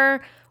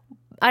her.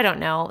 I don't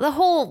know. The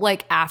whole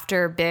like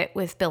after bit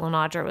with Bill and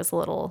Audra was a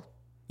little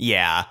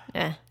Yeah.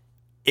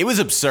 It was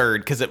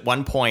absurd because at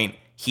one point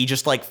he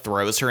just like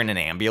throws her in an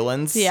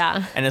ambulance.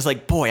 Yeah. And is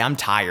like, boy, I'm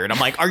tired. I'm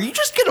like, are you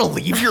just gonna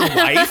leave your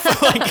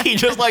wife? Like he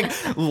just like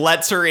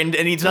lets her in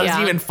and he doesn't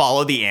Yeah. even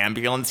follow the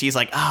ambulance. He's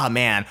like, oh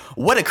man,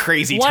 what a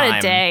crazy What a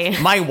time. day.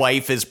 My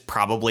wife is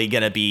probably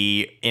gonna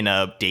be in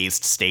a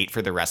dazed state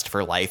for the rest of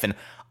her life. And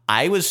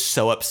I was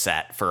so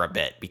upset for a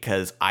bit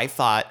because I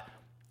thought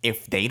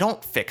if they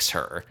don't fix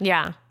her,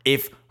 Yeah.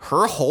 if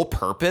her whole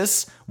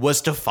purpose was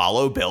to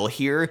follow Bill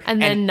here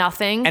And then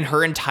nothing. and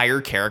her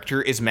entire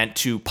character is meant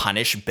to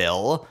punish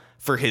Bill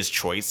for his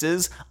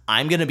choices,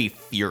 I'm going to be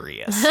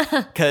furious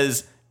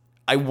because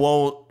I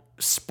won't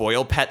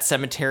spoil Pet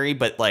Sematary,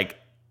 but like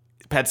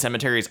Pet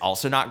Sematary is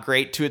also not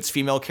great to its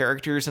female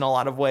characters in a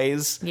lot of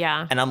ways.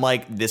 Yeah. And I'm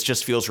like, this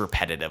just feels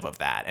repetitive of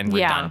that and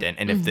Yeah. redundant.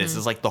 And if this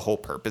is like the whole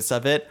purpose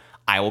of it,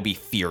 I will be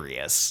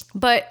furious.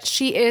 But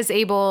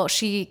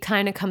she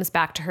kind of comes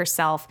back to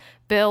herself.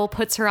 Bill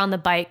puts her on the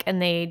bike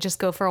and they just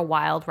go for a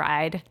wild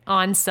ride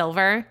on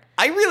Silver.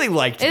 I really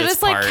liked It this was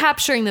part. like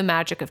capturing the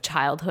magic of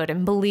childhood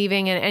and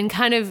believing and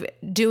kind of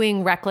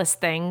doing reckless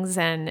things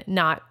and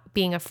not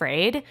being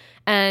afraid.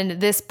 And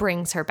this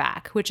brings her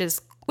back, which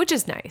is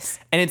nice.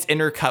 And it's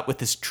intercut with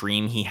this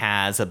dream he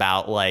has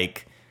about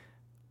like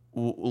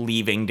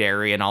leaving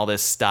Derry and all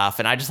this stuff.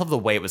 And I just love the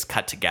way it was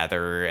cut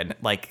together and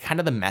like kind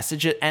of the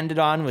message it ended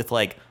on with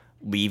like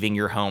leaving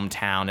your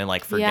hometown and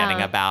like forgetting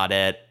Yeah. about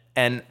it.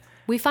 And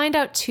We find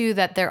out too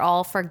that they're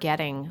all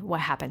forgetting what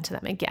happened to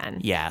them again.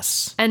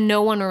 yes, And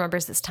no one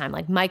remembers this time.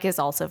 Like Mike is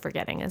also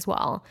forgetting as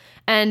well.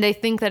 And they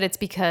think that it's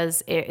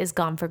because it is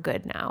gone for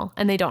good now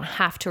and they don't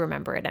have to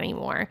remember it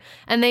anymore.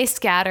 And they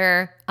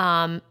scatter.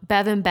 Bev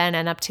and Ben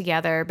end up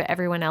together, but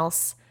everyone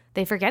else,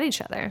 they forget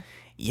each other,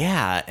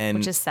 yeah. And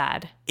which is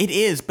sad. it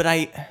is, but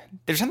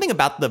there's something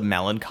about the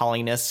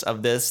melancholiness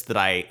of this that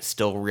I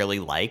still really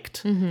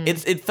liked. Mm-hmm.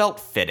 It felt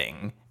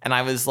fitting. And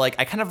I was like,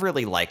 I kind of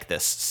really like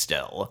this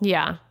still.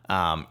 Yeah.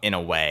 In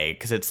a way,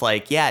 because it's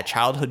like, yeah,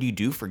 childhood, you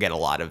do forget a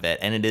lot of it,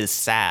 and it is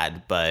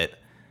sad, but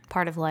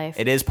Part of life.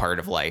 it is part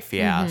of life,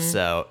 yeah.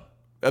 So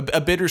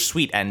a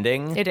bittersweet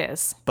ending, It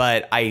is.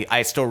 but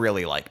I still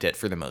really liked it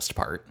for the most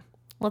part.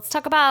 Let's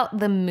talk about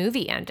the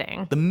movie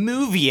ending. The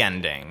movie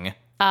ending.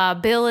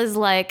 Bill is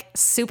like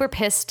super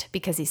pissed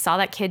because he saw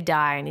that kid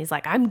die and he's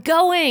like, I'm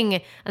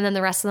going. And then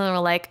the rest of them are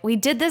like, we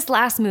did this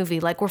last movie.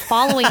 Like, we're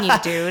following you,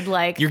 dude.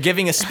 Like, You're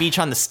giving a speech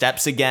on the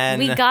steps again.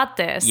 we got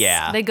this.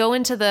 Yeah. They go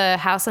into the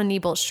house on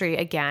Neibolt Street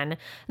again. And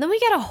then we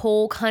get a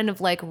whole kind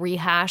of like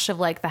rehash of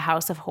like the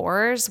House of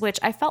Horrors, which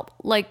I felt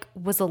like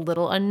was a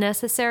little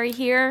unnecessary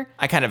here.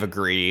 I kind of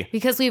agree.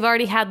 Because we've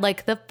already had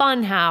like the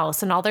Fun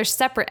House and all their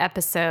separate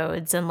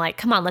episodes. And like,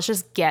 come on, let's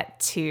just get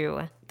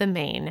to the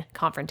main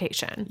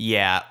confrontation.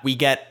 Yeah, we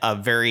get a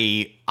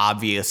very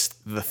obvious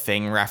The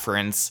Thing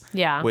reference.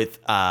 Yeah. With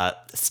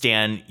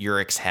Stan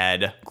Urich's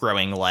head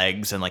growing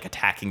legs and like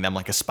attacking them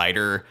like a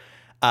spider,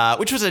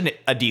 which was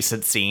a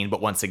decent scene.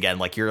 But once again,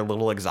 like you're a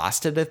little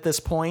exhausted at this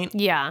point.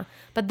 Yeah.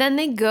 But then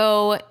they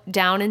go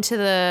down into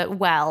the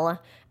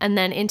well and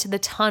then into the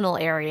tunnel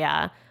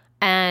area.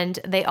 And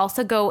they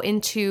also go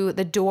into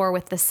the door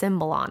with the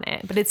symbol on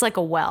it. But it's like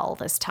a well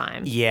this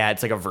time. Yeah,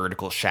 it's like a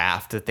vertical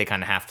shaft that they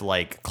kind of have to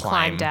like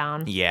climb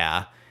down.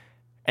 Yeah.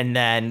 And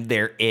then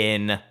they're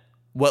in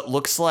what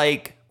looks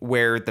like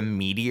where the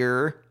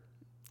meteor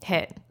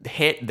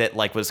Hit that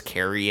like was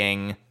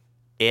carrying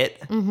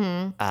it.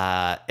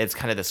 Mm-hmm. It's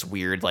kind of this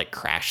weird like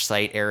crash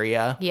site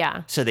area.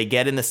 Yeah. So they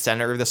get in the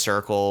center of the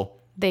circle.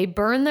 They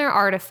burn their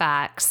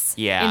artifacts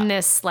in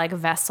this like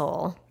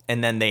vessel.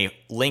 And then they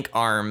link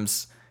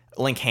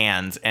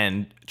hands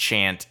and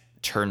chant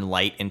turn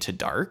light into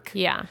dark.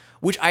 Yeah.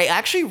 Which I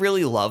actually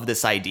really love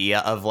this idea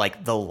of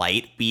like the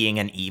light being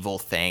an evil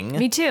thing.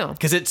 Me too.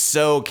 Because it's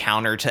so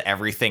counter to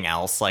everything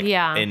else like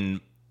Yeah.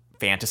 in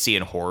fantasy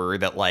and horror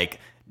that like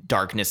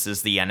darkness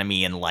is the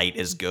enemy and light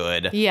is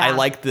good. Yeah. I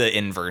like the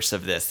inverse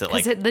of this that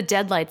like The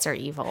deadlights are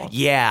evil.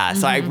 yeah,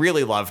 so I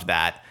really loved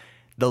that.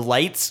 The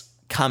lights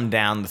come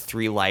down, the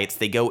 3 lights,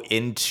 they go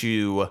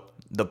into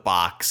the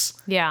box.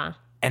 Yeah.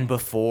 And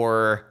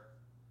before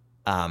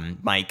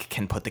Mike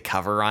can put the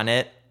cover on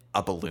it,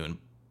 a balloon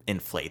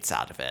inflates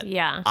out of it.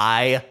 Yeah.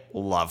 I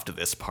loved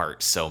this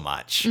part so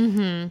much.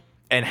 Mm-hmm.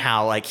 And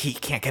how, like, he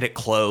can't get it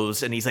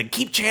closed. And he's like,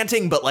 keep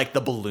chanting. But, like,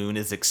 the balloon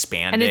is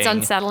expanding. And it's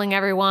unsettling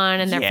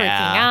everyone. And they're freaking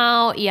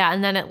out. Yeah.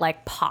 And then it,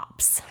 like,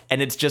 pops.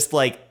 And it's just,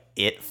 like,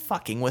 it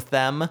fucking with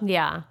them.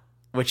 Yeah.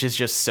 Which is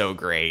just so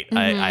great.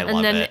 I love it.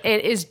 And then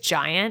it is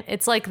giant.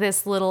 It's like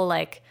this little,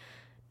 like,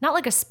 not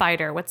like a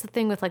spider. What's the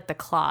thing with, like, the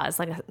claws?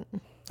 Like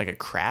a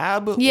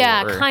crab?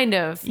 Yeah, Or- kind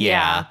of.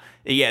 Yeah.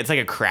 Yeah, it's like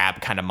a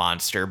crab kind of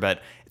monster.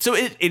 But so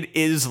it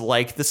is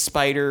like the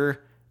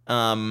spider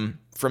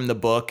from the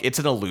book. It's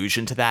an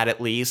allusion to that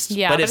at least.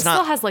 Yeah, but but it's it not.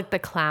 still has like the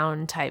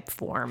clown type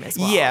form as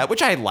well. Yeah,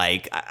 which I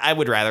like. I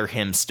would rather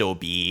him still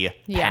be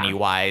Yeah.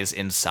 Pennywise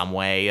in some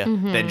way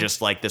than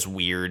just like this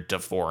weird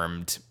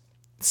deformed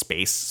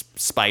space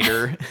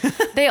spider.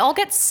 They all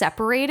get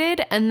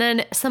separated, and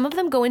then some of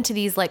them go into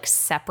these like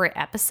separate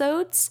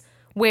episodes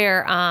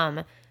where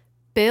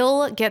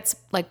Bill gets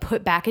like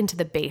put back into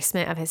the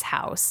basement of his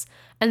house.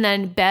 And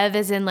then Bev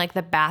is in like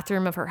the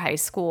bathroom of her high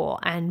school,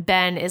 and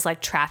Ben is like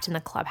trapped in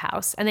the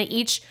clubhouse. And they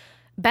each,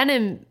 Ben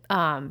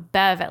and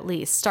Bev at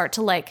least, start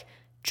to like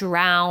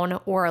drown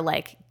or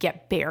like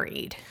get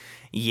buried.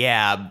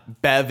 Yeah,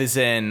 Bev is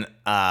in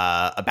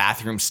a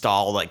bathroom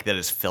stall like that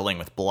is filling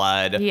with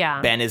blood.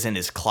 Yeah. Ben is in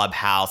his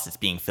clubhouse. It's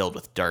being filled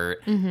with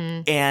dirt.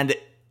 Mm-hmm. And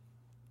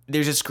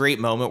there's this great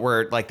moment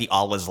where like the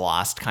all is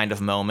lost kind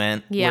of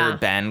moment where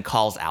Ben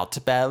calls out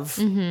to Bev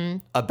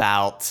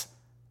about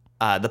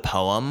the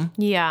poem.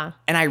 Yeah.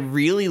 And I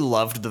really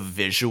loved the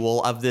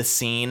visual of this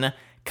scene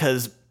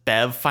because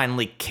Bev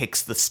finally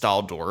kicks the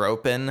stall door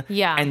open.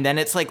 Yeah. And then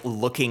it's like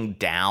looking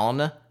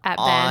down At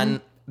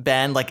on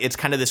Ben. Like it's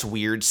kind of this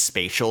weird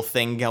spatial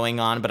thing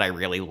going on, but I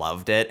really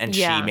loved it. And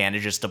Yeah. she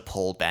manages to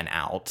pull Ben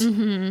out.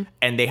 Mm-hmm.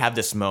 And they have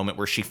this moment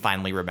where she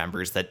finally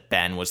remembers that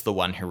Ben was the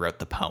one who wrote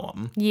the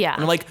poem. Yeah.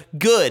 And I'm like,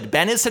 good.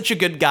 Ben is such a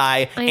good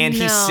guy and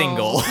he's know.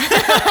 single.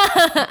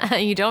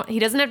 He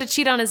doesn't have to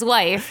cheat on his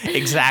wife.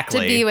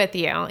 Exactly. To be with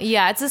you.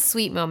 Yeah, it's a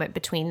sweet moment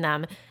between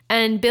them.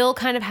 And Bill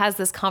kind of has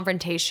this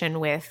confrontation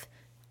with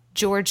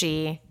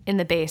Georgie in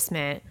the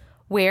basement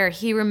where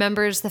he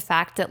remembers the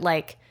fact that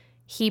like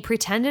he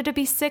pretended to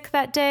be sick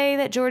that day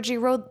that Georgie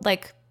rode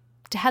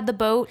had the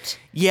boat.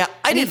 Yeah,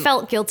 And he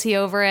felt guilty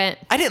over it.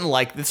 I didn't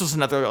like this was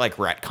another like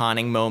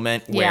retconning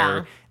moment where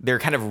Yeah. they're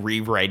kind of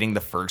rewriting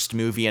the first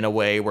movie in a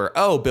way where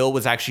Bill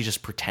was actually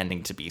just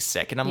pretending to be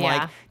sick, and I'm Yeah.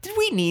 like, did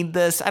we need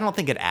this? I don't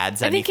think it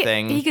adds I think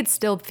anything. he could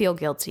still feel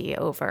guilty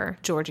over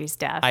Georgie's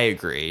death. I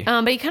agree.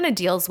 But he kind of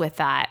deals with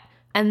that.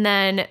 And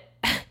then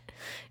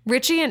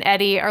Richie and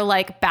Eddie are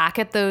like back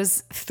at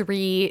those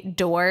 3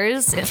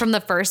 doors from the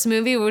first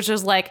movie, which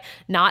was like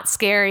not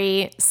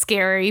scary,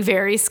 scary,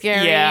 very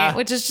scary, Yeah.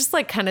 which is just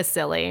like kind of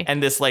silly.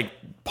 And this like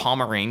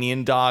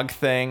Pomeranian dog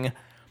thing.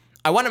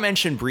 I want to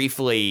mention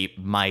briefly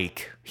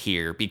Mike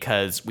here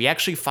because we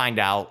actually find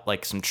out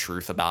like some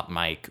truth about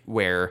Mike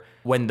where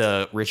when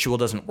the ritual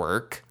doesn't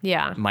work,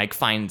 Yeah. Mike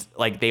finds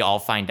like they all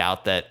find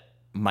out that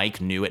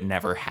Mike knew it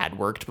never had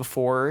worked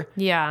before.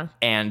 Yeah.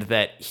 And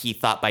that he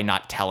thought by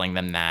not telling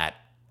them that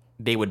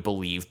they would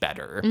believe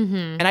better.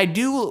 And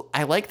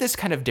I like this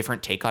kind of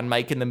different take on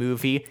Mike in the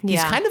movie. He's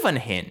Yeah. kind of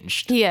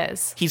unhinged. He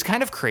is. He's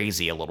kind of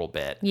crazy a little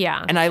bit.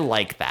 Yeah. And I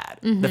like that.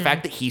 The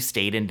fact that he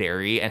stayed in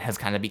Derry and has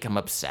kind of become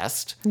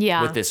obsessed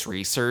Yeah. with this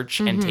research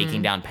and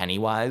taking down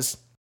Pennywise.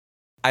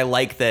 I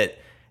like that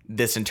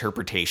this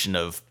interpretation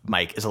of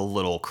Mike is a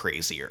little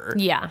crazier.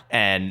 Yeah.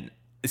 And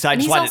so I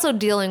And just he's wanted also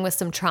dealing with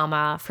some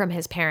trauma from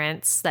his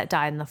parents that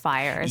died in the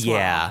fire as well.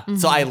 yeah.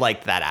 So I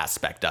liked that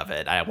aspect of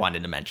it. I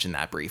wanted to mention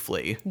that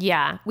briefly.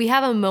 Yeah. We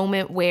have a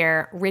moment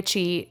where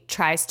Richie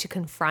tries to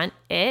confront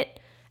it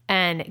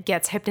and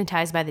gets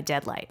hypnotized by the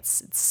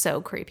deadlights. It's so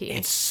creepy.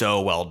 It's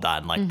so well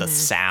done. Like the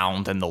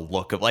sound and the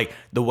look of like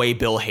the way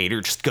Bill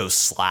Hader just goes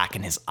slack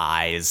and his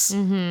eyes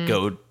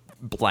go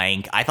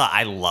blank.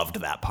 I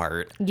loved that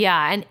part.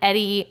 Yeah. And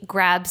Eddie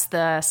grabs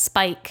the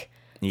spike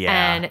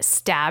Yeah. and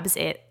stabs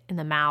it in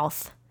the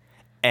mouth.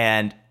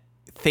 And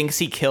thinks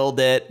he killed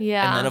it.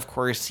 Yeah. And then of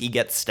course he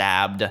gets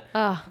stabbed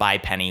by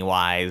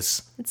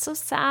Pennywise. It's so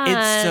sad.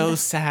 It's so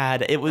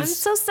sad. It I'm was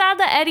so sad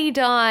that Eddie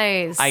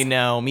dies. I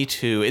know, me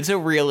too.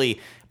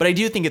 But I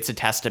do think it's a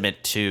testament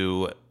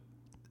to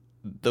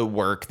the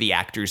work the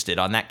actors did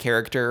on that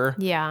character.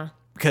 Yeah.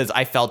 Because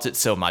I felt it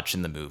so much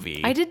in the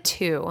movie. I did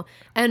too.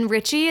 And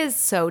Richie is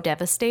so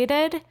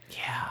devastated.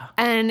 Yeah.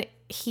 And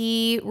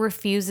he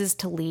refuses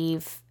to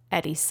leave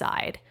Eddie's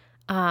side.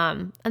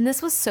 And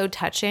this was so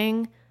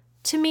touching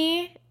to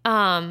me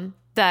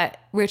that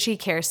Richie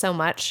cares so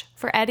much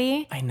for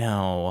Eddie. I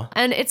know.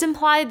 And it's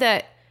implied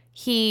that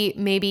he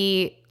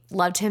maybe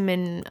loved him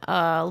in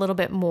a little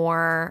bit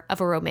more of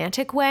a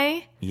romantic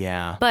way.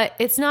 Yeah. But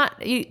it's not,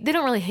 they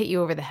don't really hit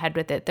you over the head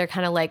with it. They're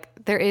kind of like,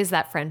 there is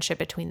that friendship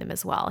between them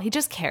as well. He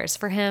just cares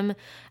for him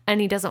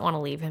and he doesn't want to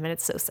leave him. And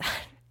it's so sad.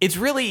 It's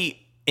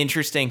really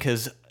interesting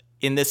because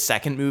in this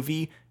second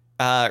movie,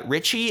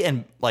 Richie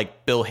and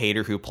like Bill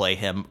Hader, who play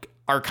him,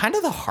 are kind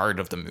of the heart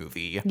of the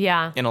movie.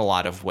 Yeah. In a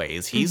lot of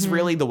ways. He's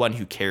really the one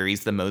who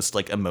carries the most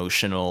like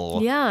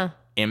emotional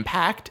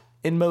impact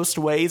in most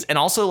ways. And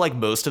also like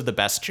most of the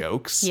best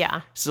jokes.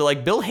 Yeah. So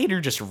like Bill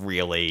Hader just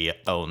really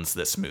owns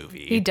this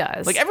movie. He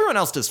does. Like everyone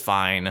else does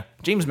fine.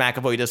 James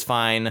McAvoy does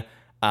fine.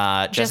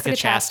 Jessica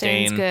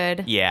Chastain's Chastain.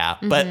 good. Yeah.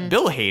 But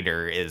Bill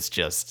Hader is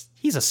just,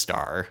 he's a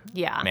star.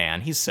 Yeah.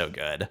 Man, he's so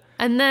good.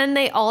 And then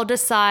they all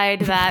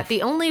decide that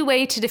the only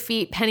way to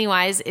defeat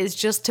Pennywise is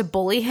just to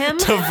bully him.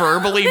 To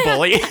verbally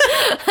bully.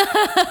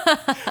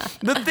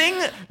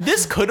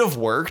 This could have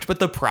worked, but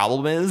the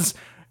problem is,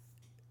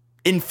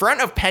 in front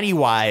of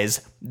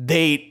Pennywise,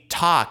 they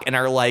talk and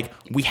are like,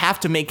 we have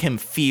to make him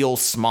feel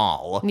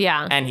small.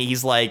 Yeah. And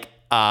he's like,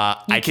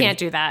 I can't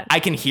do that. I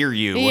can hear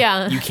you.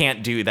 Yeah. You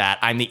can't do that.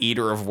 I'm the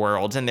eater of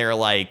worlds. And they're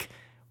like,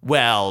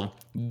 well,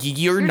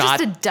 you're not.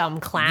 just a dumb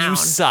clown. You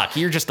suck.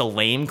 You're just a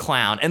lame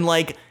clown. And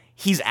like,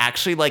 he's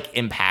actually like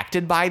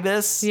impacted by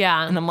this.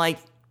 Yeah. And I'm like,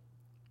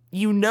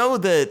 you know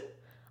that.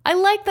 I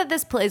like that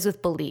this plays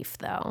with belief,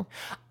 though.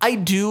 I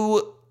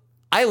do.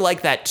 I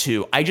like that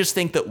too. I just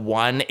think that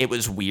one, it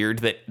was weird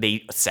that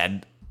they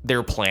said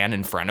their plan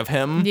in front of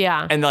him.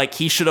 Yeah. And like,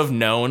 he should have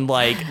known,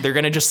 like, they're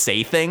going to just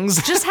say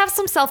things. Just have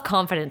some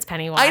self-confidence,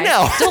 Pennywise. I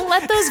know. Don't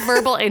let those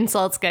verbal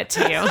insults get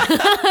to you.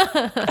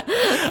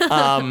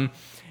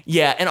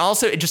 Yeah. And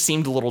also, it just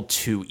seemed a little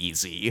too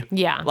easy.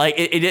 Yeah. Like,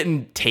 it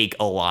didn't take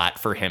a lot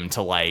for him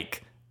to,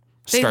 like,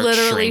 They start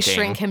literally shrinking.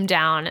 shrink him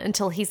down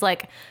until he's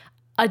like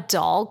a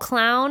doll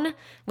clown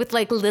with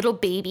like little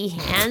baby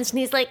hands. And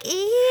he's like,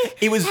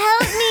 It was,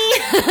 help me.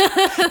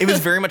 it was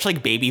very much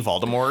like Baby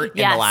Voldemort in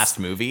Yes. the last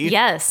movie.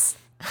 Yes.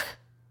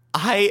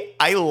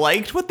 I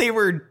liked what they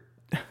were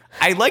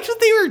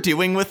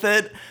doing with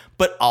it,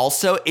 but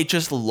also it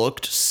just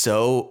looked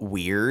so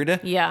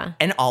weird. Yeah.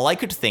 And all I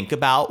could think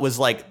about was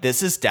like,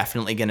 this is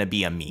definitely going to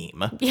be a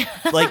meme. Yeah.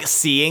 Like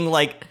seeing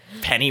like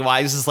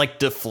Pennywise's like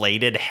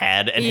deflated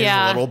head and his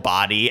little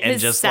body and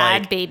His just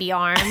sad like baby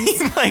arms.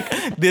 like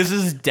this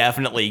is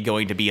definitely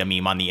going to be a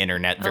meme on the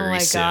internet Oh very my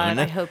soon. God,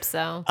 I hope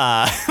so.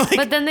 Like,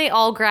 But then they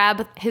all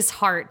grab his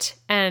heart,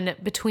 and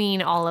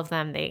between all of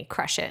them, they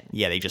crush it.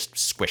 yeah, they just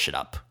squish it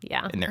up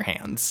Yeah. in their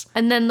hands.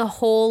 And then the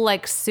whole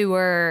like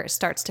sewer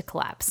starts to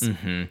collapse.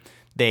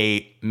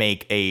 They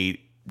make a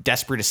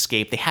desperate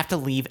escape. They have to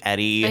leave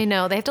Eddie. I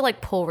know. They have to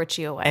like pull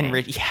Richie away. And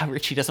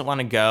Richie doesn't want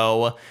to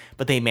go,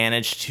 but they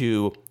manage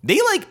to, they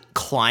like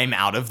climb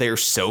out of there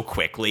so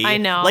quickly. I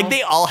know. Like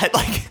they all had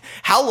like,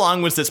 how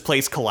long was this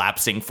place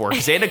collapsing for?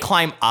 Because they had to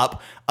climb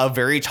up a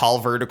very tall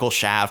vertical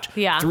shaft,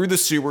 Yeah. through the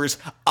sewers,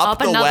 up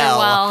the another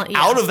well,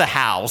 yeah. out of the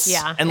house.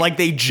 Yeah. And like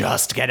they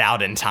just get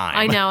out in time.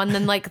 I know. And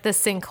then like the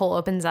sinkhole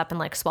opens up and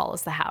like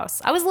swallows the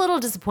house. I was a little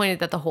disappointed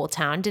that the whole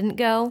town didn't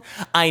go.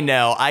 I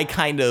know. I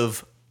kind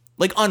of,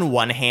 like on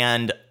one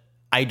hand,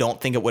 I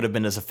don't think it would have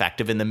been as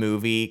effective in the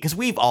movie because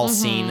we've all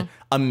seen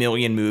a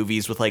million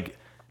movies with like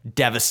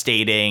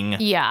devastating,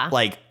 Yeah.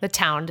 like The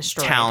town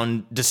destroyed.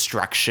 town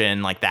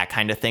destruction, like that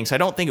kind of thing. So I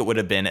don't think it would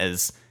have been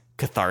as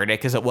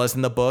cathartic as it was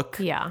in the book.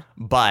 Yeah.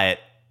 But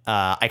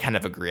I kind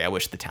of agree. I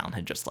wish the town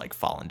had just like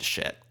fallen to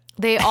shit.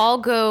 They all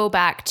go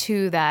back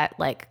to that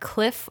like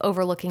cliff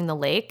overlooking the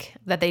lake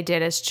that they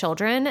did as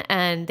children,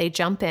 and they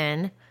jump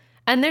in.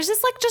 And there's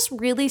this like just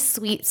really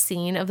sweet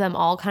scene of them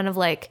all kind of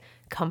like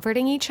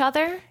comforting each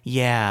other.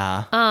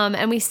 Yeah.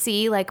 And we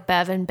see like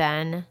Bev and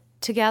Ben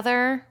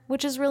together,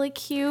 which is really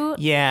cute.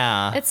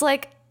 Yeah. It's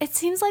like, it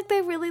seems like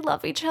they really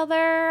love each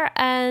other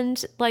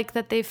and like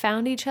that they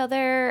found each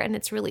other, and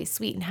it's really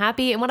sweet and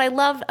happy. And what I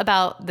love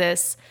about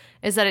this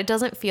is that it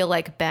doesn't feel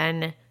like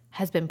Ben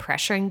has been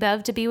pressuring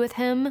Bev to be with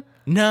him.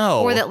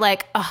 No. Or that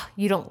like, oh,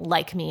 you don't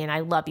like me and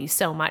I love you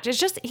so much. It's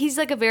just, he's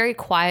like a very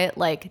quiet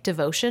like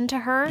devotion to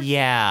her.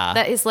 Yeah.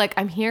 That is like,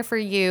 I'm here for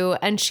you.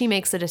 And she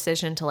makes the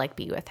decision to like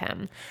be with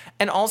him.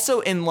 And also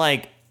in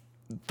like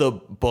the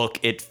book,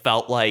 it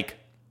felt like,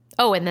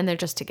 Oh, and then they're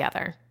just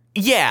together.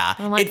 yeah,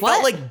 like, it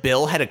felt what? like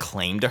Bill had a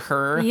claim to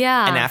her.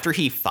 Yeah. And after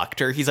he fucked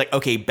her, he's like,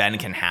 okay, Ben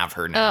can have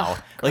her now.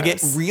 Ugh, like it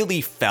gross.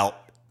 really felt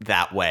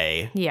that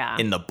way Yeah.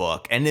 in the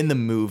book. And in the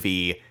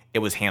movie, it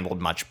was handled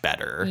much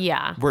better.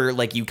 Yeah. Where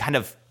like you kind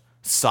of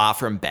saw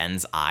from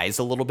Ben's eyes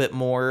a little bit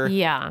more.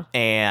 Yeah.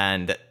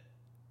 And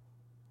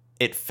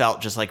it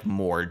felt just like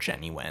more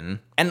genuine.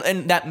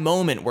 And that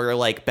moment where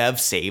like Bev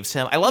saves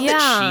him. I love that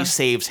Yeah. she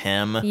saves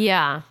him.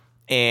 Yeah.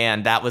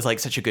 And that was like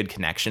such a good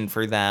connection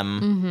for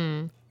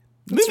them.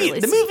 Mm-hmm. really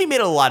The sweet. movie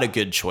made a lot of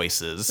good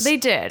choices. They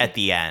did. At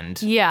the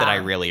end. Yeah. That I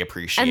really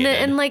appreciated.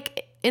 And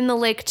like in the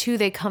lake too,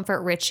 they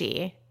comfort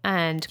Richie,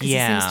 and because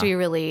Yeah. he seems to be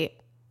really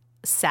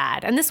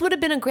sad. And this would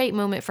have been a great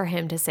moment for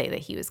him to say that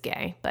he was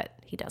gay, but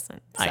he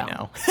doesn't. So. I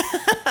know.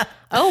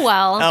 Oh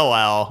well. Oh,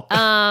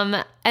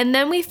 well. And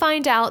then we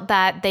find out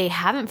that they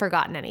haven't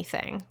forgotten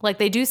anything. Like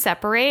they do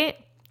separate,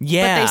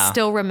 yeah. but they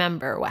still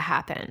remember what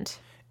happened.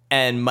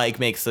 And Mike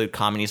makes the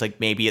comment, he's like,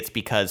 maybe it's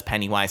because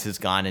Pennywise is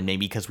gone and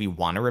maybe because we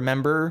want to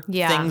remember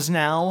things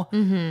now.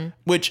 Mm-hmm.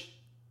 Which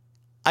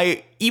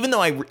even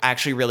though I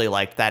actually really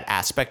liked that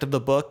aspect of the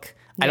book,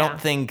 Yeah. I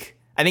think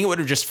it would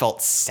have just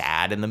felt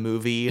sad in the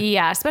movie.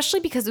 Yeah,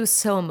 especially because it was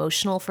so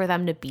emotional for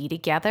them to be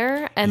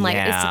together. And like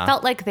Yeah. it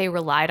felt like they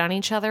relied on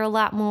each other a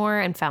lot more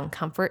and found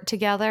comfort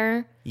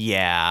together.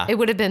 Yeah. It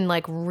would have been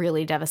like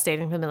really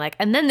devastating for them. Like,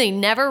 and then they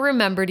never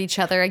remembered each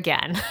other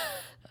again.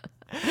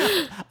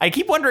 I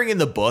keep wondering in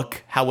the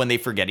book how when they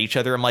forget each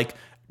other, I'm like,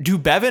 do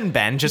Bev and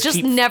Ben just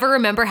keep never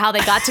remember how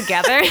they got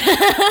together.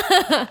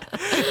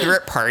 they're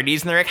at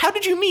parties and they're like, how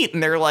did you meet?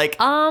 And they're like,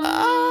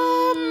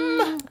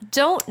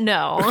 Don't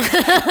know.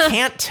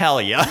 can't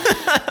tell you.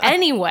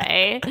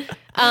 Anyway,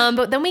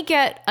 but then we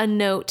get a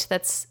note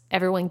that's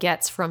everyone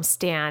gets from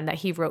Stan that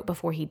he wrote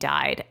before he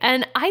died.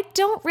 And I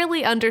don't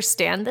really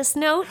understand this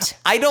note.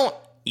 I don't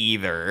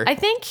either. I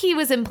think he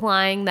was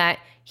implying that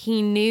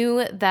he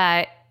knew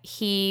that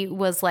he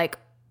was like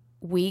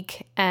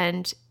weak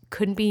and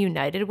couldn't be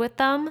united with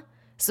them.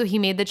 So he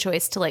made the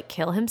choice to like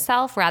kill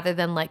himself rather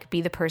than like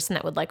be the person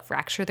that would like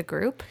fracture the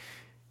group.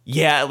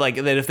 Yeah, like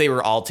that if they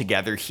were all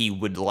together, he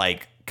would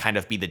like kind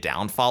of be the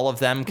downfall of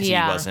them because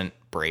Yeah. he wasn't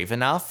brave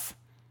enough.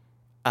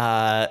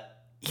 I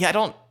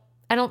don't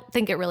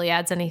think it really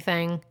adds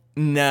anything.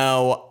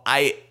 No,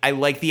 I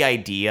like the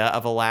idea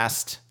of a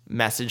last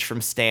message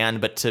from Stan,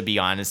 but to be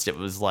honest, it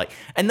was like,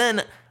 and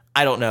then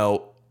I don't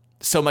know,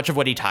 so much of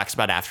what he talks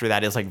about after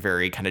that is like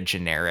very kind of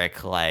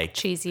generic, like,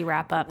 Cheesy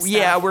wrap up stuff.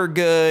 yeah, we're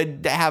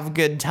good, have a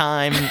good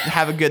time,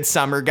 have a good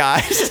summer,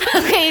 guys.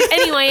 Okay,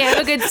 anyway, have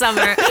a good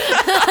summer.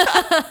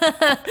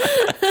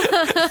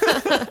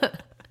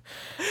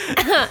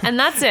 And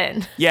that's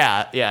it.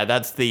 yeah,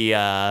 that's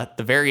the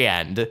very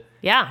end.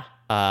 Yeah.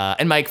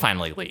 And Mike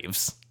finally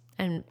leaves.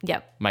 And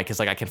yep. Mike is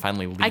like, I can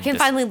finally leave. I can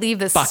this finally leave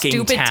this fucking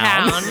stupid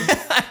town.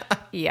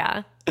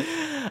 Yeah.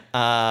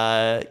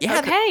 Yeah.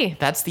 Okay.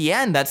 That's the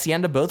end. That's the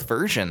end of both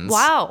versions.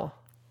 Wow.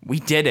 We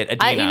did it,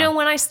 Adina.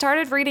 When I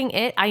started reading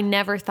it, I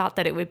never thought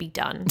that it would be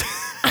done.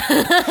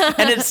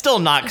 And it's still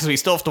not because we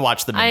still have to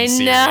watch the I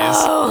miniseries.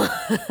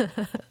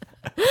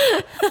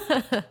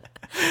 know.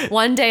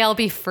 One day I'll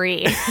be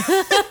free.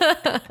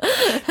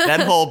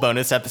 That whole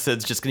bonus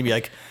episode's just going to be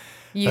like,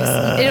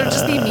 It'll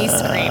just be me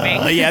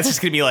screaming. yeah, it's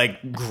just going to be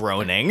like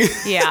groaning.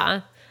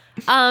 Yeah.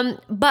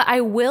 But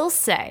I will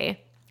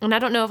say, and I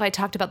don't know if I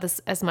talked about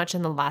this as much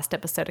in the last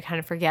episode, I kind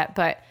of forget,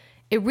 but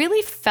it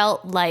really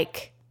felt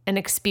like an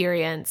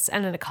experience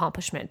and an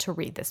accomplishment to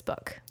read this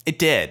book. It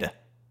did.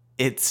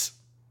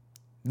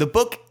 The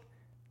book,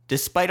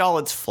 despite all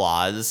its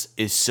flaws,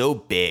 is so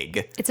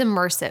big. It's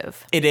immersive.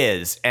 It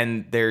is.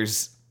 And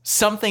there's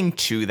something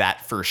to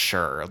that for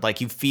sure. Like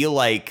you feel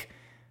like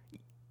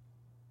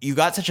you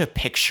got such a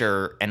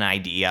picture and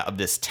idea of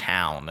this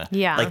town.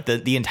 Yeah. Like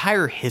the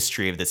entire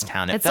history of this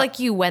town. It's like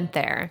you went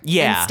there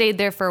Yeah. and stayed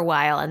there for a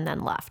while and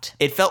then left.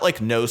 It felt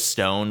like no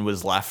stone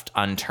was left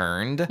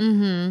unturned.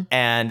 Mm-hmm.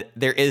 And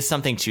there is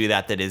something to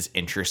that is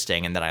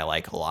interesting and that I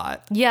like a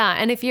lot. Yeah,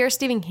 and if you're a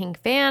Stephen King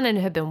fan and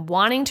have been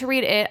wanting to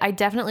read it, I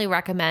definitely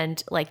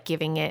recommend like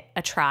giving it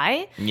a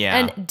try. Yeah.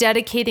 And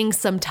dedicating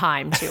some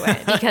time to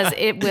it because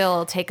it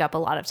will take up a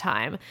lot of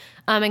time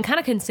and kind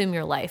of consume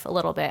your life a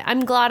little bit.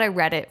 I'm glad I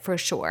read it for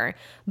sure.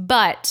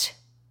 But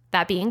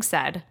that being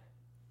said,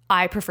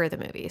 I prefer the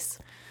movies.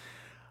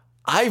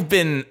 I've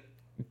been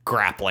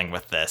grappling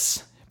with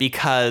this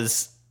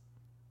because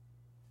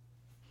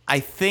I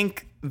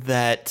think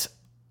that,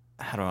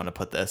 how do I want to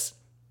put this?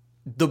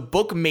 The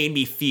book made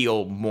me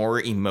feel more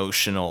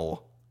emotion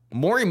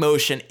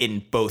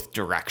in both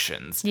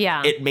directions.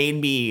 Yeah. It made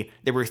me,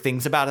 there were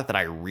things about it that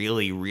I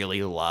really,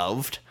 really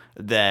loved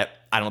that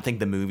I don't think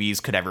the movies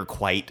could ever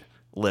quite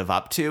live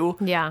up to.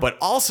 Yeah. But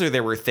also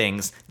there were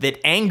things that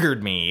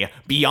angered me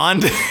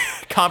beyond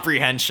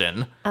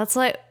comprehension. That's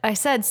like I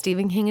said,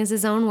 Stephen King is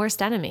his own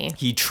worst enemy.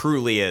 He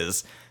truly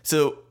is.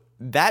 So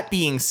that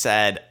being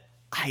said,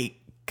 I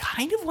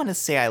kind of want to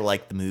say I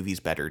like the movies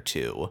better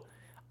too.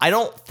 I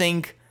don't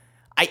think,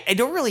 I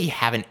don't really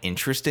have an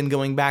interest in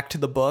going back to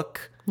the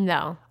book.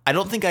 No. I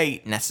don't think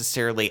I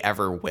necessarily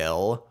ever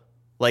will.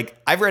 Like,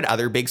 I've read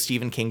other big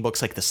Stephen King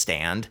books like The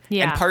Stand.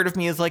 Yeah. And part of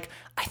me is like,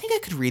 I think I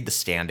could read The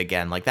Stand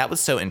again. Like, that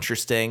was so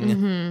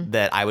interesting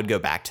that I would go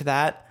back to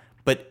that.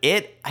 But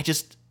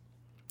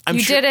I'm You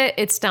sure, did it.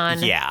 It's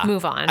done. yeah.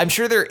 Move on. I'm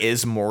sure there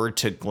is more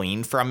to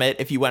glean from it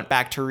if you went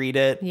back to read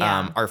it.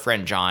 Yeah. Our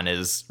friend John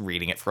is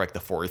reading it for like the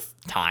 4th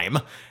time.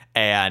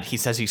 And he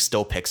says he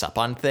still picks up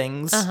on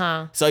things.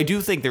 So I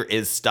do think there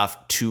is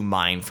stuff to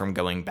mine from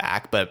going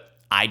back, but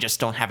I just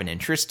don't have an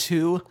interest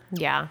to.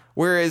 Yeah.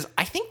 Whereas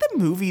I think the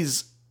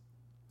movies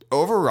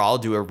overall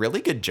do a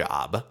really good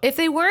job. If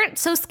they weren't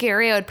so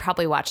scary, I would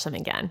probably watch them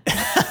again.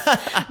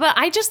 But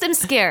I just am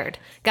scared.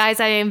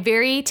 Guys, I am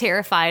very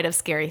terrified of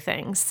scary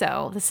things.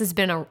 So this has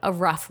been a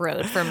rough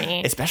road for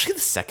me. Especially the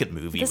second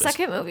movie. The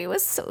second movie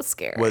was so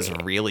scary. Was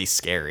really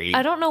scary.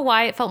 I don't know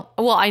why it felt,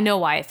 well, I know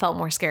why it felt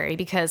more scary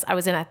because I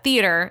was in a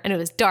theater and it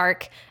was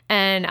dark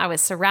and I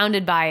was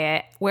surrounded by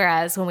it.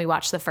 Whereas when we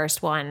watched the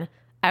first one,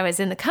 I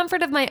was in the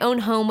comfort of my own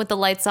home with the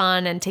lights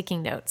on and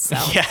taking notes. So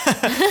Yeah,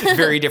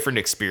 very different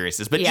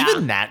experiences. But Yeah.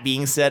 even that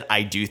being said,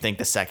 I do think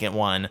the second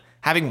one,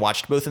 having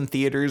watched both in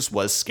theaters,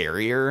 was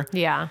scarier.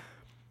 yeah.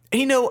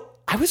 And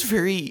I was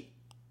very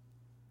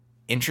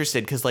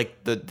interested because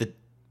like the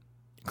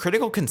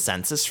critical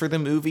consensus for the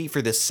movie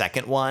for this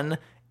second one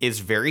is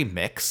very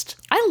mixed.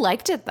 I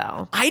liked it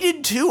though. I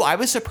did too. I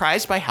was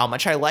surprised by how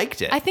much I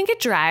liked it. I think it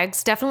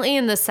drags definitely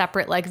in the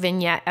separate like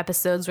vignette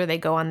episodes where they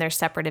go on their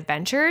separate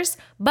adventures,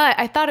 but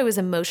I thought it was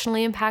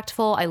emotionally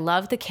impactful. I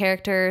loved the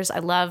characters. I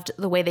loved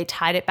the way they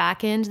tied it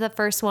back into the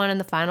first one and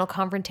the final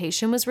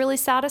confrontation was really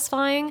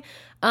satisfying.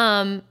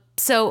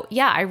 So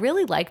yeah, I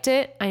really liked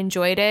it. I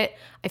enjoyed it.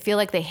 I feel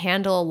like they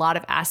handle a lot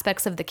of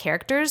aspects of the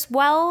characters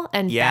well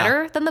and Yeah.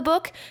 better than the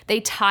book.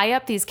 They tie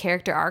up these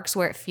character arcs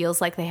where it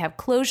feels like they have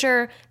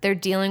closure. They're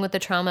dealing with the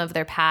trauma of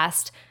their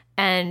past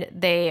and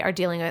they are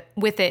dealing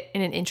with it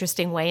in an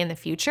interesting way in the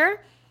future.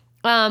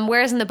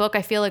 Whereas in the book,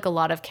 I feel like a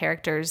lot of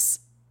characters,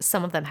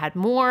 some of them had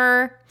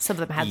more, some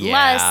of them had Yeah.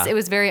 less. It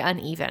was very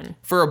uneven.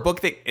 For a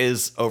book that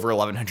is over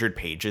 1,100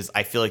 pages,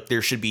 I feel like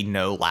there should be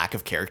no lack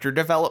of character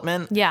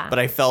development. Yeah. But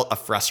I felt a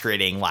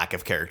frustrating lack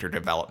of character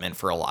development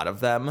for a lot of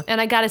them.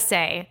 And I gotta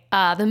say,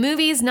 the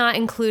movies, not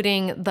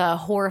including the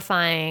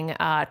horrifying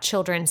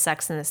children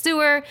sex in the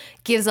sewer,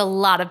 gives a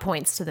lot of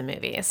points to the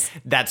movies.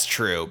 That's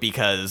true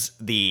because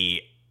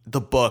the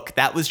book,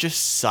 that was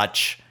just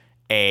such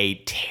a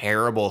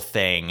terrible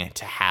thing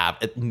to have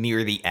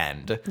near the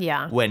end.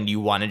 Yeah. When you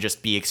want to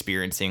just be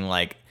experiencing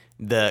like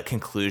the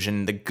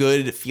conclusion, the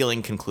good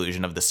feeling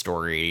conclusion of the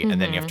story,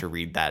 and then you have to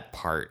read that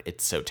part.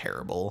 It's so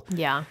terrible.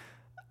 Yeah.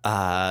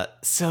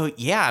 So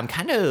yeah, I'm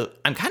kind of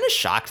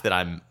shocked that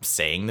I'm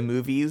saying the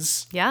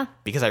movies Yeah.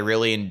 because I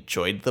really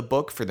enjoyed the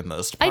book for the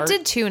most part. I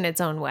did too in its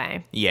own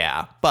way.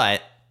 Yeah,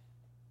 but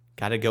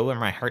gotta go where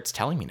my heart's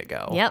telling me to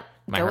go. Yep.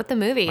 Go with the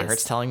movies. My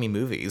heart's telling me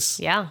movies.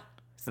 Yeah.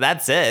 So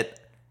that's it.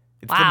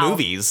 It's Wow. the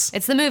movies.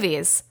 It's the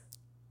movies.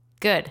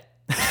 Good.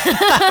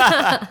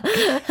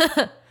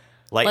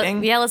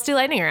 Lightning? Yeah, let's do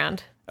lightning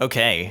round.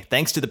 Okay.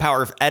 Thanks to the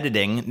power of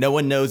editing, no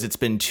one knows it's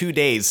been 2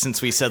 days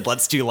since we said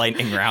let's do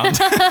lightning round.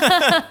 So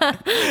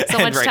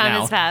And much time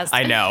has passed.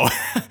 I know.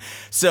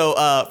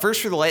 So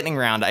first for the lightning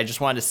round, I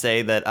just wanted to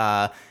say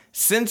that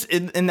since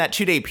in that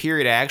 2-day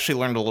period, I actually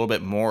learned a little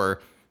bit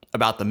more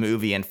about the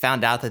movie and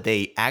found out that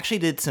they actually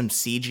did some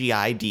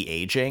CGI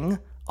de-aging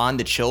on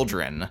the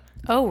children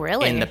Oh,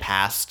 really? in the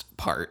past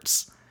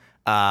parts.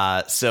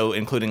 So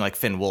including like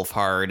Finn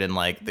Wolfhard and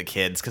like the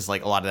kids, because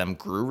like a lot of them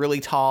grew really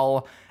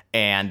tall.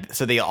 And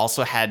so they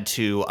also had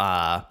to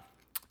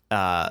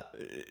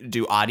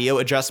do audio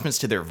adjustments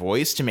to their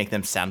voice to make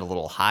them sound a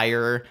little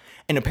higher.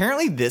 And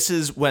apparently this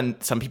is when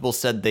some people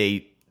said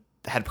they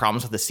had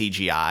problems with the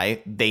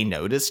CGI. They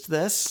noticed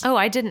this. Oh,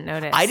 I didn't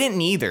notice. I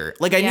didn't either.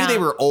 Like, I Yeah. knew they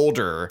were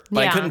older, but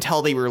I Yeah. couldn't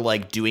tell they were,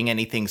 like, doing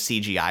anything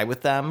CGI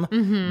with them.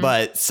 Mm-hmm.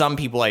 But some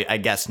people, I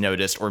guess,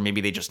 noticed, or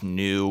maybe they just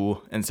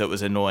knew, and so it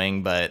was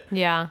annoying. But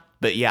Yeah.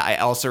 yeah, I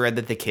also read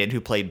that the kid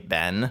who played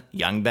Ben,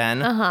 young Ben,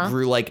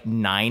 grew, like,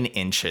 9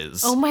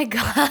 inches. Oh, my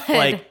God.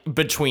 Like,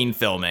 between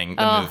filming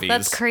the movies.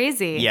 That's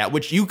crazy. Yeah,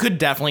 which you could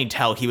definitely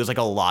tell he was, like,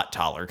 a lot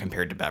taller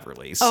compared to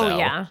Beverly. So. Oh,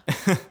 yeah.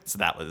 So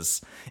that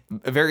was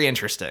very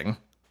interesting.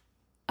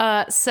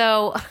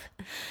 So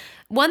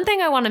one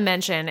thing I want to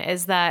mention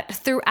is that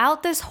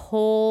throughout this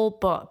whole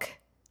book,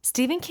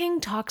 Stephen King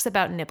talks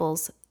about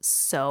nipples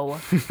so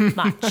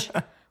much.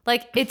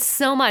 Like, it's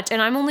so much.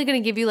 And I'm only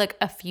going to give you like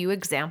a few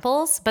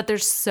examples, but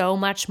there's so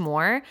much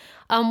more.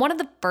 One of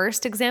the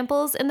first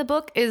examples in the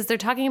book is they're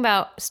talking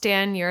about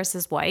Stan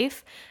Uris's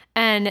wife,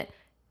 and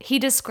he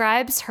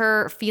describes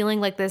her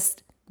feeling like this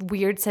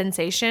weird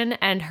sensation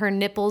and her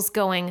nipples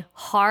going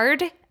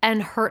hard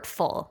and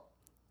hurtful.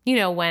 You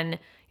know, when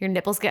your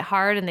nipples get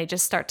hard and they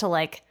just start to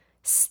like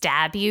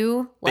stab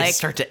you. They Like,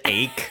 start to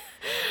ache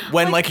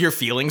when like your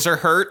feelings are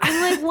hurt.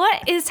 I'm like,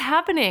 what is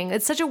happening?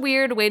 It's such a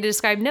weird way to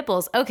describe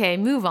nipples. Okay,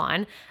 move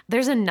on.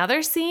 There's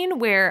another scene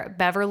where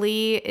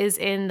Beverly is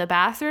in the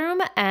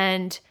bathroom,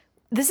 and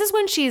this is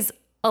when she's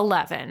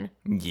 11,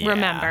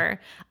 remember?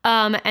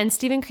 And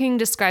Stephen King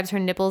describes her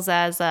nipples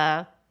as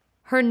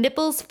her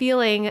nipples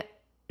feeling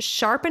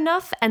sharp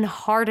enough and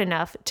hard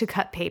enough to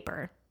cut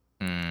paper.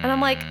 And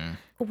I'm like,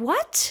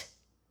 what?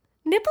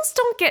 Nipples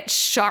don't get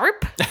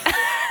sharp.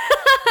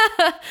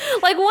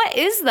 Like, what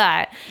is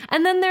that?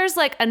 And then there's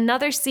like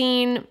another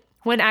scene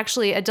when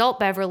actually adult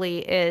Beverly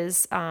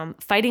is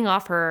fighting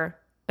off her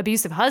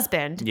abusive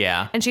husband.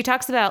 Yeah. And she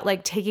talks about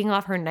like taking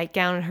off her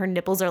nightgown and her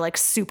nipples are like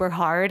super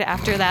hard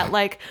after that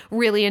like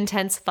really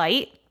intense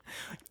fight.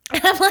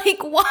 And I'm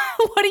like, what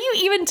are you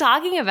even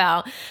talking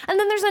about? And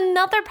then there's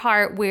another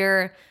part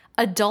where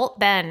adult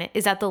Ben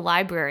is at the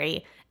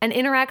library and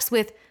interacts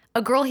with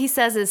a girl he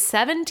says is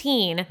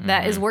 17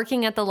 that is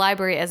working at the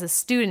library as a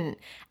student,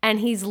 and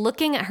he's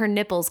looking at her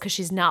nipples because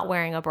she's not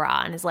wearing a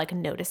bra and is like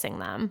noticing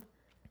them.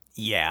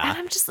 Yeah. And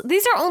I'm just,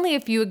 these are only a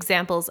few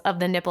examples of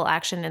the nipple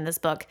action in this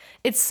book.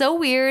 It's so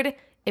weird.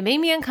 It made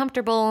me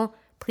uncomfortable.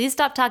 Please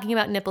stop talking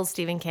about nipples,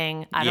 Stephen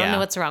King. I don't know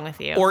what's wrong with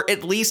you. Or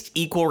at least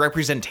equal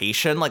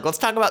representation. Like, let's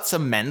talk about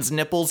some men's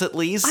nipples at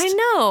least. I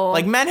know.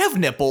 Like, men have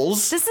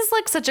nipples. This is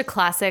like such a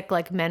classic,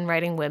 like men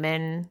writing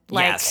women,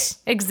 like Yes.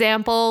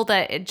 example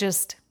that it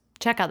just,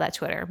 check out that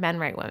Twitter, men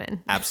write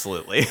women.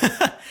 Absolutely.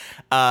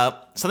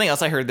 Something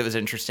else I heard that was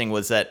interesting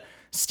was that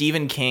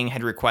Stephen King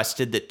had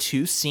requested that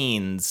 2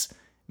 scenes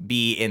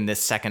be in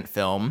this second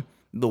film.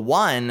 The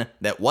one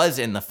that was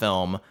in the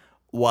film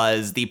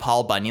was the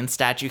Paul Bunyan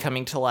statue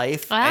coming to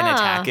life and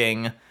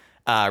attacking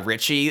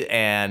Richie.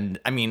 And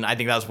I mean, I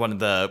think that was one of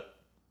the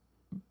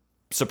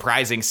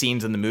surprising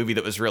scenes in the movie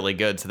that was really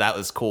good. So that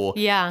was cool.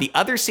 Yeah. The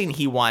other scene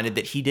he wanted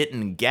that he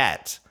didn't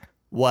get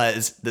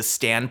was the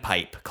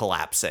standpipe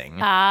collapsing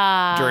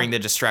during the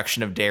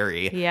destruction of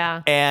Derry.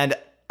 Yeah. And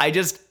I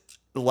just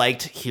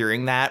liked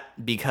hearing that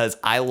because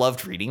I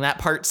loved reading that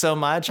part so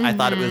much. I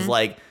thought it was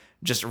like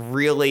just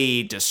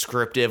really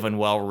descriptive and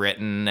well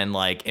written and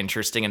like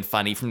interesting and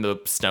funny from the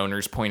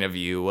stoner's point of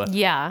view.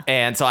 Yeah.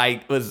 And so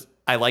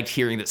I liked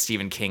hearing that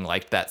Stephen King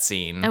liked that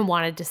scene. And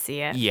wanted to see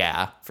it.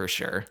 Yeah, for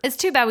sure. It's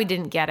too bad we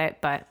didn't get it,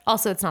 but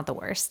also it's not the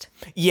worst.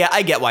 Yeah,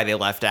 I get why they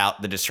left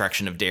out the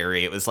destruction of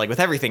Derry. It was like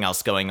with everything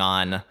else going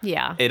on,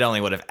 Yeah. it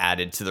only would have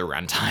added to the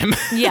runtime.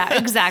 Yeah,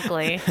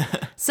 exactly.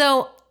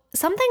 So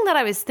something that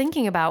I was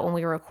thinking about when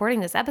we were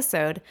recording this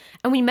episode,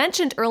 and we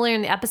mentioned earlier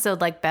in the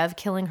episode, like Bev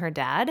killing her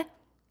dad,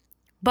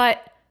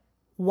 but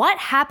what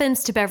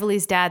happens to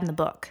Beverly's dad in the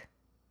book?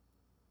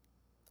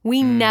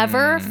 We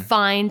never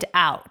find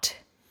out.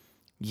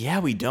 Yeah,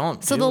 we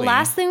don't. So the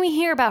last thing we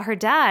hear about her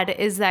dad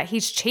is that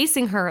he's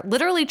chasing her,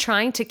 literally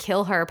trying to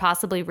kill her,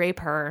 possibly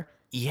rape her.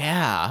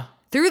 Yeah.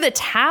 Through the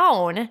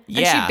town. And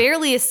Yeah. she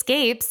barely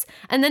escapes.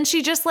 And then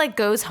she just like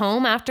goes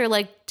home after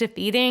like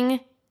defeating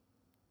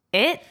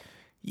it.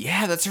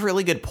 Yeah, that's a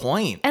really good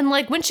point. And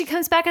like when she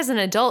comes back as an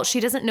adult, she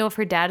doesn't know if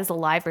her dad is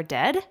alive or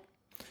dead.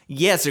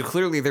 Yeah, so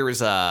clearly there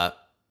was at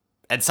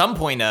some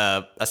point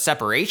a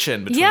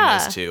separation between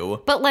those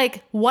two. But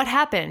like what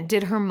happened?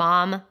 Did her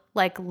mom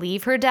like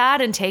leave her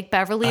dad and take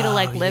Beverly to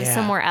like live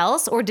somewhere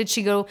else? Or did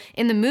she go,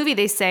 in the movie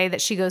they say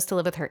that she goes to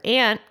live with her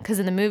aunt because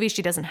in the movie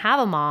she doesn't have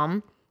a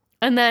mom.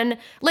 And then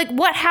like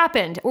what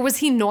happened? Or was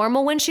he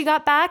normal when she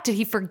got back? Did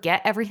he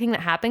forget everything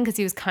that happened because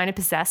he was kind of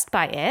possessed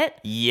by it?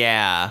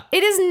 Yeah.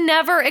 It is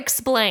never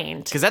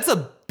explained. Because that's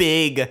a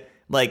big,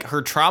 like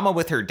her trauma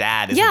with her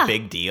dad is a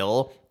big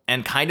deal.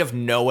 And kind of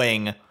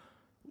knowing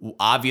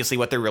obviously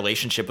what their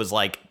relationship was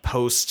like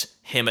post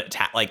him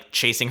like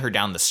chasing her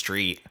down the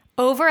street.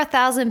 Over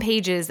 1,000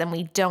 pages and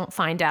we don't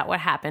find out what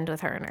happened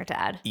with her and her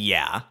dad.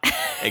 Yeah,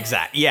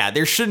 exactly. Yeah,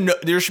 there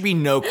should be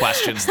no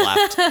questions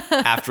left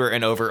after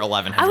an over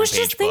 1,100 page book. I was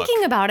just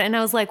thinking about it and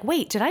I was like,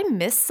 wait, did I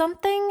miss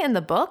something in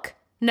the book?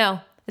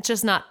 No,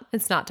 it's not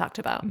talked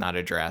about. Not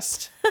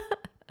addressed.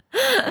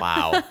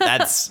 Wow,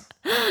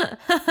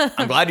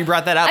 I'm glad you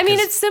brought that up. I mean,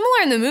 it's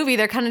similar in the movie.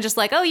 They're kind of just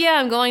like, oh yeah,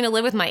 I'm going to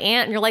live with my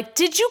aunt. And you're like,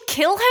 did you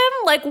kill him?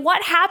 Like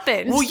what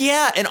happened? Well,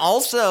 yeah, and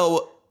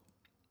also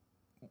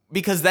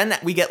because then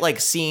we get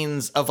like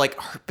scenes of like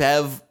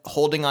Bev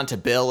holding onto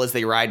Bill as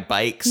they ride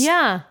bikes.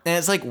 Yeah. And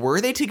it's like, were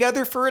they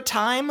together for a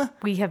time?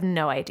 We have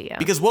no idea.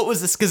 Because what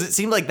was this? Because it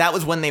seemed like that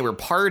was when they were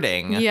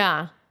parting.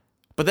 Yeah.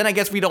 But then I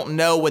guess we don't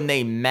know when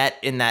they met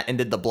in that and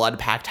did the blood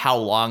pact, how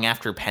long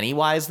after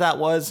Pennywise that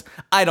was.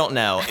 I don't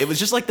know. It was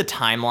just like the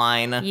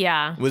timeline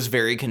Yeah. was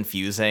very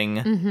confusing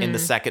in the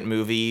second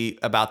movie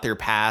about their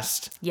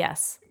past.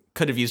 Yes.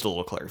 could have used a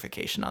little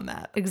clarification on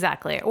that.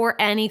 Exactly. Or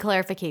any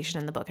clarification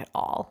in the book at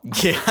all.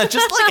 Yeah,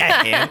 just like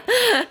a hint.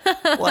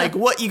 Like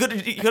what you could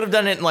have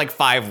done it in like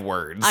 5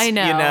 words. I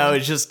know. You know,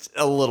 it's just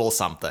a little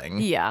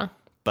something. Yeah.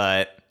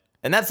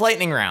 And that's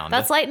Lightning Round.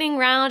 That's Lightning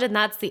Round, and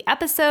that's the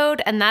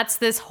episode, and that's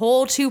this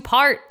whole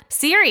 2-part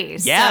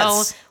series.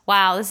 Yes. So,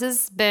 wow, this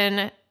has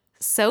been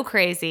so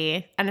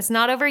crazy, and it's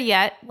not over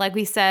yet. Like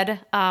we said,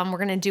 we're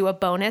going to do a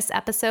bonus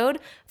episode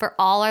for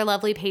all our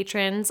lovely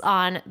patrons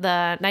on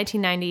the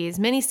 1990s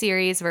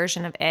miniseries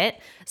version of It.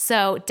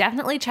 So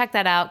definitely check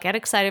that out. Get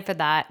excited for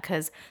that,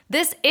 because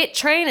this It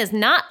train is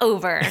not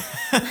over.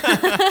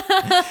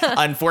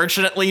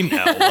 Unfortunately,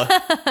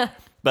 no.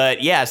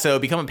 But yeah, so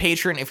become a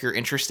patron if you're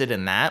interested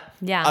in that.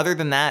 Yeah. Other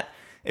than that,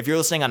 if you're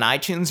listening on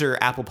iTunes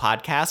or Apple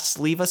Podcasts,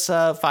 leave us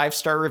a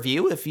 5-star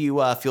review if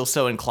you feel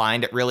so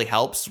inclined. It really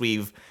helps.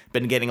 We've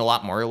been getting a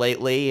lot more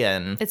lately,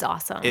 and It's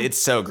awesome. it's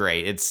so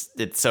great.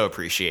 It's so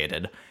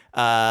appreciated.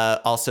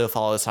 Also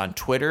follow us on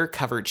Twitter,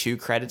 cover 2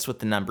 credits with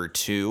the number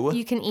 2.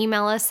 You can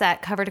email us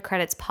at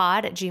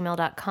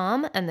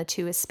covertocreditspod@gmail.com, and the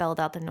 2 is spelled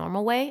out the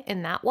normal way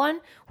in that one.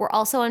 We're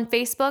also on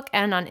Facebook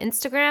and on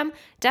Instagram.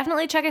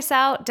 Definitely check us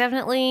out.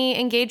 Definitely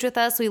engage with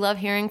us. We love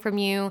hearing from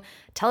you.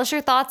 Tell us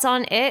your thoughts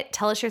on It.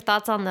 Tell us your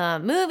thoughts on the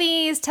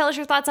movies. Tell us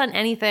your thoughts on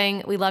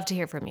anything. We love to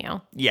hear from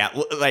you. Yeah,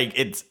 like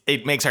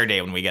it makes our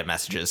day when we get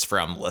messages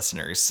from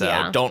listeners.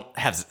 So don't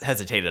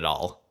hesitate at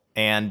all.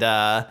 And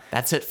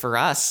that's it for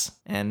us.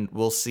 And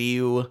we'll see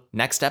you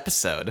next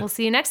episode. We'll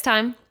see you next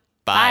time.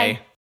 Bye. Bye.